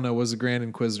 I don't know, was the Grand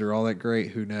Inquisitor all that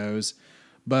great? Who knows?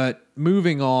 But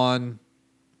moving on,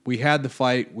 we had the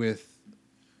fight with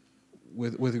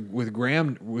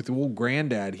old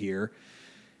Granddad here.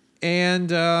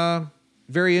 And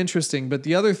very interesting. But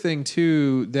the other thing,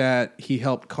 too, that he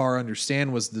helped Carr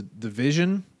understand was the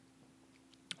vision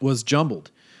was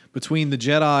jumbled between the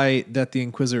Jedi that the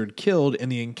Inquisitor had killed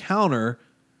and the encounter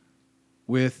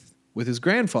with his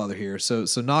grandfather here. So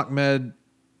Nachmed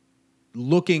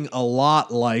looking a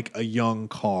lot like a young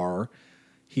Carr.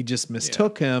 He just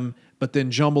mistook him, but then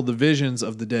jumbled the visions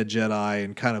of the dead Jedi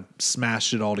and kind of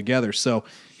smashed it all together. So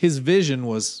his vision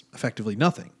was effectively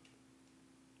nothing.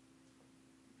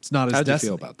 It's not his destiny. How'd you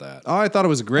feel about that? Oh, I thought it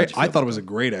was great. I thought it was a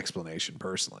great explanation,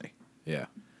 personally. Yeah.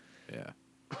 It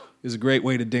was a great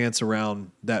way to dance around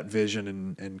that vision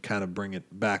and kind of bring it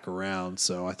back around.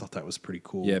 So I thought that was pretty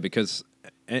cool. Yeah, because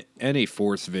any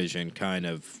Force vision kind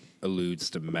of alludes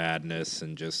to madness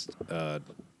and just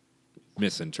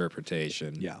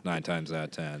misinterpretation. 9 times out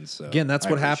of 10. So again, that's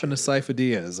what happened to Sifo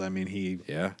Dyas. I mean, he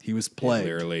was plagued.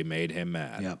 It literally made him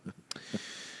mad. Yep.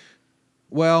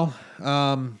 Well,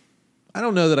 I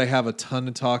don't know that I have a ton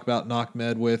to talk about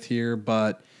Nachmed with here,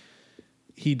 but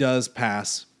he does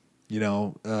pass.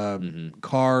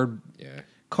 Carr. Yeah.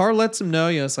 Carr lets him know,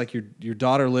 it's like your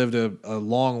daughter lived a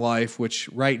long life, which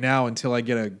right now, until I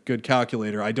get a good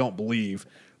calculator, I don't believe.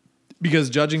 Because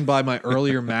judging by my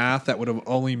earlier math, that would have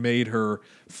only made her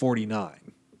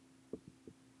 49.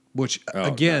 Which,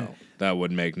 again... No. That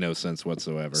would make no sense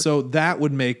whatsoever. So that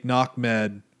would make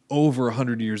Nachmed over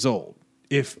 100 years old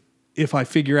if I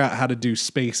figure out how to do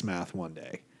space math one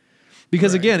day.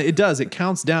 Because again, it does. It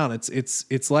counts down.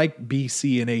 It's like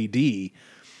BC and AD.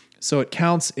 So it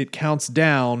counts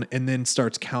down and then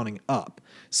starts counting up.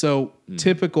 So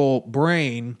typical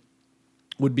brain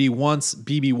would be once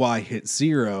BBY hits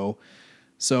 0.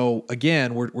 So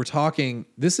again, we're talking,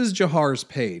 this is Jahar's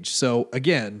page. So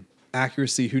again,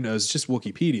 accuracy, who knows, just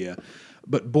Wikipedia.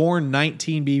 But born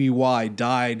 19 BBY,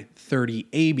 died 30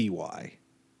 ABY.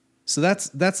 So that's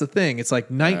the thing. It's like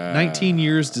 19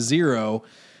 years to 0,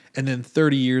 and then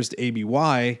 30 years to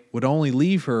ABY would only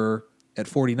leave her at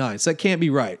 49. So that can't be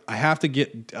right.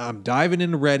 I'm diving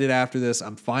into Reddit after this.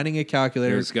 I'm finding a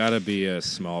calculator. There's got to be a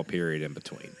small period in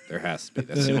between. There has to be.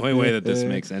 That's the only way that this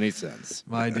makes any sense.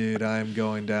 My dude, I'm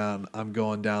going down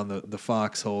the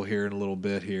foxhole here in a little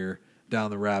bit here, down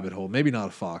the rabbit hole. Maybe not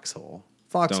a foxhole.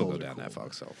 Foxhole. Don't go down that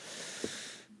foxhole.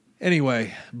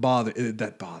 Anyway,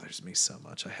 that bothers me so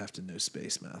much. I have to know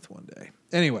space math one day.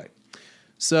 Anyway,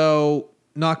 so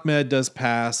Nachmed does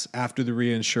pass after the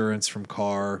reinsurance from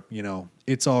Carr. You know,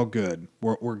 it's all good.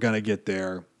 We're gonna get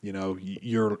there. You know,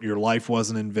 your life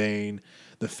wasn't in vain.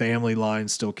 The family line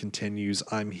still continues.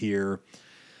 I'm here,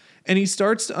 and he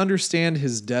starts to understand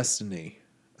his destiny.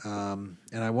 And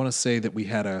I want to say that we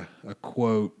had a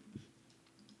quote.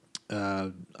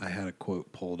 I had a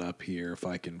quote pulled up here if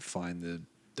I can find the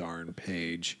darn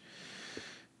page.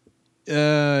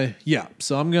 Yeah.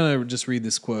 So I'm gonna just read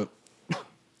this quote.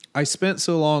 I spent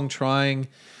so long trying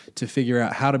to figure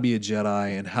out how to be a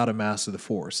Jedi and how to master the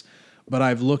Force, but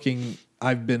I've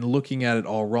been looking at it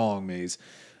all wrong, Maz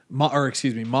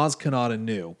Kanata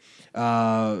knew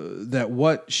that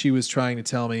what she was trying to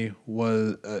tell me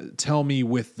was tell me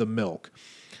with the milk.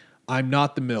 I'm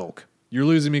not the milk. You're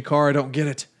losing me, Carr. I don't get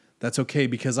it. That's okay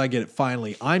because I get it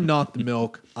finally. I'm not the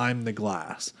milk. I'm the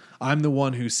glass. I'm the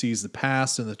one who sees the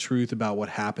past and the truth about what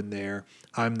happened there.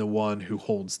 I'm the one who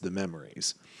holds the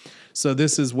memories. So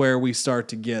this is where we start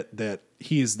to get that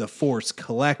he is the Force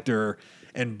collector,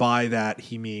 and by that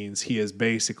he means he is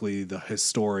basically the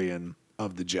historian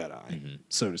of the Jedi,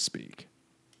 so to speak.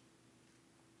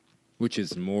 Which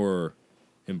is more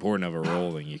important of a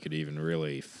role than you could even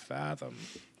really fathom.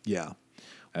 Yeah.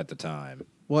 At the time.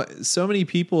 Well, so many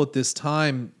people at this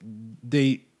time,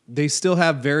 they still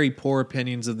have very poor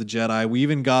opinions of the Jedi. We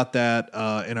even got that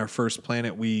in our first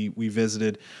planet we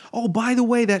visited. Oh, by the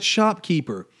way, that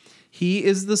shopkeeper, he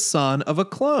is the son of a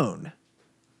clone.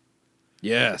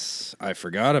 Yes, I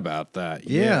forgot about that.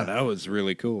 Yeah, that was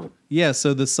really cool. Yeah,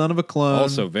 so the son of a clone.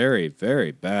 Also, very,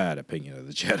 very bad opinion of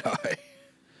the Jedi.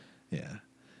 Yeah.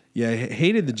 Yeah, he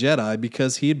hated the Jedi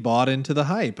because he had bought into the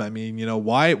hype. I mean, you know,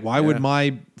 why would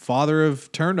my father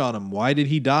have turned on him? Why did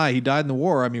he die? He died in the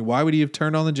war. I mean, why would he have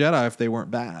turned on the Jedi if they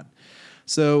weren't bad?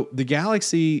 So the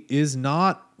galaxy is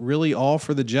not really all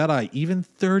for the Jedi, even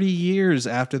 30 years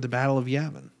after the Battle of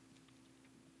Yavin.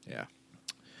 Yeah.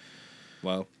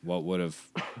 Well, what would have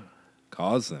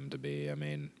caused them to be? I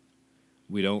mean,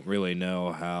 we don't really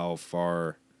know how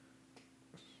far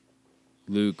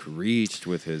Luke reached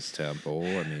with his temple.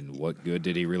 I mean, what good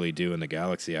did he really do in the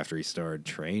galaxy after he started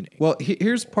training? Well,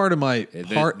 here's part of my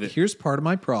here's part of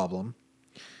my problem.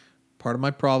 Part of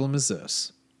my problem is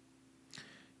this.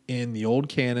 In the old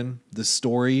canon, the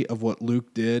story of what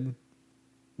Luke did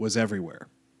was everywhere.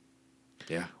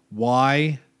 Yeah.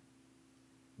 Why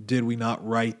did we not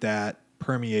write that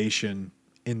permeation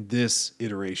in this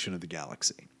iteration of the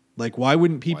galaxy? Like, why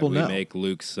wouldn't people know? Make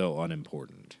Luke so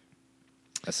unimportant?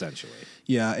 Essentially.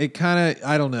 Yeah, it kind of,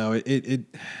 I don't know. It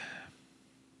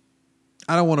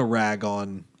I don't want to rag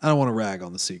on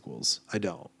the sequels. I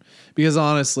don't. Because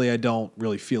honestly, I don't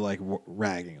really feel like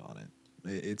ragging on it.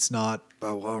 It's not.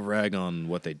 Well, I'll rag on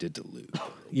what they did to Luke.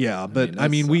 Yeah, but I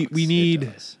mean we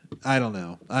need, I don't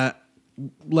know.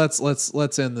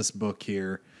 Let's end this book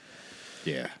here.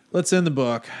 Yeah. Let's end the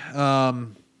book.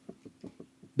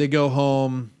 They go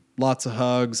home, lots of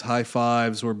hugs, high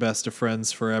fives, we're best of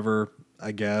friends forever,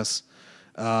 I guess.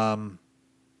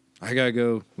 I gotta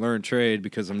go learn trade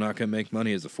because I'm not gonna make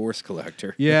money as a Force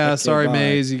collector. Yeah, sorry,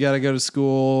 Maz, you gotta go to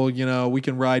school. You know, we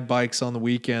can ride bikes on the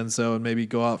weekends, though, and maybe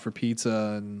go out for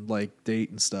pizza and like date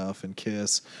and stuff and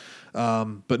kiss.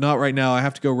 But not right now. I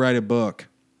have to go write a book.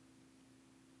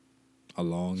 A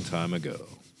long time ago.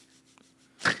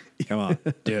 Come on,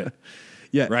 do it.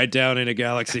 Yeah. Write down in a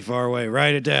galaxy far away.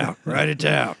 Write it down. Write it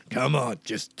down. Come on,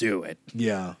 just do it.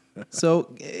 Yeah.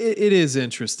 So it is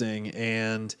interesting,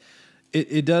 and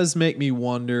it does make me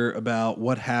wonder about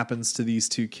what happens to these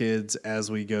two kids as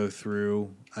we go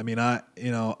through. I mean, I'm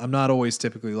not always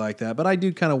typically like that, but I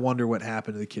do kind of wonder what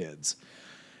happened to the kids.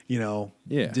 You know,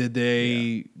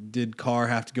 did Carr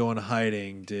have to go into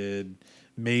hiding? Did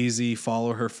Maisie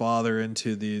follow her father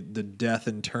into the death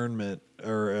internment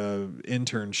or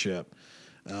internship?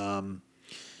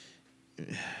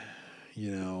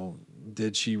 You know,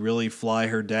 did she really fly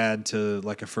her dad to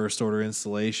like a first order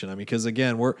installation? I mean, because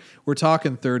again, we're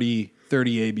talking 30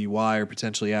 ABY or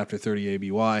potentially after 30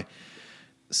 ABY.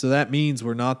 So that means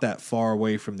we're not that far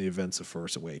away from the events of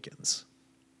Force Awakens,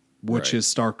 which is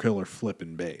Starkiller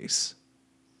flipping base.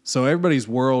 So everybody's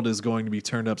world is going to be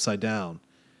turned upside down.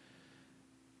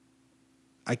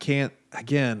 I can't,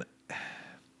 again,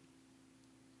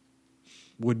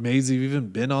 would Maisie have even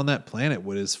been on that planet?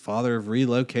 Would his father have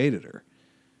relocated her?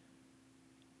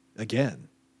 Again,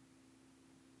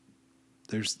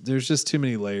 there's just too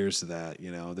many layers to that.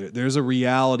 You know, there's a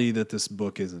reality that this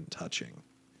book isn't touching.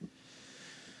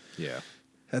 Yeah.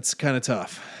 That's kind of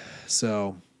tough.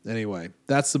 So anyway,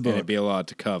 that's the book. And it'd be a lot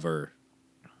to cover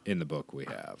in the book we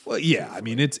have. Well, yeah, I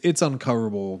mean, it's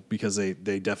uncoverable because they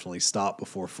definitely stop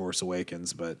before Force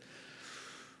Awakens,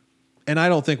 and I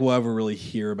don't think we'll ever really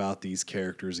hear about these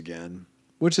characters again,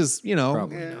 which is,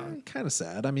 kind of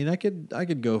sad. I mean, I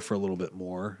could go for a little bit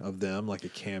more of them, like a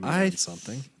cameo and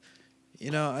something.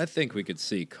 I think we could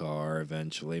see Carr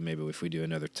eventually. Maybe if we do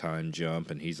another time jump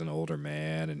and he's an older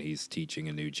man and he's teaching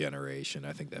a new generation,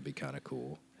 I think that'd be kind of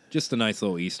cool. Just a nice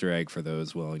little Easter egg for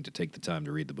those willing to take the time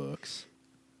to read the books.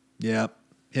 Yeah,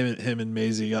 him and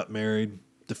Maisie got married,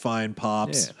 define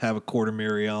pops, have a quarter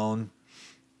Mary Ellen.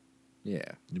 Yeah,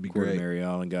 it'd be quarter great. Mary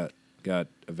Ellen got a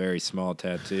very small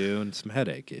tattoo and some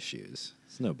headache issues.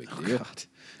 It's no big deal. God.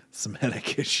 Some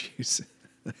headache issues.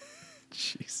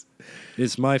 Jeez.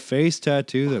 Is my face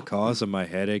tattoo the cause of my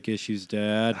headache issues,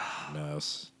 Dad? No.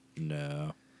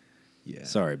 Yeah.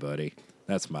 Sorry, buddy.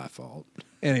 That's my fault.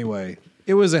 Anyway,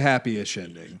 it was a happy-ish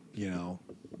ending,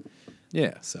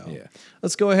 Yeah. So yeah.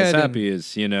 Let's go ahead. As happy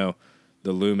as, the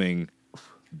looming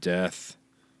death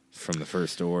from the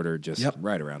First Order just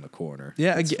right around the corner.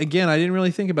 Yeah, again, I didn't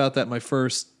really think about that my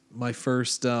first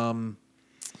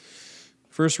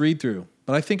read through,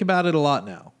 but I think about it a lot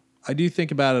now. I do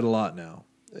think about it a lot now.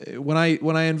 When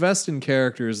I invest in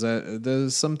characters,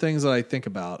 there's some things that I think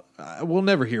about. We'll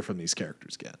never hear from these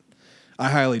characters again. I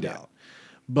highly doubt.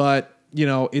 But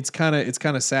it's kind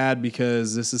of sad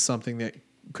because this is something that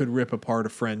could rip apart a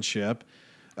friendship.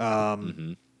 I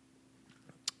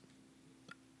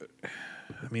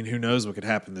mean, who knows what could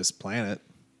happen to this planet?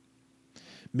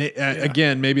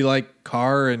 Again, maybe like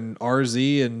Carr and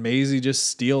RZ and Maisie just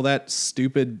steal that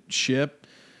stupid ship,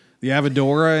 the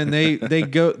Avadora, and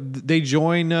they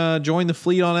join the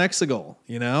fleet on Exegol.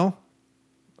 I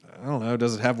don't know.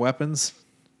 Does it have weapons?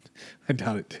 I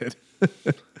doubt it did.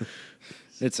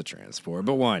 It's a transport,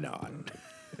 but why not?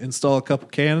 Install a couple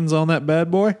cannons on that bad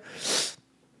boy.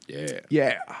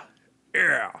 Yeah.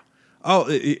 Oh,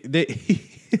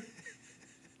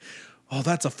 oh,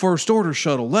 that's a First Order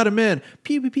shuttle. Let him in.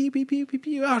 Pew, pew, pew, pew, pew, pew,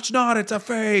 pew. Oh, it's not. It's a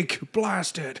fake.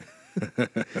 Blasted.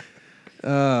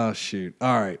 Oh, shoot.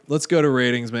 All right. Let's go to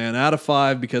ratings, man. Out of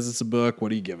 5, because it's a book,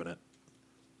 what are you giving it?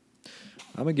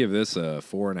 I'm going to give this a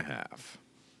 4.5.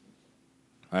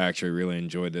 I actually really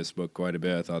enjoyed this book quite a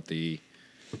bit. I thought the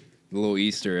little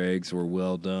Easter eggs were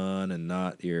well done and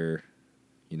not your,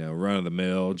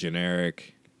 run-of-the-mill,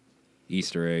 generic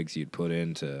Easter eggs you'd put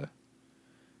into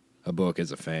a book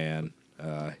as a fan.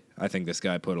 I think this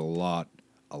guy put a lot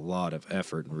of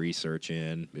effort and research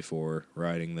in before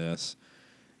writing this.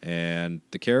 And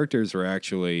the characters were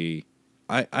actually...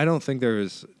 I don't think there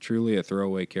was truly a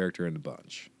throwaway character in the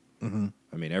bunch. Mm-hmm.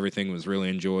 I mean, everything was really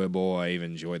enjoyable. I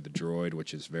even enjoyed the droid,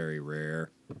 which is very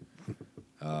rare.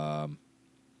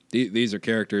 These are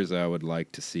characters I would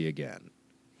like to see again.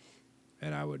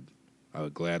 And I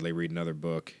would gladly read another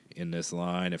book in this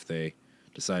line. If they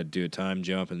decide to do a time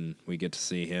jump and we get to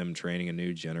see him training a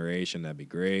new generation, that'd be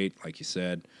great. Like you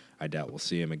said, I doubt we'll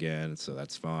see him again, so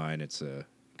that's fine. It's a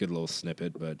good little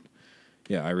snippet, but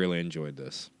yeah, I really enjoyed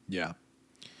this. Yeah.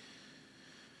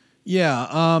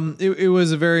 Yeah, it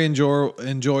was a very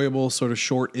enjoyable sort of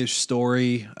short-ish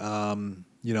story.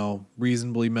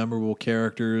 Reasonably memorable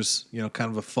characters.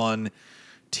 Kind of a fun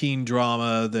teen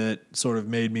drama that sort of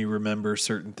made me remember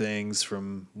certain things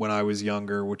from when I was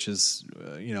younger, which is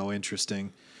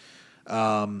interesting.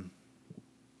 I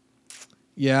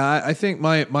think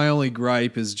my only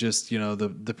gripe is just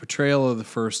the portrayal of the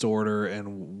First Order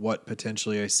and what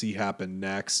potentially I see happen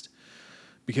next.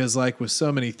 Because like with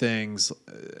so many things,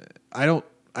 I don't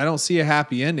see a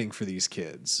happy ending for these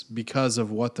kids because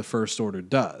of what the First Order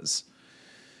does.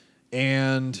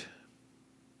 And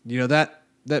that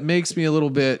makes me a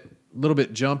little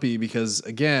bit jumpy because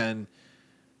again,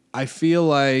 I feel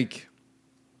like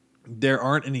there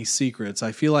aren't any secrets.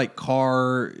 I feel like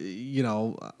Carr,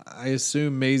 I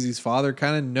assume Maisie's father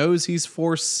kind of knows he's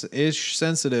Force-ish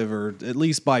sensitive, or at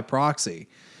least by proxy.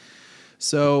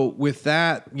 So with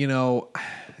that,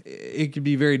 it could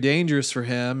be very dangerous for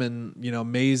him. And,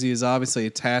 Maisie is obviously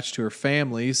attached to her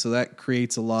family, so that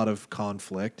creates a lot of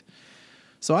conflict.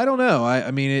 So I don't know.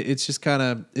 I mean, it's just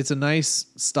it's a nice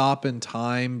stop in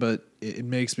time, but it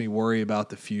makes me worry about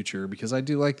the future because I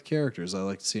do like the characters. I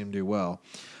like to see them do well.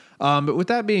 But with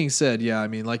that being said, yeah, I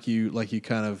mean, like you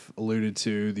kind of alluded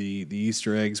to, the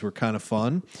Easter eggs were kind of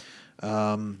fun.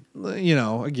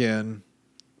 Again,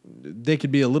 they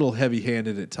could be a little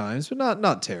heavy-handed at times, but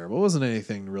not terrible. It wasn't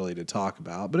anything really to talk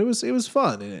about, but it was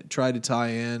fun, and it tried to tie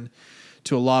in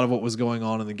to a lot of what was going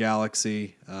on in the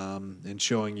galaxy, and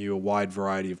showing you a wide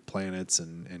variety of planets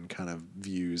and kind of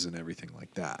views and everything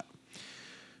like that.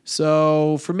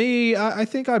 So for me, I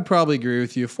think I'd probably agree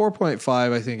with you.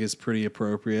 4.5, I think, is pretty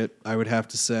appropriate, I would have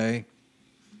to say.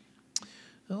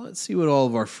 Well, let's see what all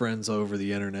of our friends over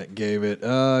the internet gave it.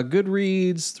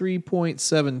 Goodreads,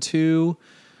 3.72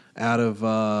 out of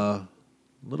a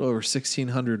little over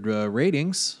 1,600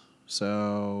 ratings.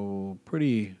 So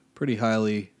pretty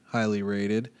highly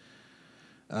rated.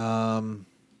 Amazon,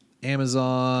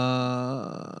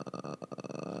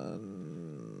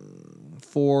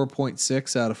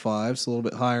 4.6 out of 5. So a little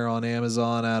bit higher on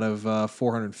Amazon out of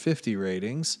 450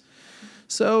 ratings.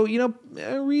 So,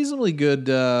 a reasonably good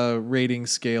rating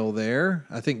scale there.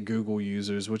 I think Google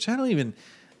users, which I don't even...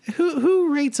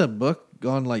 Who rates a book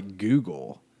on, like,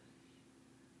 Google?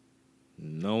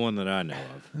 No one that I know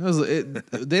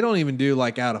of. They don't even do,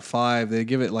 like, out of 5. They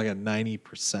give it, like, a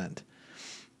 90%.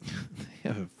 They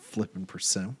have a flipping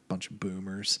percent. Bunch of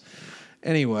boomers.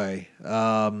 Anyway,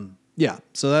 yeah.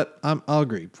 So I'll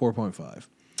agree. 4.5.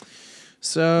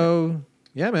 So...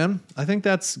 yeah, man. I think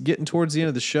that's getting towards the end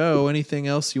of the show. Anything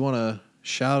else you want to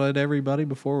shout at everybody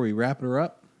before we wrap her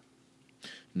up?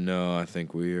 No, I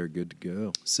think we are good to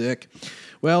go. Sick.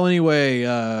 Well, anyway,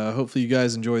 hopefully you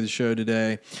guys enjoyed the show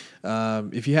today.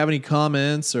 If you have any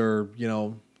comments or,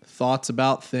 thoughts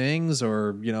about things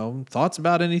or, thoughts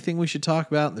about anything we should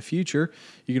talk about in the future,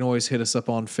 you can always hit us up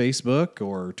on Facebook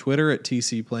or Twitter at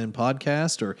TC Plan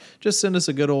Podcast, or just send us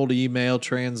a good old email,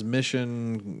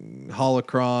 transmission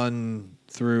holocron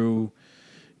through,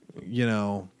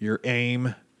 your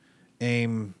AIM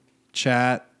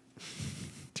chat.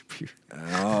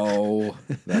 Oh,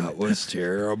 that was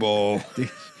terrible.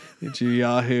 Get your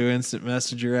Yahoo Instant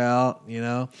Messenger out,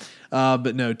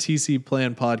 But no,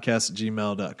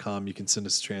 tcplanpodcast@gmail.com. You can send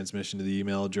us a transmission to the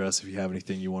email address if you have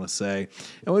anything you want to say.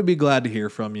 And we'd be glad to hear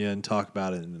from you and talk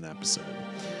about it in an episode.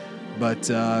 But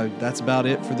that's about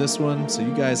it for this one. So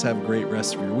you guys have a great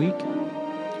rest of your week.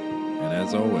 And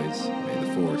as always, may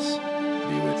the Force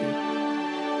be with you.